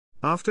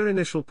 After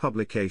initial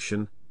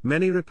publication,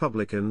 many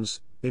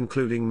Republicans,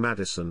 including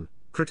Madison,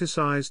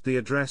 criticized the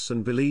address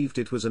and believed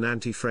it was an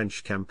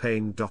anti-French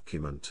campaign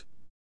document.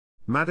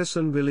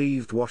 Madison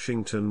believed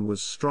Washington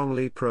was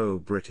strongly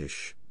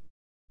pro-British.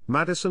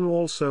 Madison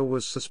also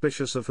was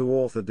suspicious of who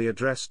authored the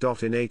address.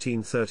 In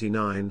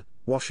 1839,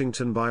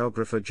 Washington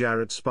biographer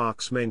Jared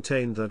Sparks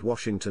maintained that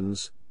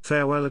Washington's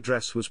farewell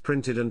address was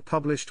printed and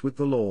published with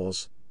the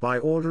laws, by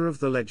order of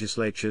the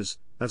legislatures,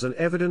 as an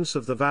evidence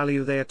of the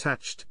value they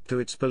attached to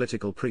its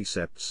political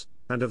precepts,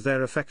 and of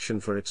their affection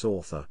for its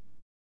author.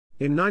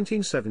 In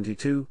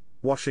 1972,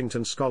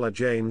 Washington scholar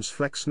James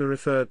Flexner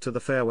referred to the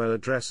farewell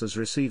address as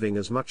receiving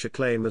as much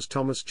acclaim as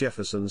Thomas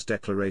Jefferson's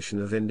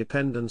Declaration of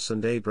Independence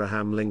and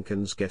Abraham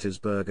Lincoln's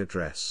Gettysburg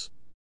Address.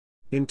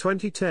 In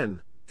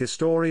 2010,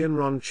 historian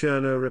Ron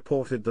Chernow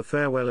reported the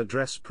farewell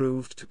address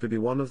proved to be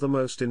one of the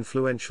most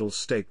influential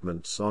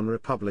statements on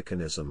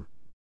republicanism.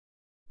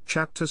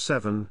 Chapter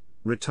 7,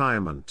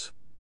 Retirement.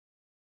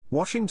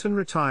 Washington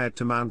retired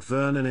to Mount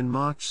Vernon in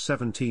March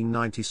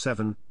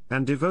 1797,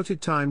 and devoted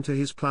time to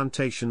his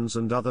plantations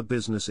and other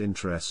business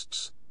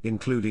interests,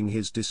 including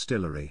his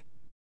distillery.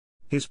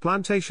 His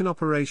plantation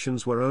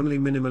operations were only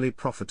minimally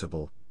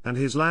profitable, and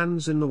his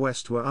lands in the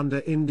West were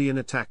under Indian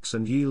attacks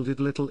and yielded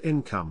little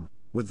income,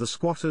 with the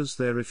squatters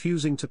there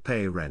refusing to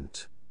pay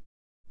rent.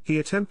 He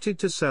attempted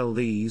to sell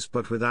these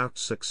but without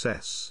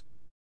success.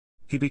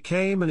 He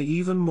became an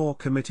even more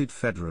committed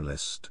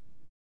Federalist.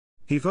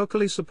 He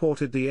vocally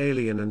supported the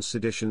Alien and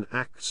Sedition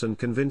Acts and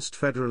convinced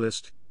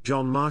Federalist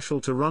John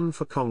Marshall to run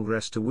for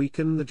Congress to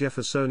weaken the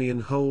Jeffersonian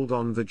hold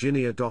on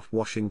Virginia.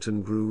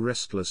 Washington grew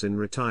restless in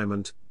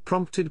retirement,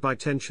 prompted by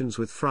tensions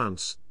with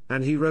France,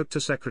 and he wrote to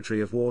Secretary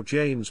of War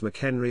James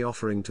McHenry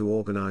offering to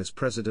organize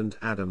President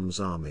Adams'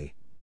 army.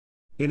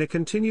 In a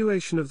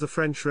continuation of the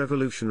French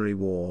Revolutionary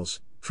Wars,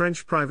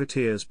 French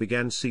privateers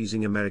began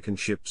seizing American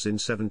ships in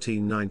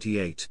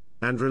 1798,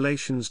 and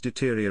relations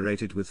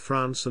deteriorated with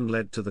France and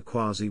led to the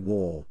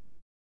Quasi-War.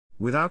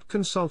 Without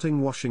consulting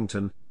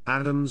Washington,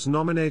 Adams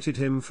nominated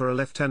him for a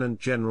lieutenant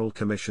general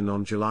commission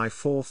on July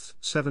 4,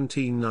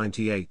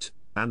 1798,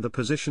 and the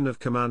position of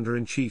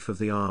commander-in-chief of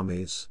the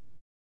armies.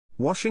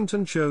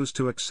 Washington chose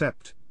to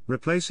accept,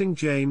 replacing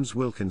James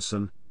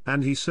Wilkinson,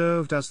 and he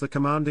served as the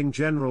commanding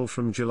general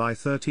from July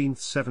 13,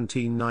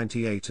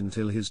 1798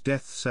 until his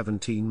death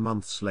 17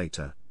 months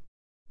later.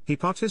 He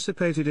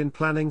participated in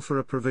planning for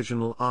a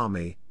provisional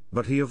army,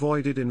 but he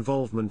avoided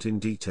involvement in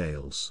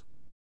details.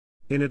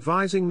 In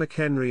advising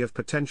McHenry of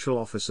potential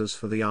officers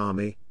for the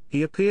army,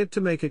 he appeared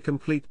to make a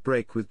complete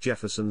break with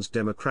Jefferson's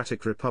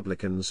Democratic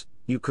Republicans.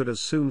 You could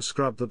as soon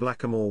scrub the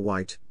blackamoor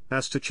white,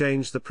 as to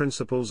change the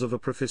principles of a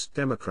professed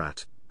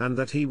Democrat, and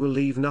that he will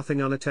leave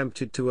nothing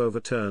unattempted to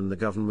overturn the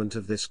government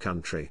of this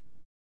country.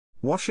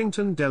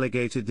 Washington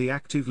delegated the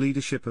active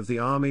leadership of the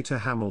army to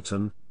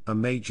Hamilton, a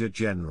major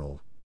general.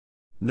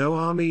 No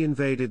army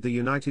invaded the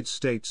United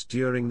States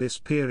during this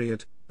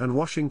period, and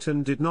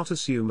Washington did not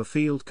assume a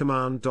field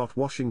command.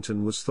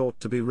 Washington was thought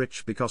to be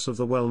rich because of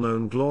the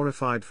well-known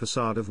glorified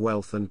facade of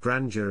wealth and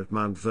grandeur at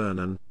Mount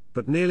Vernon,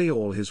 but nearly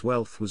all his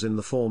wealth was in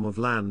the form of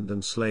land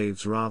and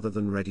slaves rather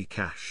than ready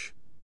cash.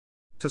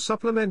 To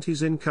supplement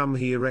his income,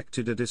 he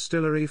erected a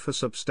distillery for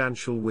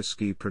substantial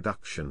whiskey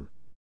production.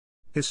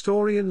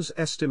 Historians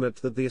estimate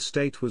that the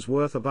estate was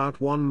worth about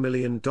 $1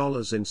 million in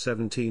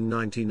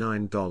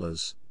 1799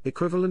 dollars,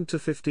 equivalent to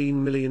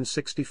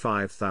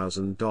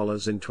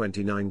 $15,065,000 in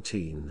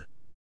 2019.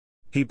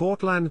 He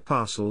bought land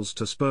parcels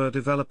to spur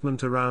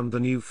development around the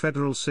new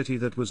federal city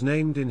that was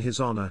named in his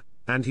honor,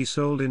 and he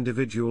sold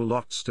individual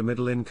lots to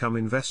middle-income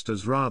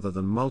investors rather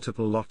than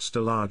multiple lots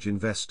to large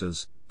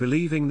investors,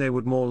 believing they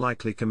would more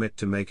likely commit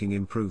to making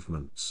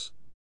improvements.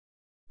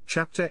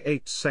 Chapter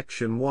 8,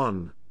 Section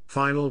 1.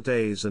 Final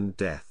Days and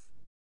Death.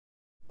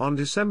 On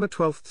December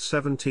 12,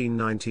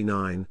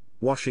 1799,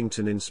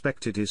 Washington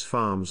inspected his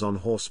farms on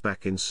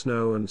horseback in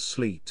snow and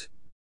sleet.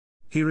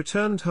 He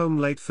returned home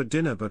late for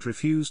dinner but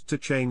refused to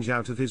change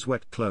out of his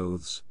wet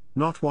clothes,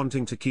 not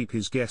wanting to keep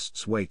his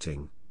guests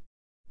waiting.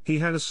 He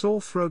had a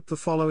sore throat the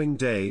following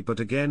day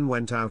but again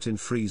went out in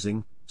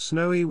freezing,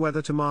 snowy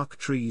weather to mark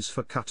trees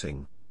for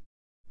cutting.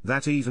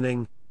 That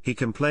evening, he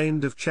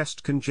complained of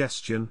chest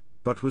congestion,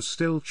 but was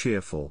still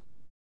cheerful.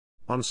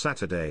 On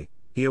Saturday,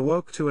 he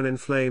awoke to an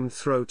inflamed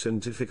throat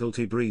and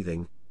difficulty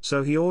breathing,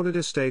 so he ordered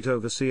estate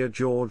overseer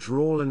George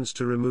Rawlins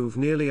to remove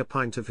nearly a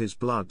pint of his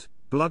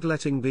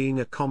bloodletting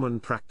being a common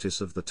practice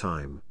of the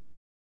time.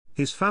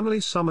 His family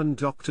summoned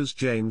doctors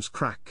James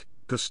Crack,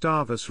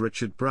 Gustavus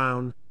Richard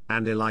Brown,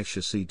 and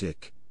Elisha C.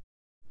 Dick.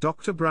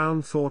 Dr.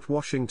 Brown thought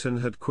Washington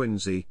had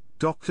quinsy,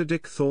 Dr.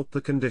 Dick thought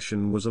the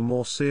condition was a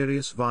more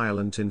serious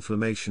violent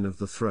inflammation of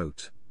the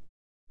throat.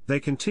 They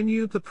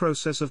continued the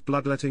process of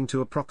bloodletting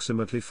to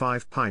approximately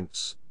 5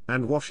 pints,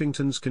 and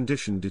Washington's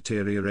condition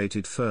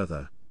deteriorated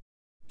further.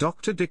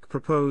 Dr. Dick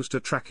proposed a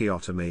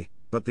tracheotomy,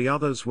 but the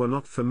others were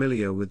not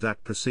familiar with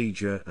that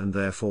procedure and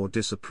therefore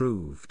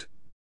disapproved.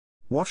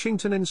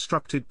 Washington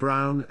instructed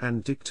Brown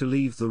and Dick to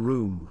leave the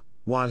room,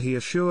 while he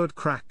assured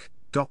Crack,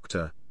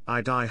 "Doctor,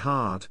 I die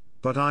hard,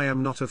 but I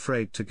am not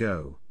afraid to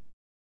go."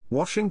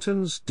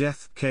 Washington's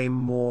death came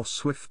more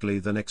swiftly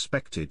than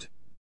expected.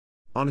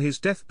 On his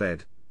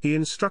deathbed, he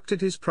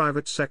instructed his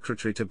private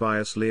secretary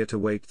Tobias Lear to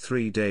wait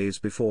 3 days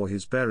before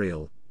his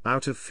burial,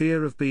 out of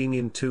fear of being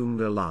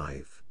entombed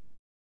alive.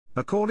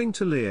 According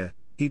to Lear,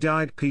 he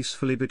died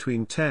peacefully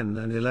between 10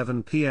 and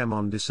 11 p.m.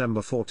 on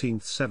December 14,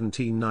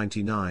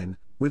 1799,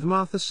 with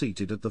Martha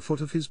seated at the foot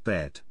of his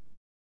bed.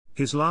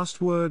 His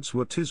last words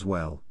were "'Tis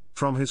well,"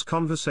 from his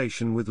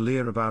conversation with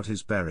Lear about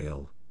his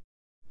burial.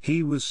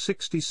 He was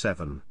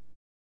 67.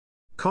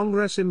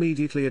 Congress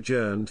immediately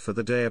adjourned for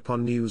the day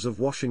upon news of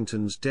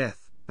Washington's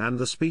death, and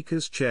the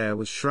Speaker's chair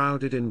was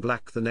shrouded in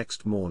black the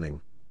next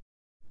morning.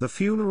 The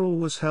funeral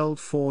was held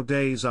 4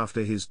 days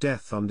after his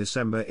death on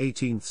December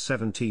 18,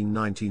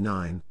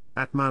 1799,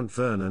 at Mount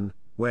Vernon,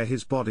 where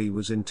his body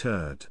was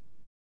interred.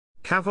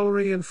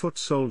 Cavalry and foot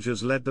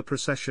soldiers led the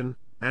procession,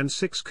 and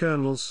 6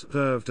 colonels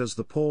served as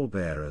the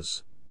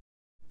pallbearers.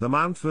 The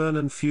Mount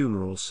Vernon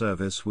funeral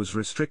service was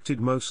restricted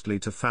mostly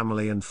to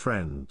family and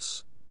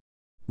friends.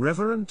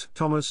 Reverend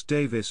Thomas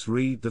Davis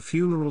read the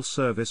funeral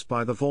service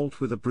by the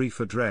vault with a brief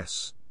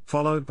address,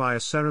 followed by a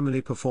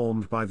ceremony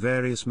performed by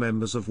various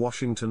members of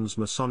Washington's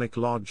Masonic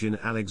Lodge in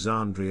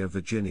Alexandria,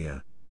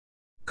 Virginia.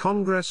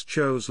 Congress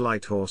chose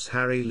Lighthorse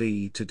Harry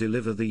Lee to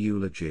deliver the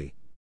eulogy.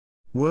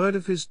 Word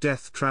of his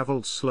death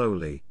traveled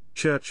slowly,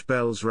 church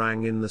bells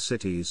rang in the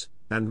cities,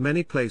 and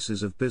many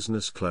places of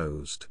business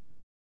closed.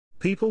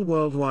 People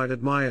worldwide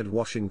admired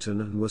Washington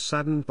and were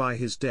saddened by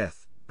his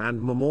death,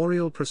 and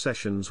memorial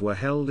processions were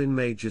held in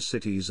major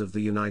cities of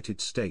the United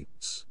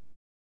States.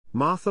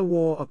 Martha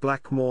wore a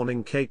black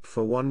mourning cape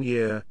for 1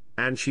 year,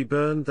 and she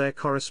burned their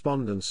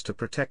correspondence to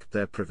protect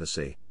their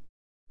privacy.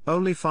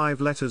 Only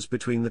 5 letters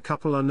between the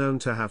couple are known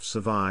to have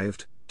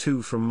survived,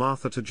 2 from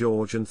Martha to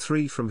George and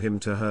 3 from him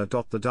to her.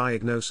 The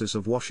diagnosis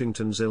of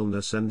Washington's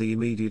illness and the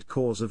immediate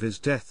cause of his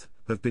death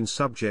have been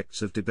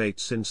subjects of debate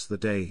since the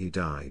day he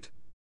died.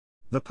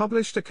 The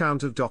published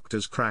account of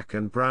Doctors Crack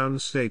and Brown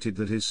stated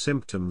that his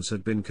symptoms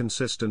had been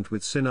consistent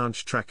with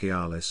synanche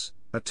trachealis,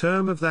 a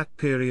term of that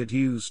period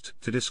used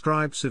to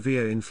describe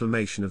severe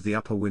inflammation of the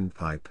upper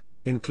windpipe,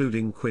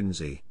 including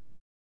quinsy.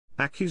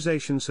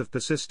 Accusations have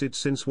persisted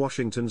since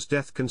Washington's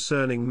death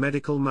concerning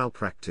medical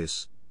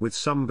malpractice, with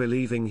some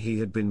believing he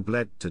had been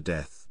bled to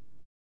death.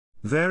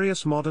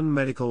 Various modern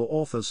medical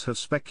authors have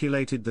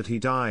speculated that he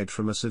died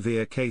from a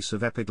severe case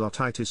of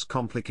epiglottitis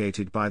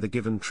complicated by the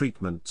given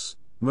treatments,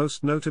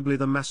 most notably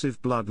the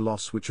massive blood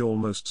loss which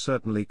almost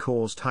certainly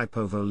caused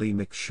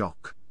hypovolemic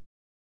shock.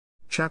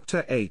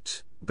 Chapter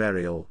 8,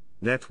 Burial,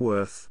 Net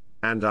Worth,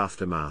 and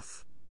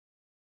Aftermath.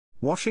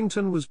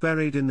 Washington was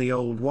buried in the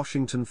old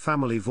Washington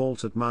family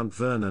vault at Mount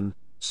Vernon,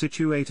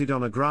 situated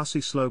on a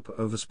grassy slope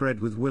overspread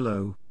with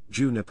willow,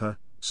 juniper,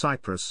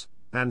 cypress,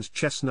 and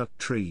chestnut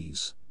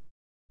trees.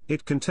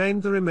 It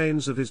contained the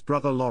remains of his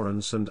brother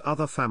Lawrence and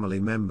other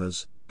family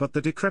members, but the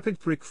decrepit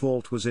brick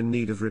vault was in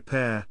need of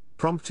repair,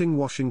 prompting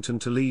Washington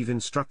to leave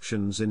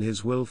instructions in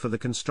his will for the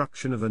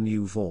construction of a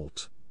new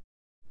vault.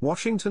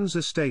 Washington's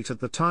estate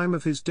at the time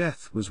of his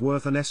death was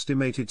worth an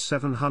estimated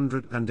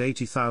 $780,000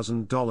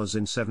 in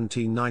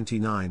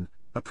 1799,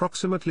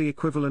 approximately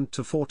equivalent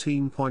to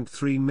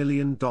 $14.3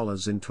 million in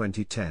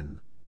 2010.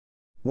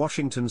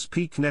 Washington's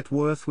peak net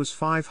worth was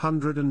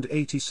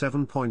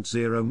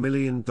 $587.0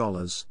 million,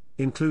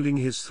 including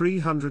his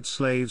 300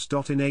 slaves.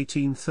 In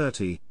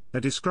 1830,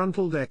 a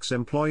disgruntled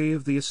ex-employee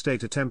of the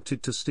estate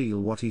attempted to steal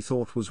what he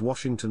thought was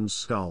Washington's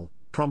skull,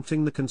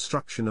 prompting the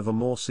construction of a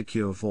more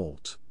secure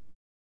vault.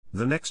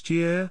 The next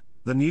year,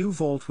 the new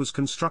vault was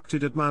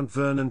constructed at Mount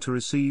Vernon to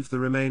receive the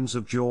remains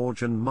of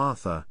George and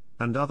Martha,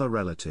 and other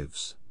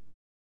relatives.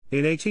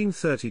 In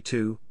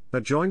 1832,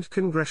 a joint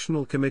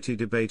congressional committee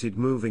debated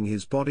moving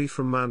his body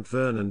from Mount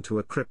Vernon to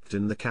a crypt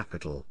in the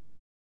Capitol.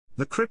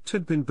 The crypt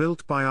had been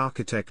built by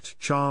architect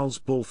Charles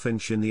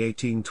Bulfinch in the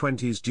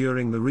 1820s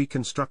during the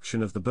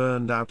reconstruction of the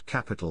burned-out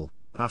Capitol,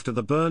 after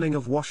the burning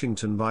of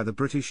Washington by the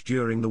British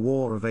during the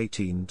War of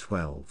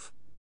 1812.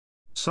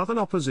 Southern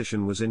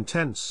opposition was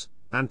intense.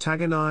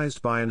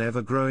 Antagonized by an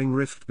ever-growing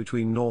rift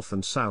between North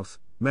and South,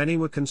 many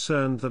were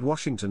concerned that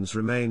Washington's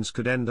remains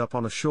could end up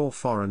on a shore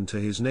foreign to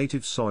his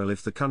native soil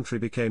if the country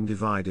became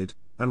divided,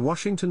 and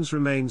Washington's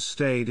remains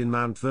stayed in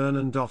Mount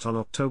Vernon. On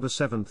October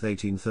 7,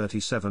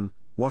 1837,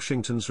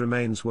 Washington's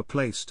remains were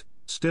placed,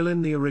 still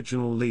in the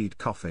original lead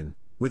coffin,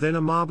 within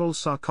a marble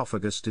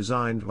sarcophagus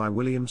designed by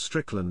William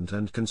Strickland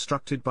and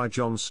constructed by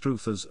John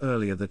Struthers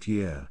earlier that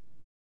year.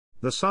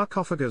 The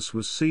sarcophagus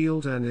was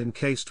sealed and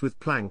encased with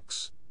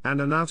planks,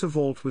 and an outer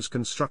vault was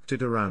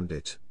constructed around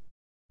it.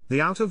 The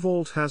outer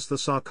vault has the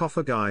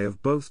sarcophagi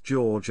of both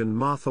George and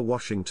Martha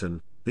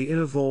Washington, the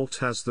inner vault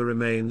has the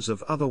remains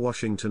of other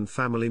Washington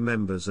family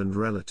members and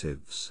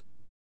relatives.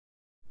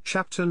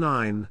 Chapter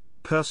 9,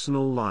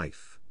 Personal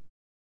Life.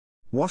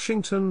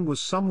 Washington was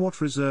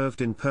somewhat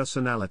reserved in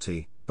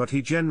personality, but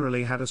he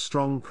generally had a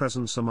strong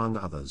presence among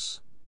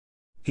others.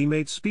 He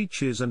made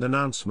speeches and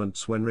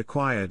announcements when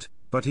required,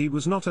 but he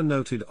was not a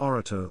noted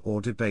orator or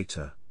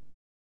debater.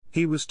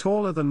 He was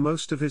taller than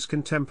most of his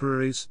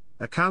contemporaries.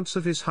 Accounts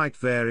of his height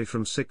vary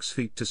from 6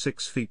 feet to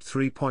 6 feet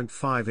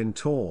 3.5 in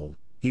tall.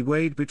 He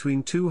weighed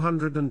between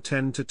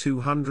 210 to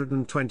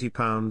 220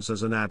 pounds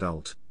as an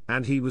adult,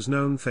 and he was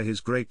known for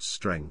his great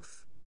strength.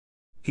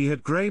 He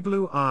had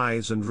grey-blue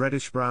eyes and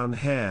reddish-brown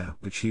hair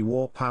which he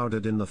wore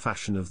powdered in the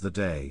fashion of the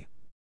day.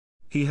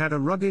 He had a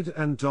rugged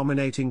and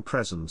dominating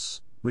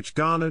presence, which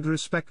garnered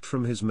respect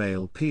from his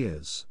male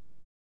peers.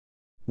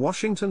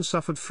 Washington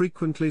suffered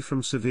frequently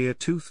from severe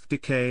tooth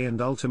decay and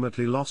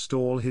ultimately lost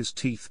all his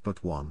teeth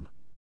but one.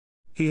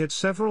 He had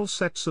several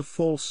sets of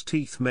false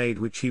teeth made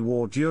which he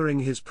wore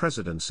during his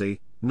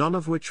presidency, none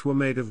of which were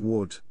made of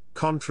wood,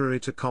 contrary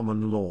to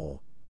common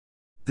law.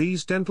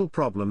 These dental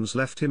problems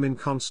left him in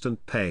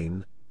constant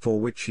pain, for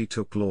which he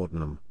took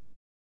laudanum.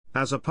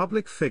 As a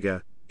public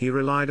figure, he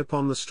relied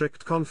upon the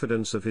strict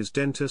confidence of his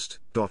dentist.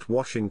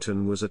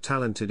 Washington was a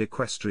talented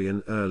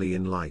equestrian early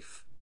in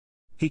life.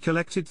 He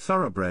collected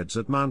thoroughbreds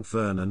at Mount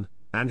Vernon,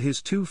 and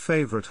his two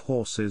favorite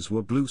horses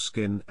were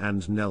Blueskin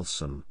and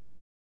Nelson.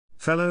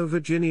 Fellow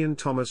Virginian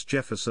Thomas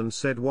Jefferson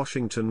said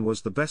Washington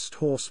was the best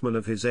horseman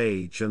of his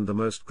age and the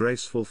most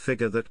graceful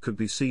figure that could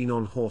be seen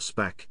on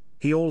horseback.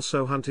 He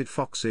also hunted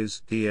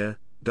foxes, deer,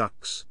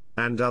 ducks,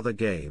 and other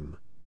game.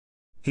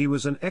 He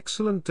was an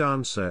excellent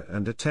dancer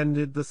and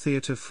attended the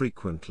theater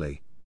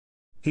frequently.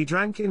 He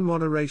drank in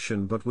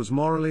moderation but was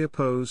morally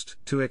opposed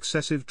to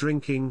excessive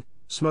drinking,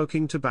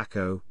 smoking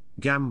tobacco,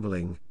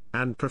 gambling,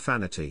 and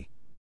profanity.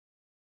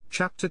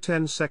 Chapter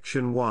 10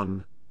 Section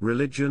 1,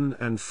 Religion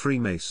and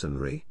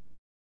Freemasonry.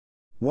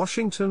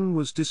 Washington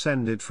was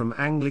descended from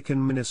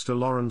Anglican minister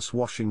Lawrence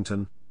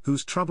Washington,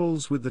 whose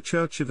troubles with the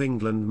Church of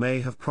England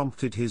may have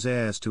prompted his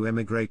heirs to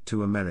emigrate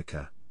to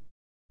America.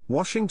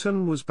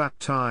 Washington was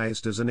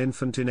baptized as an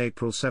infant in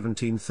April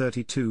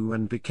 1732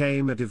 and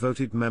became a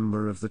devoted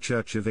member of the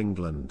Church of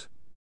England.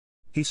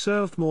 He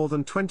served more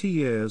than 20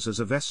 years as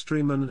a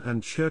vestryman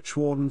and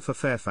churchwarden for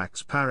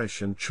Fairfax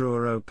Parish and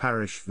Truro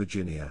Parish,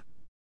 Virginia.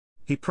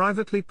 He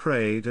privately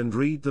prayed and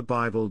read the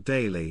Bible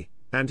daily,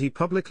 and he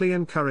publicly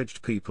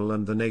encouraged people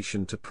and the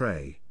nation to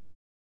pray.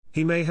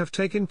 He may have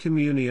taken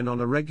communion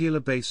on a regular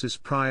basis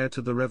prior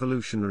to the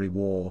Revolutionary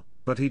War,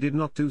 but he did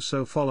not do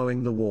so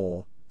following the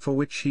war, for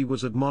which he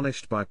was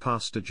admonished by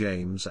Pastor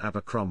James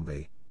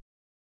Abercrombie.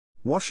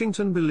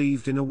 Washington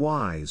believed in a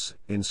wise,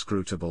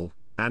 inscrutable,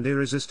 and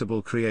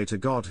irresistible Creator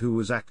God who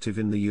was active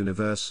in the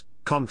universe,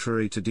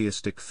 contrary to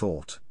deistic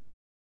thought.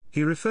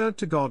 He referred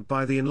to God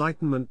by the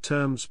Enlightenment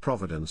terms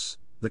Providence,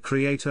 the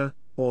Creator,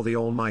 or the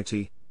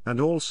Almighty,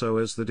 and also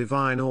as the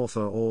Divine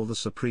Author or the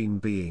Supreme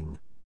Being.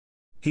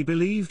 He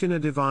believed in a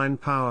divine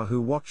power who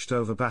watched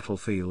over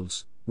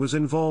battlefields, was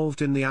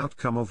involved in the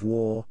outcome of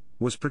war,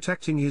 was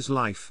protecting his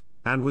life,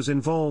 and was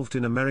involved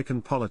in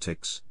American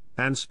politics,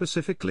 and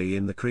specifically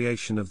in the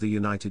creation of the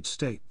United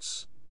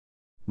States.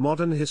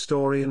 Modern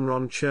historian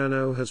Ron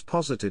Chernow has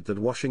posited that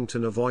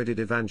Washington avoided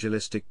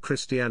evangelistic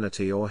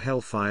Christianity or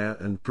hellfire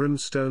and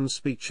brimstone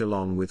speech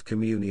along with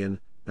communion,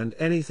 and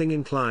anything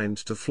inclined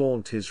to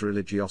flaunt his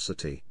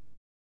religiosity.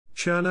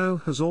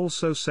 Chernow has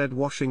also said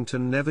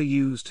Washington never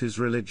used his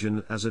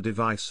religion as a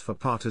device for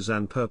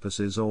partisan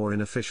purposes or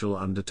in official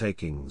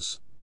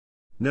undertakings.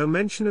 No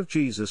mention of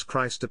Jesus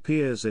Christ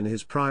appears in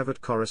his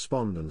private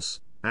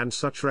correspondence, and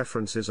such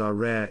references are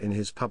rare in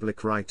his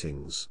public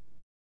writings.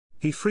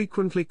 He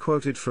frequently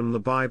quoted from the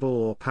Bible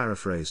or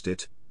paraphrased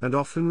it, and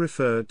often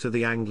referred to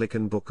the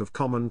Anglican Book of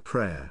Common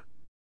Prayer.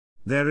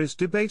 There is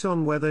debate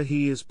on whether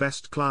he is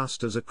best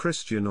classed as a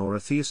Christian or a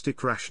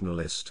theistic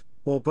rationalist,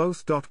 or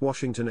both.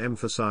 Washington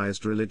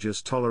emphasized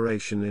religious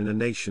toleration in a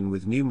nation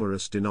with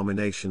numerous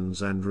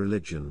denominations and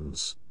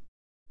religions.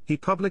 He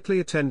publicly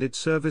attended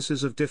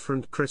services of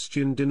different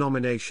Christian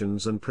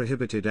denominations and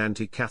prohibited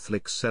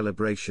anti-Catholic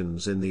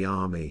celebrations in the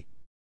army.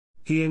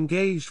 He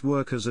engaged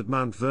workers at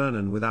Mount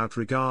Vernon without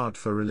regard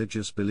for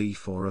religious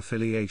belief or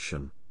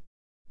affiliation.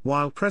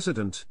 While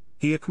president,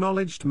 he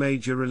acknowledged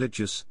major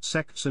religious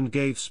sects and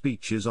gave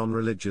speeches on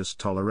religious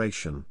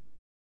toleration.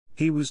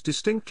 He was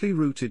distinctly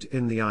rooted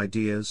in the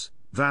ideas,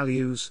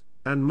 values,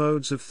 and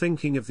modes of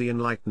thinking of the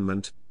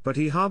Enlightenment, but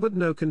he harbored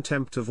no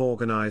contempt of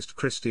organized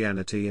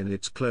Christianity and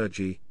its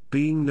clergy,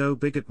 being no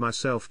bigot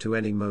myself to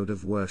any mode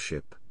of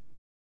worship.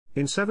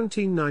 In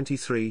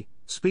 1793,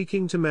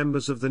 speaking to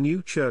members of the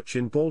new church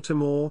in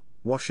Baltimore,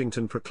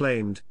 Washington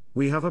proclaimed,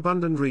 "We have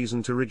abundant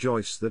reason to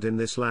rejoice that in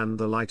this land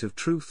the light of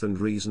truth and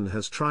reason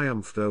has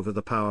triumphed over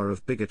the power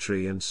of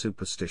bigotry and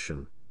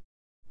superstition."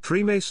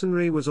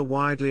 Freemasonry was a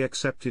widely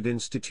accepted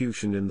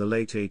institution in the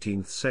late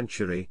 18th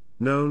century,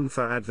 known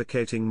for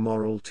advocating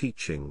moral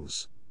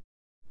teachings.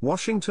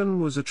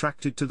 Washington was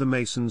attracted to the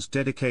Masons'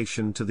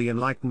 dedication to the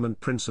Enlightenment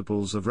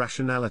principles of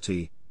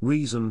rationality,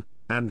 reason,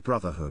 and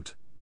brotherhood.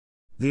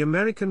 The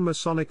American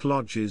Masonic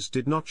lodges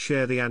did not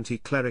share the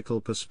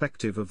anti-clerical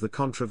perspective of the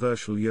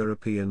controversial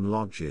European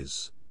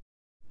lodges.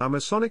 A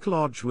Masonic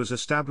lodge was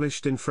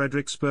established in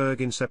Fredericksburg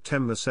in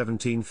September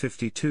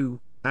 1752,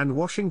 and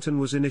Washington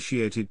was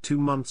initiated 2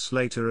 months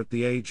later at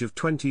the age of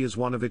 20 as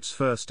one of its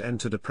first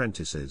entered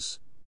apprentices.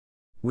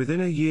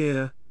 Within a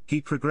year,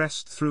 he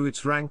progressed through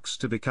its ranks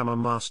to become a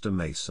Master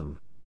Mason.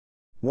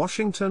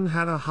 Washington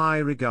had a high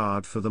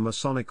regard for the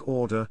Masonic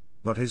order,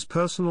 but his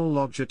personal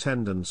lodge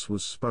attendance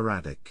was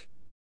sporadic.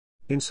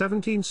 In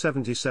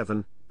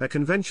 1777, a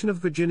convention of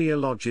Virginia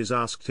lodges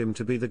asked him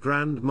to be the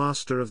Grand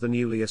Master of the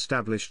newly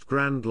established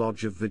Grand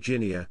Lodge of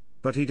Virginia,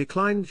 but he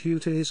declined due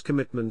to his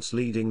commitments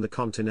leading the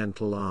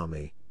Continental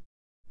Army.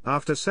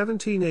 After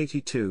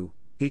 1782,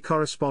 he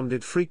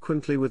corresponded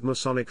frequently with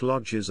Masonic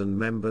lodges and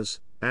members,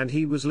 and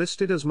he was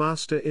listed as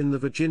Master in the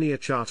Virginia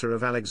Charter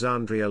of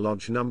Alexandria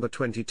Lodge No.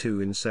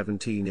 22 in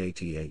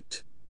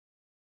 1788.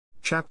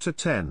 Chapter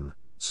 10,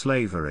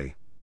 Slavery.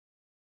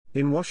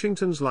 In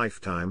Washington's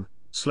lifetime,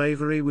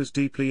 slavery was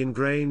deeply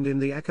ingrained in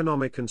the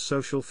economic and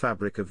social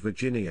fabric of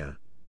Virginia.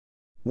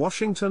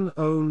 Washington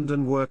owned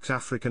and worked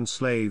African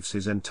slaves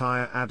his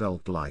entire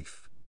adult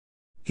life.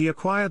 He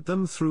acquired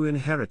them through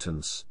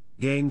inheritance,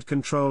 gained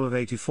control of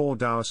 84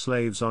 dour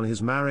slaves on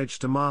his marriage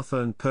to Martha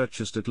and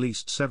purchased at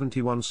least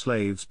 71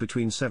 slaves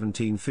between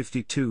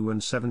 1752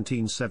 and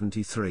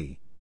 1773.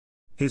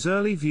 His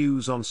early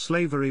views on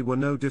slavery were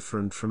no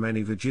different from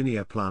any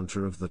Virginia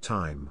planter of the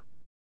time.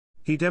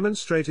 He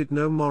demonstrated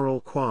no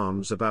moral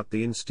qualms about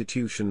the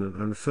institution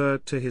and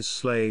referred to his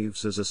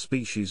slaves as a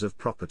species of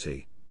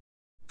property.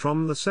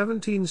 From the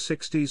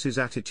 1760s his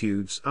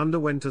attitudes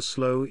underwent a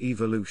slow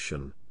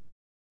evolution.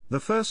 The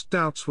first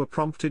doubts were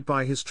prompted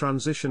by his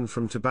transition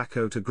from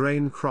tobacco to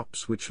grain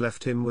crops, which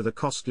left him with a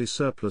costly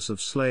surplus of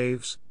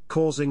slaves,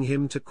 causing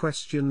him to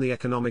question the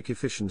economic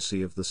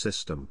efficiency of the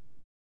system.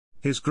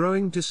 His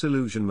growing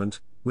disillusionment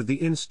with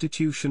the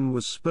institution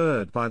was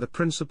spurred by the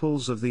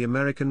principles of the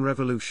American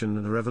Revolution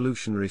and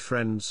revolutionary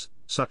friends,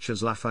 such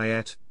as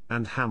Lafayette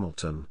and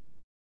Hamilton.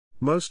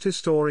 Most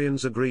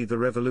historians agree the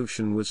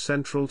Revolution was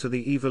central to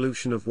the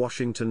evolution of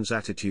Washington's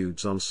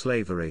attitudes on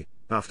slavery.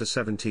 After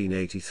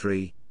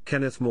 1783,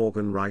 Kenneth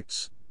Morgan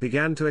writes,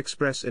 began to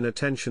express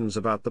inattentions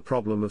about the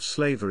problem of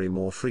slavery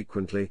more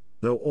frequently,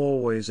 though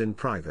always in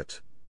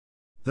private.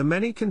 The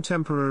many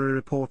contemporary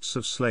reports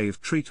of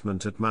slave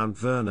treatment at Mount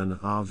Vernon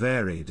are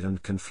varied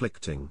and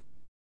conflicting.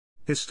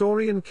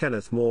 Historian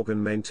Kenneth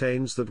Morgan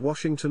maintains that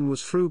Washington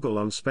was frugal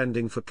on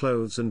spending for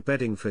clothes and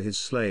bedding for his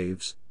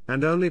slaves,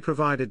 and only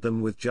provided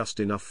them with just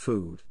enough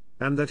food,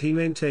 and that he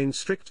maintained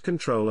strict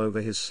control over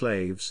his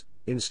slaves,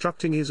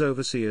 instructing his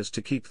overseers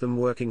to keep them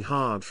working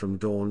hard from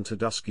dawn to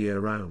dusk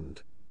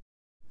year-round.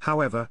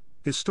 However,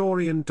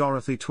 historian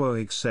Dorothy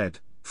Twohig said,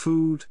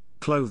 food,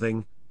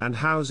 clothing, and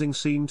housing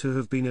seem to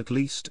have been at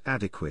least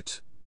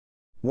adequate.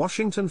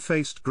 Washington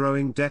faced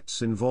growing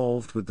debts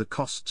involved with the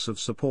costs of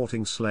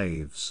supporting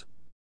slaves.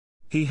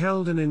 He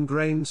held an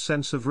ingrained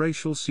sense of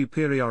racial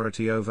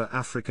superiority over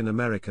African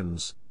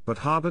Americans, but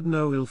harbored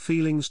no ill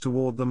feelings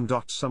toward them.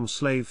 Some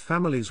slave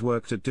families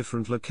worked at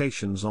different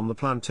locations on the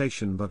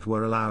plantation but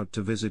were allowed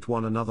to visit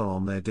one another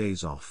on their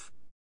days off.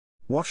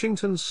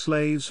 Washington's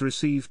slaves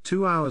received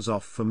 2 hours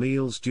off for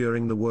meals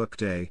during the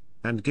workday,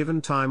 and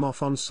given time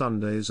off on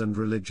Sundays and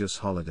religious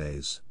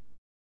holidays.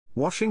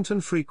 Washington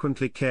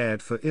frequently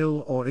cared for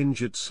ill or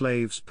injured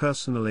slaves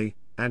personally,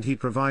 and he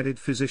provided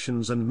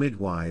physicians and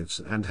midwives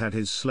and had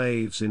his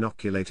slaves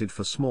inoculated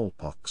for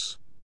smallpox.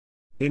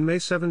 In May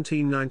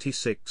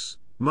 1796,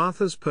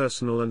 Martha's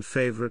personal and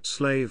favorite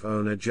slave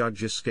owner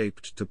Judge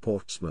escaped to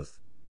Portsmouth.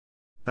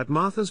 At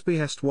Martha's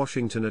behest,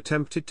 Washington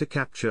attempted to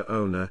capture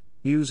owner,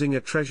 using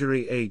a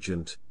Treasury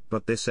agent,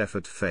 but this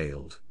effort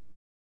failed.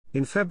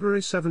 In February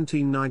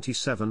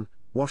 1797,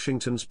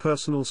 Washington's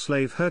personal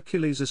slave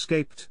Hercules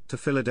escaped to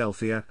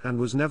Philadelphia and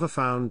was never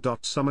found.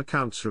 Some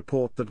accounts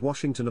report that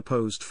Washington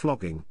opposed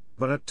flogging,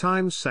 but at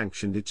times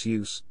sanctioned its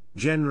use,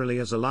 generally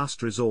as a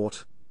last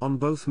resort, on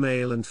both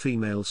male and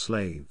female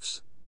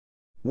slaves.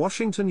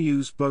 Washington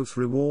used both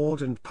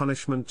reward and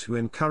punishment to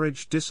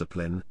encourage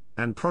discipline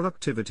and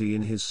productivity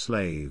in his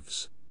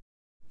slaves.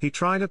 He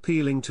tried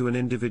appealing to an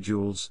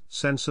individual's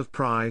sense of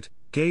pride,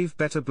 gave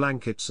better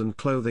blankets and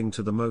clothing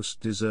to the most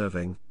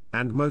deserving,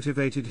 and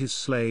motivated his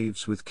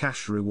slaves with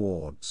cash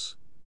rewards.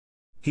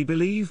 He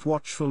believed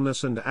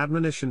watchfulness and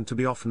admonition to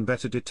be often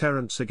better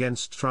deterrents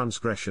against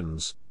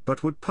transgressions,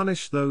 but would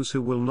punish those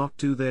who will not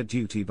do their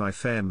duty by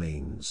fair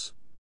means.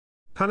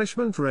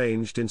 Punishment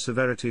ranged in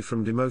severity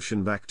from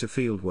demotion back to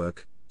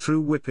fieldwork,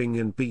 through whipping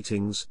and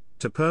beatings,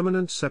 to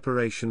permanent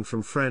separation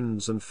from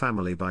friends and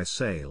family by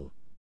sale.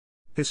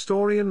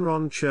 Historian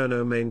Ron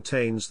Chernow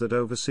maintains that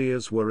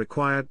overseers were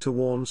required to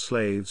warn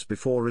slaves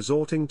before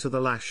resorting to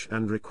the lash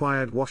and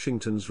required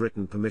Washington's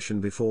written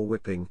permission before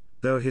whipping,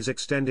 though his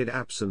extended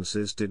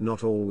absences did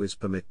not always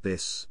permit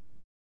this.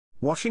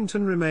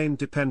 Washington remained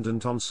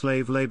dependent on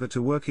slave labor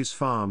to work his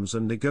farms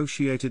and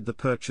negotiated the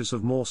purchase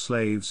of more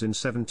slaves in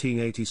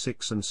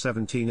 1786 and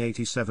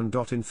 1787.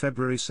 In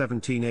February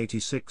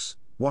 1786,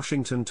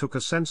 Washington took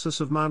a census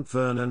of Mount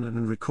Vernon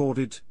and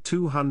recorded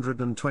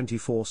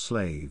 224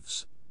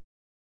 slaves.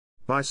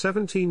 By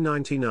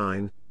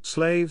 1799,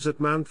 slaves at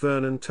Mount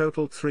Vernon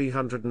totaled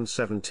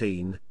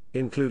 317,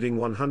 including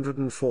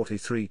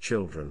 143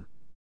 children.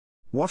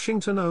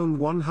 Washington owned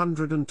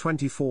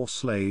 124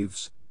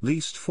 slaves,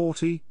 leased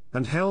 40,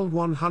 and held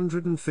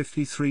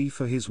 153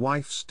 for his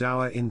wife's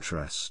dower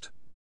interest.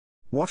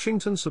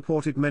 Washington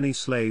supported many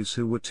slaves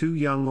who were too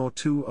young or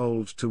too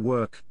old to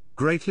work,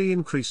 greatly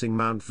increasing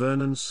Mount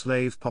Vernon's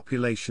slave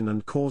population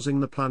and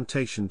causing the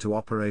plantation to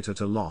operate at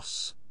a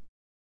loss.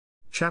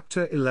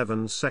 Chapter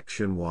 11,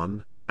 Section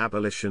 1,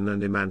 Abolition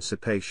and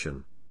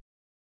Emancipation.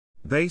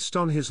 Based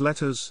on his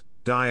letters,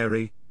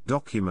 diary,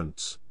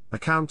 documents,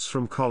 accounts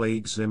from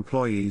colleagues,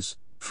 employees,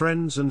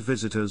 friends and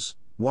visitors,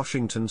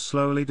 Washington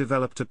slowly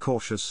developed a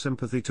cautious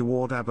sympathy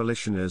toward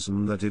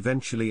abolitionism that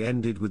eventually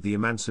ended with the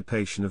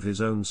emancipation of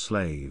his own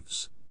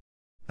slaves.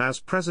 As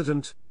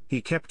president,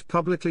 he kept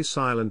publicly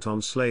silent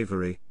on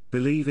slavery,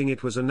 believing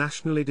it was a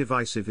nationally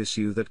divisive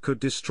issue that could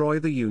destroy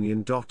the Union.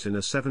 In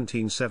a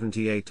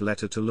 1778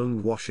 letter to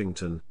Lund,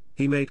 Washington,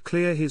 he made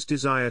clear his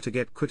desire to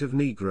get quit of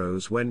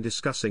Negroes when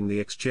discussing the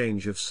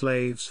exchange of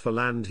slaves for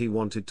land he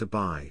wanted to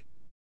buy.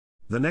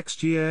 The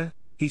next year,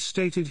 he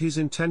stated his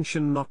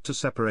intention not to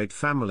separate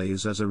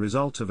families as a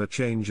result of a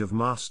change of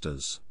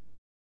masters.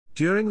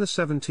 During the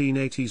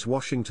 1780s,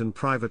 Washington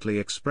privately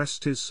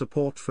expressed his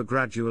support for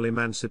gradual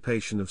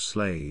emancipation of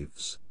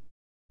slaves.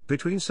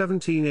 Between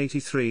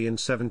 1783 and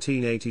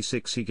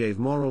 1786 he gave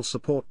moral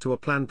support to a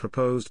plan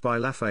proposed by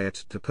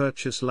Lafayette to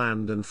purchase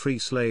land and free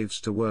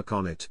slaves to work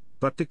on it,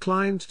 but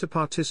declined to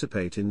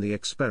participate in the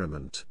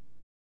experiment.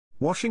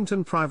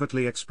 Washington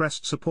privately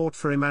expressed support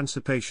for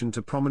emancipation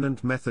to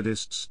prominent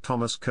Methodists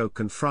Thomas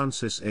Coke and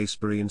Francis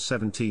Acebury in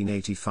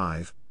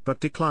 1785, but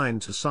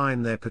declined to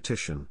sign their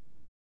petition.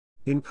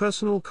 In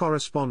personal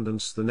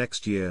correspondence the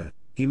next year,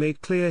 he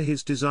made clear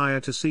his desire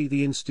to see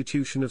the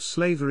institution of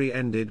slavery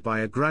ended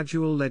by a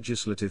gradual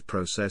legislative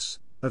process,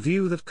 a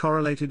view that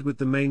correlated with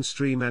the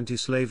mainstream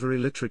anti-slavery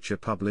literature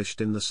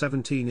published in the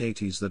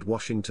 1780s that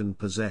Washington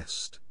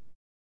possessed.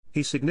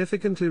 He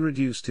significantly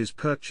reduced his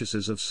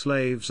purchases of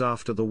slaves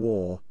after the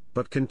war,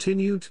 but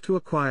continued to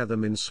acquire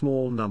them in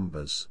small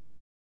numbers.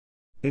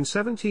 In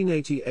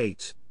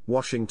 1788,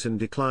 Washington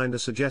declined a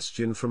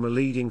suggestion from a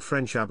leading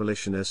French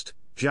abolitionist,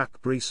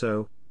 Jacques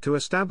Brissot, to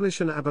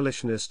establish an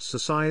abolitionist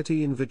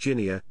society in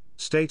Virginia,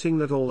 stating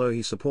that although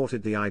he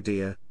supported the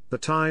idea, the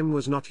time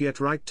was not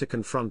yet right to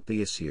confront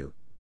the issue.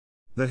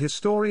 The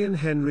historian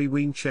Henry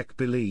Wiencheck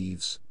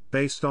believes,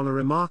 based on a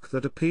remark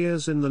that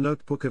appears in the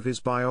notebook of his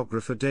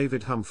biographer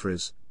David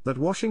Humphreys, that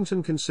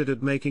Washington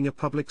considered making a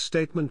public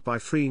statement by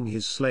freeing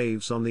his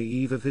slaves on the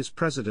eve of his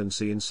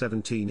presidency in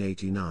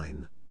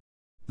 1789.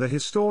 The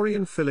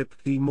historian Philip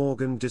D.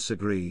 Morgan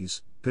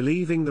disagrees,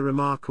 believing the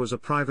remark was a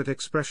private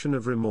expression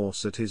of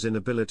remorse at his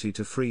inability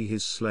to free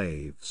his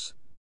slaves.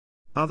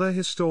 Other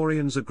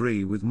historians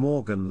agree with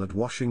Morgan that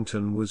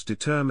Washington was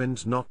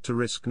determined not to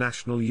risk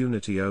national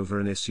unity over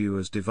an issue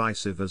as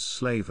divisive as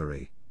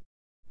slavery.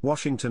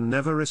 Washington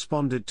never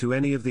responded to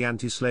any of the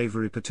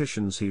anti-slavery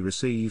petitions he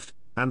received,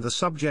 and the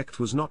subject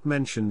was not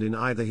mentioned in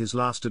either his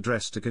last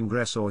address to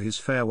Congress or his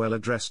farewell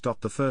address.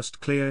 The first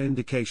clear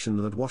indication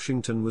that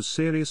Washington was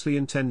seriously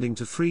intending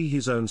to free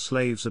his own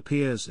slaves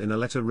appears in a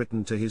letter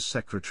written to his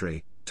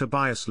secretary,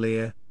 Tobias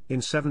Lear, in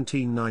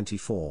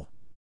 1794.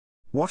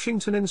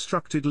 Washington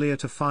instructed Lear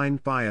to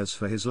find buyers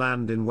for his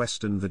land in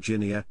Western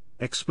Virginia,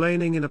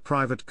 explaining in a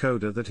private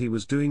coda that he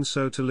was doing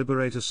so to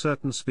liberate a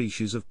certain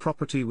species of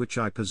property which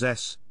I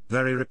possess,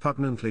 very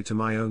repugnantly to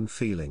my own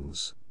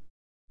feelings.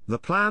 The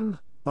plan,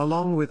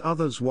 along with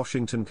others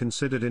Washington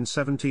considered in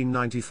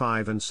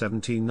 1795 and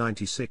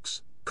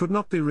 1796, could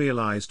not be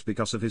realized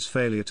because of his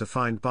failure to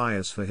find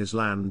buyers for his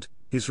land,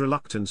 his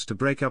reluctance to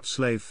break up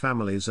slave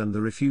families, and the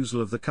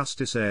refusal of the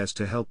Custis heirs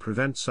to help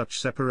prevent such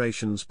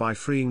separations by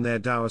freeing their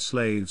dower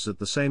slaves at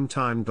the same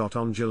time.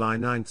 On July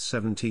 9,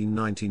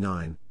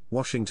 1799,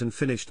 Washington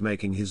finished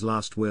making his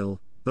last will.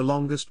 The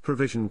longest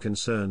provision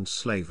concerned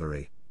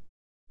slavery.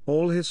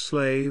 All his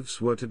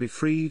slaves were to be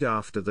freed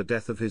after the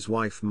death of his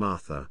wife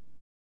Martha.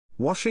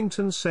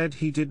 Washington said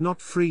he did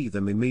not free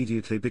them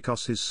immediately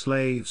because his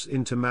slaves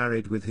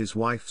intermarried with his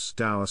wife's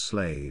dower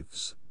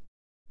slaves.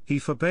 He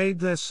forbade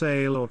their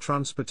sale or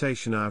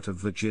transportation out of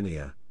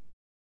Virginia.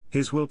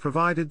 His will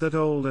provided that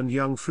old and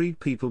young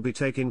freed people be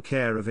taken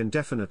care of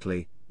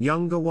indefinitely,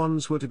 younger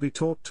ones were to be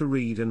taught to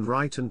read and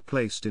write and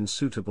placed in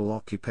suitable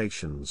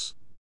occupations.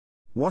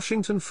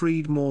 Washington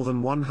freed more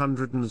than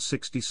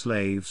 160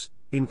 slaves,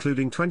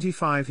 including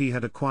 25 he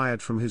had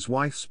acquired from his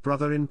wife's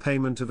brother in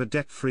payment of a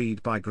debt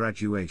freed by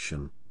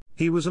graduation.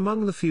 He was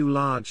among the few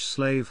large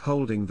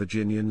slave-holding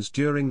Virginians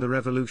during the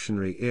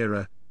Revolutionary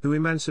era, who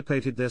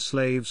emancipated their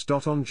slaves.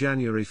 On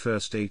January 1,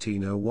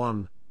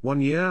 1801,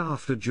 1 year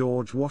after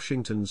George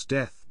Washington's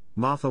death,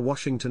 Martha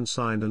Washington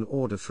signed an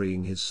order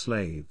freeing his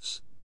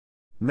slaves.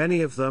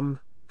 Many of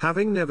them,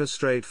 having never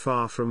strayed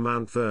far from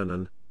Mount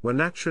Vernon, were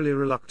naturally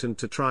reluctant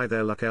to try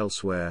their luck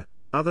elsewhere.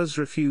 Others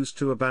refused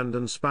to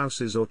abandon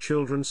spouses or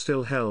children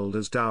still held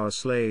as dower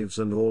slaves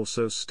and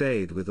also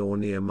stayed with or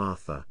near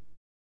Martha.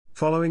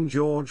 Following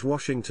George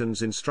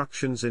Washington's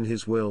instructions in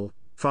his will,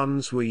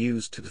 funds were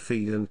used to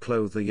feed and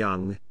clothe the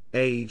young,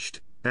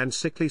 aged, and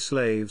sickly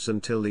slaves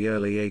until the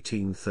early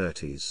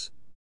 1830s.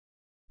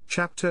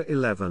 Chapter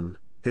 11: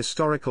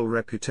 Historical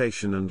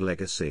Reputation and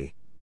Legacy.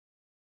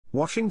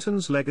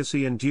 Washington's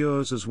legacy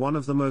endures as one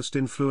of the most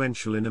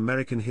influential in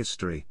American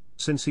history,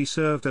 since he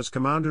served as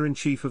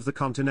Commander-in-Chief of the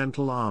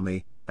Continental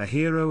Army, a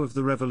hero of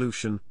the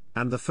Revolution,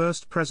 and the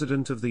first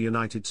President of the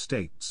United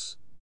States.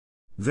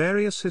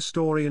 Various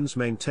historians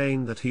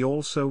maintain that he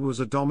also was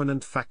a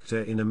dominant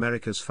factor in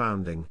America's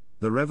founding,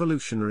 the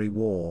Revolutionary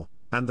War,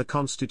 and the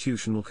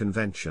Constitutional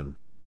Convention.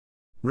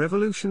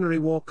 Revolutionary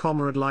War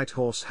comrade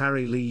Lighthorse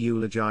Harry Lee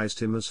eulogized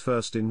him as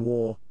first in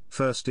war,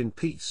 first in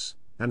peace,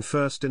 and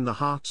first in the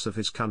hearts of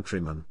his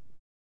countrymen.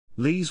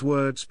 Lee's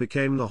words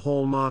became the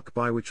hallmark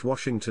by which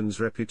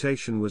Washington's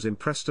reputation was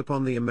impressed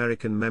upon the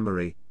American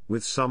memory,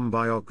 with some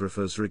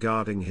biographers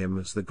regarding him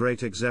as the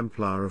great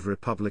exemplar of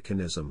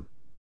republicanism.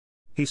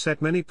 He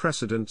set many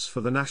precedents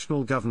for the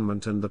national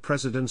government and the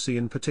presidency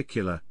in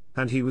particular,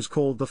 and he was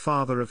called the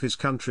father of his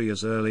country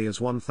as early as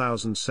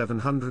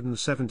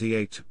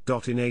 1778.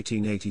 In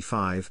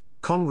 1885,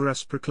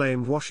 Congress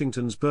proclaimed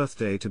Washington's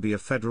birthday to be a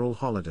federal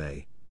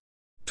holiday.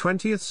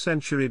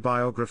 20th-century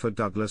biographer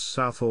Douglas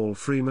Southall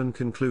Freeman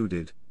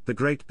concluded, "The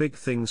great big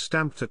thing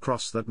stamped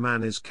across that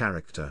man is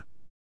character."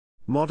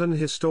 Modern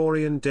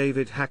historian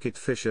David Hackett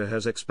Fisher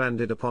has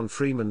expanded upon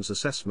Freeman's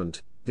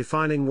assessment,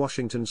 defining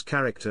Washington's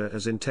character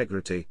as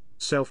integrity,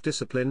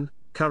 self-discipline,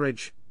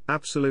 courage,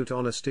 absolute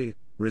honesty,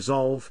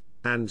 resolve,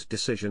 and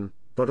decision,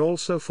 but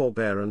also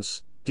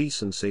forbearance,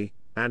 decency,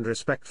 and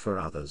respect for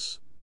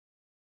others.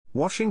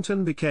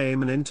 Washington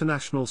became an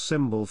international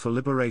symbol for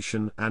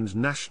liberation and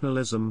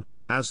nationalism,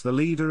 as the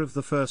leader of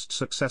the first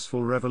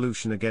successful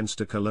revolution against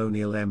a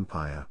colonial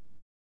empire.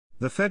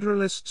 The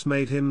Federalists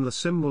made him the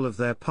symbol of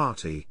their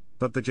party,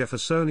 but the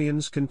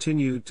Jeffersonians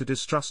continued to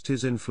distrust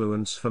his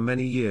influence for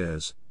many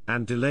years,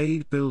 and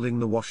delayed building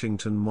the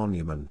Washington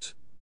Monument.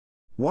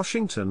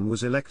 Washington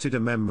was elected a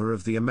member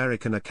of the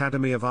American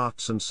Academy of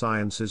Arts and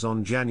Sciences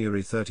on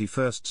January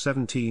 31,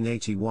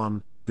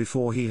 1781,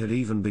 before he had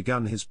even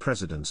begun his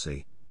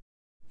presidency.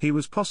 He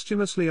was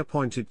posthumously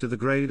appointed to the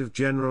grade of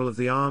General of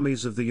the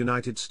Armies of the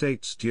United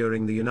States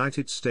during the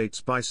United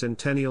States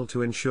bicentennial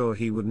to ensure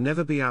he would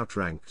never be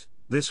outranked.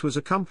 This was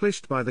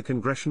accomplished by the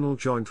Congressional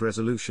Joint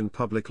Resolution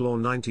Public Law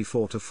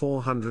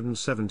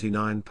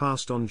 94-479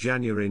 passed on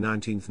January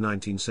 19,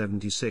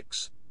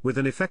 1976, with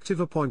an effective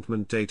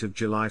appointment date of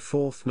July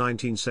 4,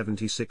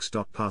 1976.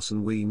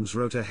 Parson Weems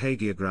wrote a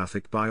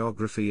hagiographic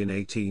biography in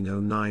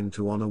 1809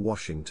 to honor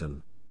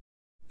Washington.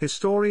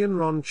 Historian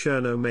Ron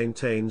Chernow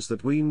maintains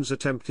that Weems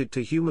attempted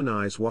to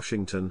humanize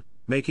Washington,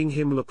 making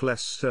him look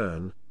less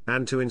stern,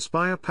 and to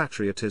inspire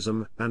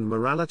patriotism and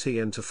morality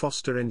and to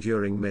foster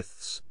enduring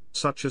myths,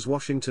 such as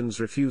Washington's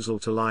refusal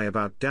to lie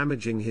about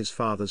damaging his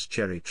father's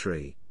cherry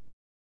tree.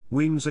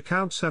 Weems'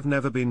 accounts have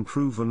never been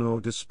proven or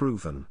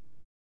disproven.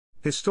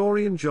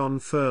 Historian John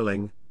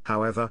Ferling,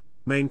 however,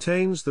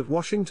 maintains that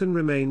Washington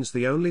remains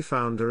the only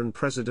founder and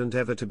president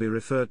ever to be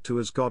referred to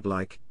as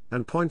godlike,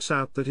 and points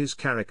out that his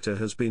character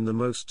has been the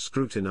most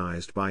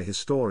scrutinized by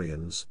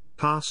historians,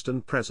 past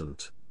and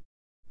present.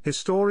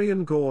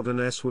 Historian Gordon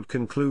S. Wood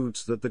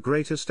concludes that the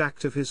greatest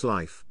act of his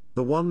life,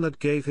 the one that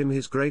gave him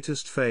his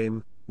greatest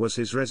fame, was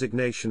his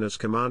resignation as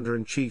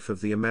Commander-in-Chief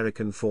of the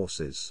American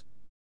forces.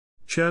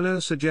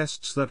 Chernow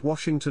suggests that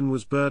Washington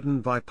was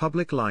burdened by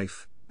public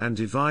life, and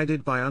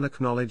divided by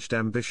unacknowledged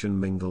ambition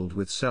mingled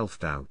with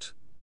self-doubt.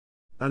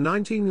 A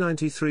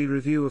 1993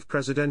 review of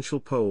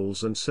presidential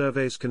polls and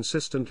surveys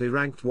consistently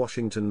ranked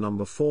Washington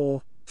number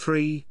 4,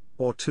 3,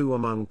 or 2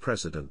 among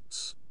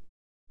presidents.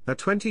 A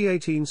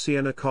 2018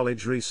 Siena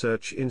College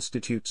Research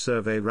Institute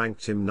survey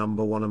ranked him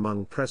number 1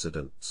 among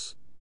presidents.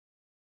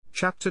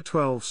 Chapter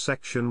 12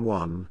 Section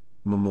 1,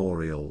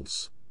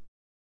 Memorials.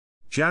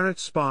 Jarrett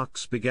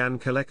Sparks began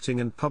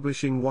collecting and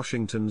publishing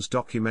Washington's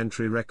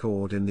documentary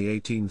record in the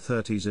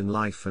 1830s in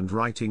Life and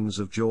Writings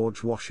of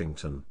George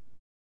Washington.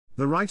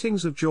 The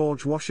Writings of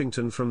George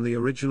Washington from the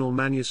original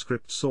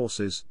manuscript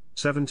sources,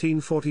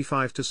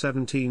 1745 to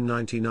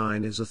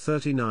 1799, is a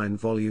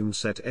 39-volume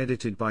set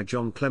edited by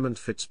John Clement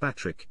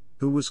Fitzpatrick,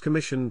 who was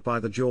commissioned by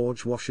the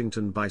George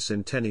Washington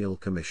Bicentennial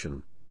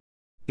Commission.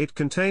 It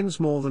contains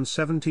more than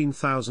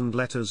 17,000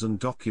 letters and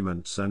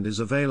documents and is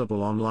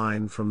available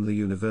online from the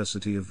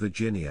University of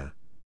Virginia.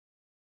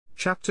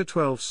 Chapter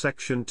 12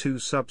 Section 2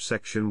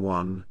 Subsection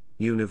 1,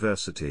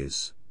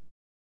 Universities.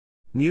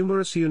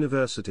 Numerous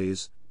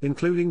universities,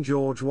 including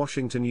George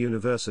Washington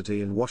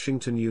University and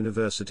Washington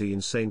University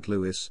in St.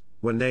 Louis,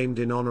 were named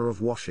in honor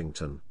of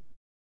Washington.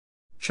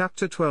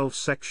 Chapter 12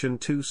 Section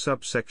 2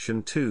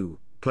 Subsection 2,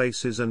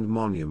 Places and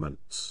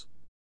Monuments.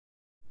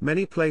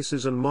 Many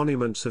places and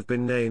monuments have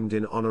been named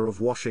in honor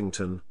of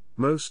Washington,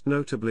 most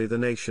notably the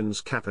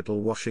nation's capital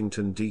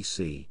Washington,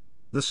 D.C.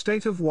 The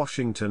state of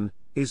Washington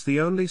is the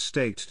only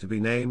state to be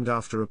named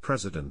after a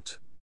president.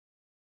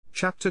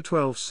 Chapter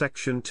 12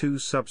 Section 2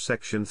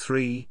 Subsection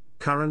 3,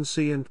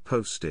 Currency and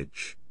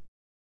Postage.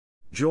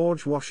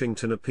 George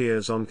Washington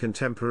appears on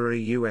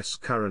contemporary U.S.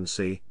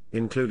 currency,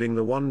 including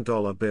the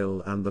 $1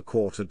 bill and the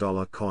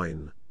quarter-dollar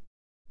coin.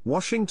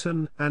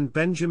 Washington and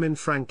Benjamin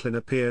Franklin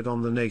appeared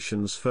on the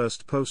nation's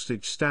first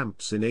postage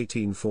stamps in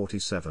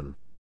 1847.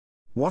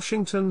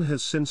 Washington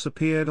has since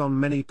appeared on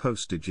many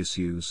postage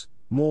issues,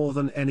 more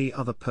than any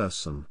other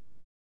person.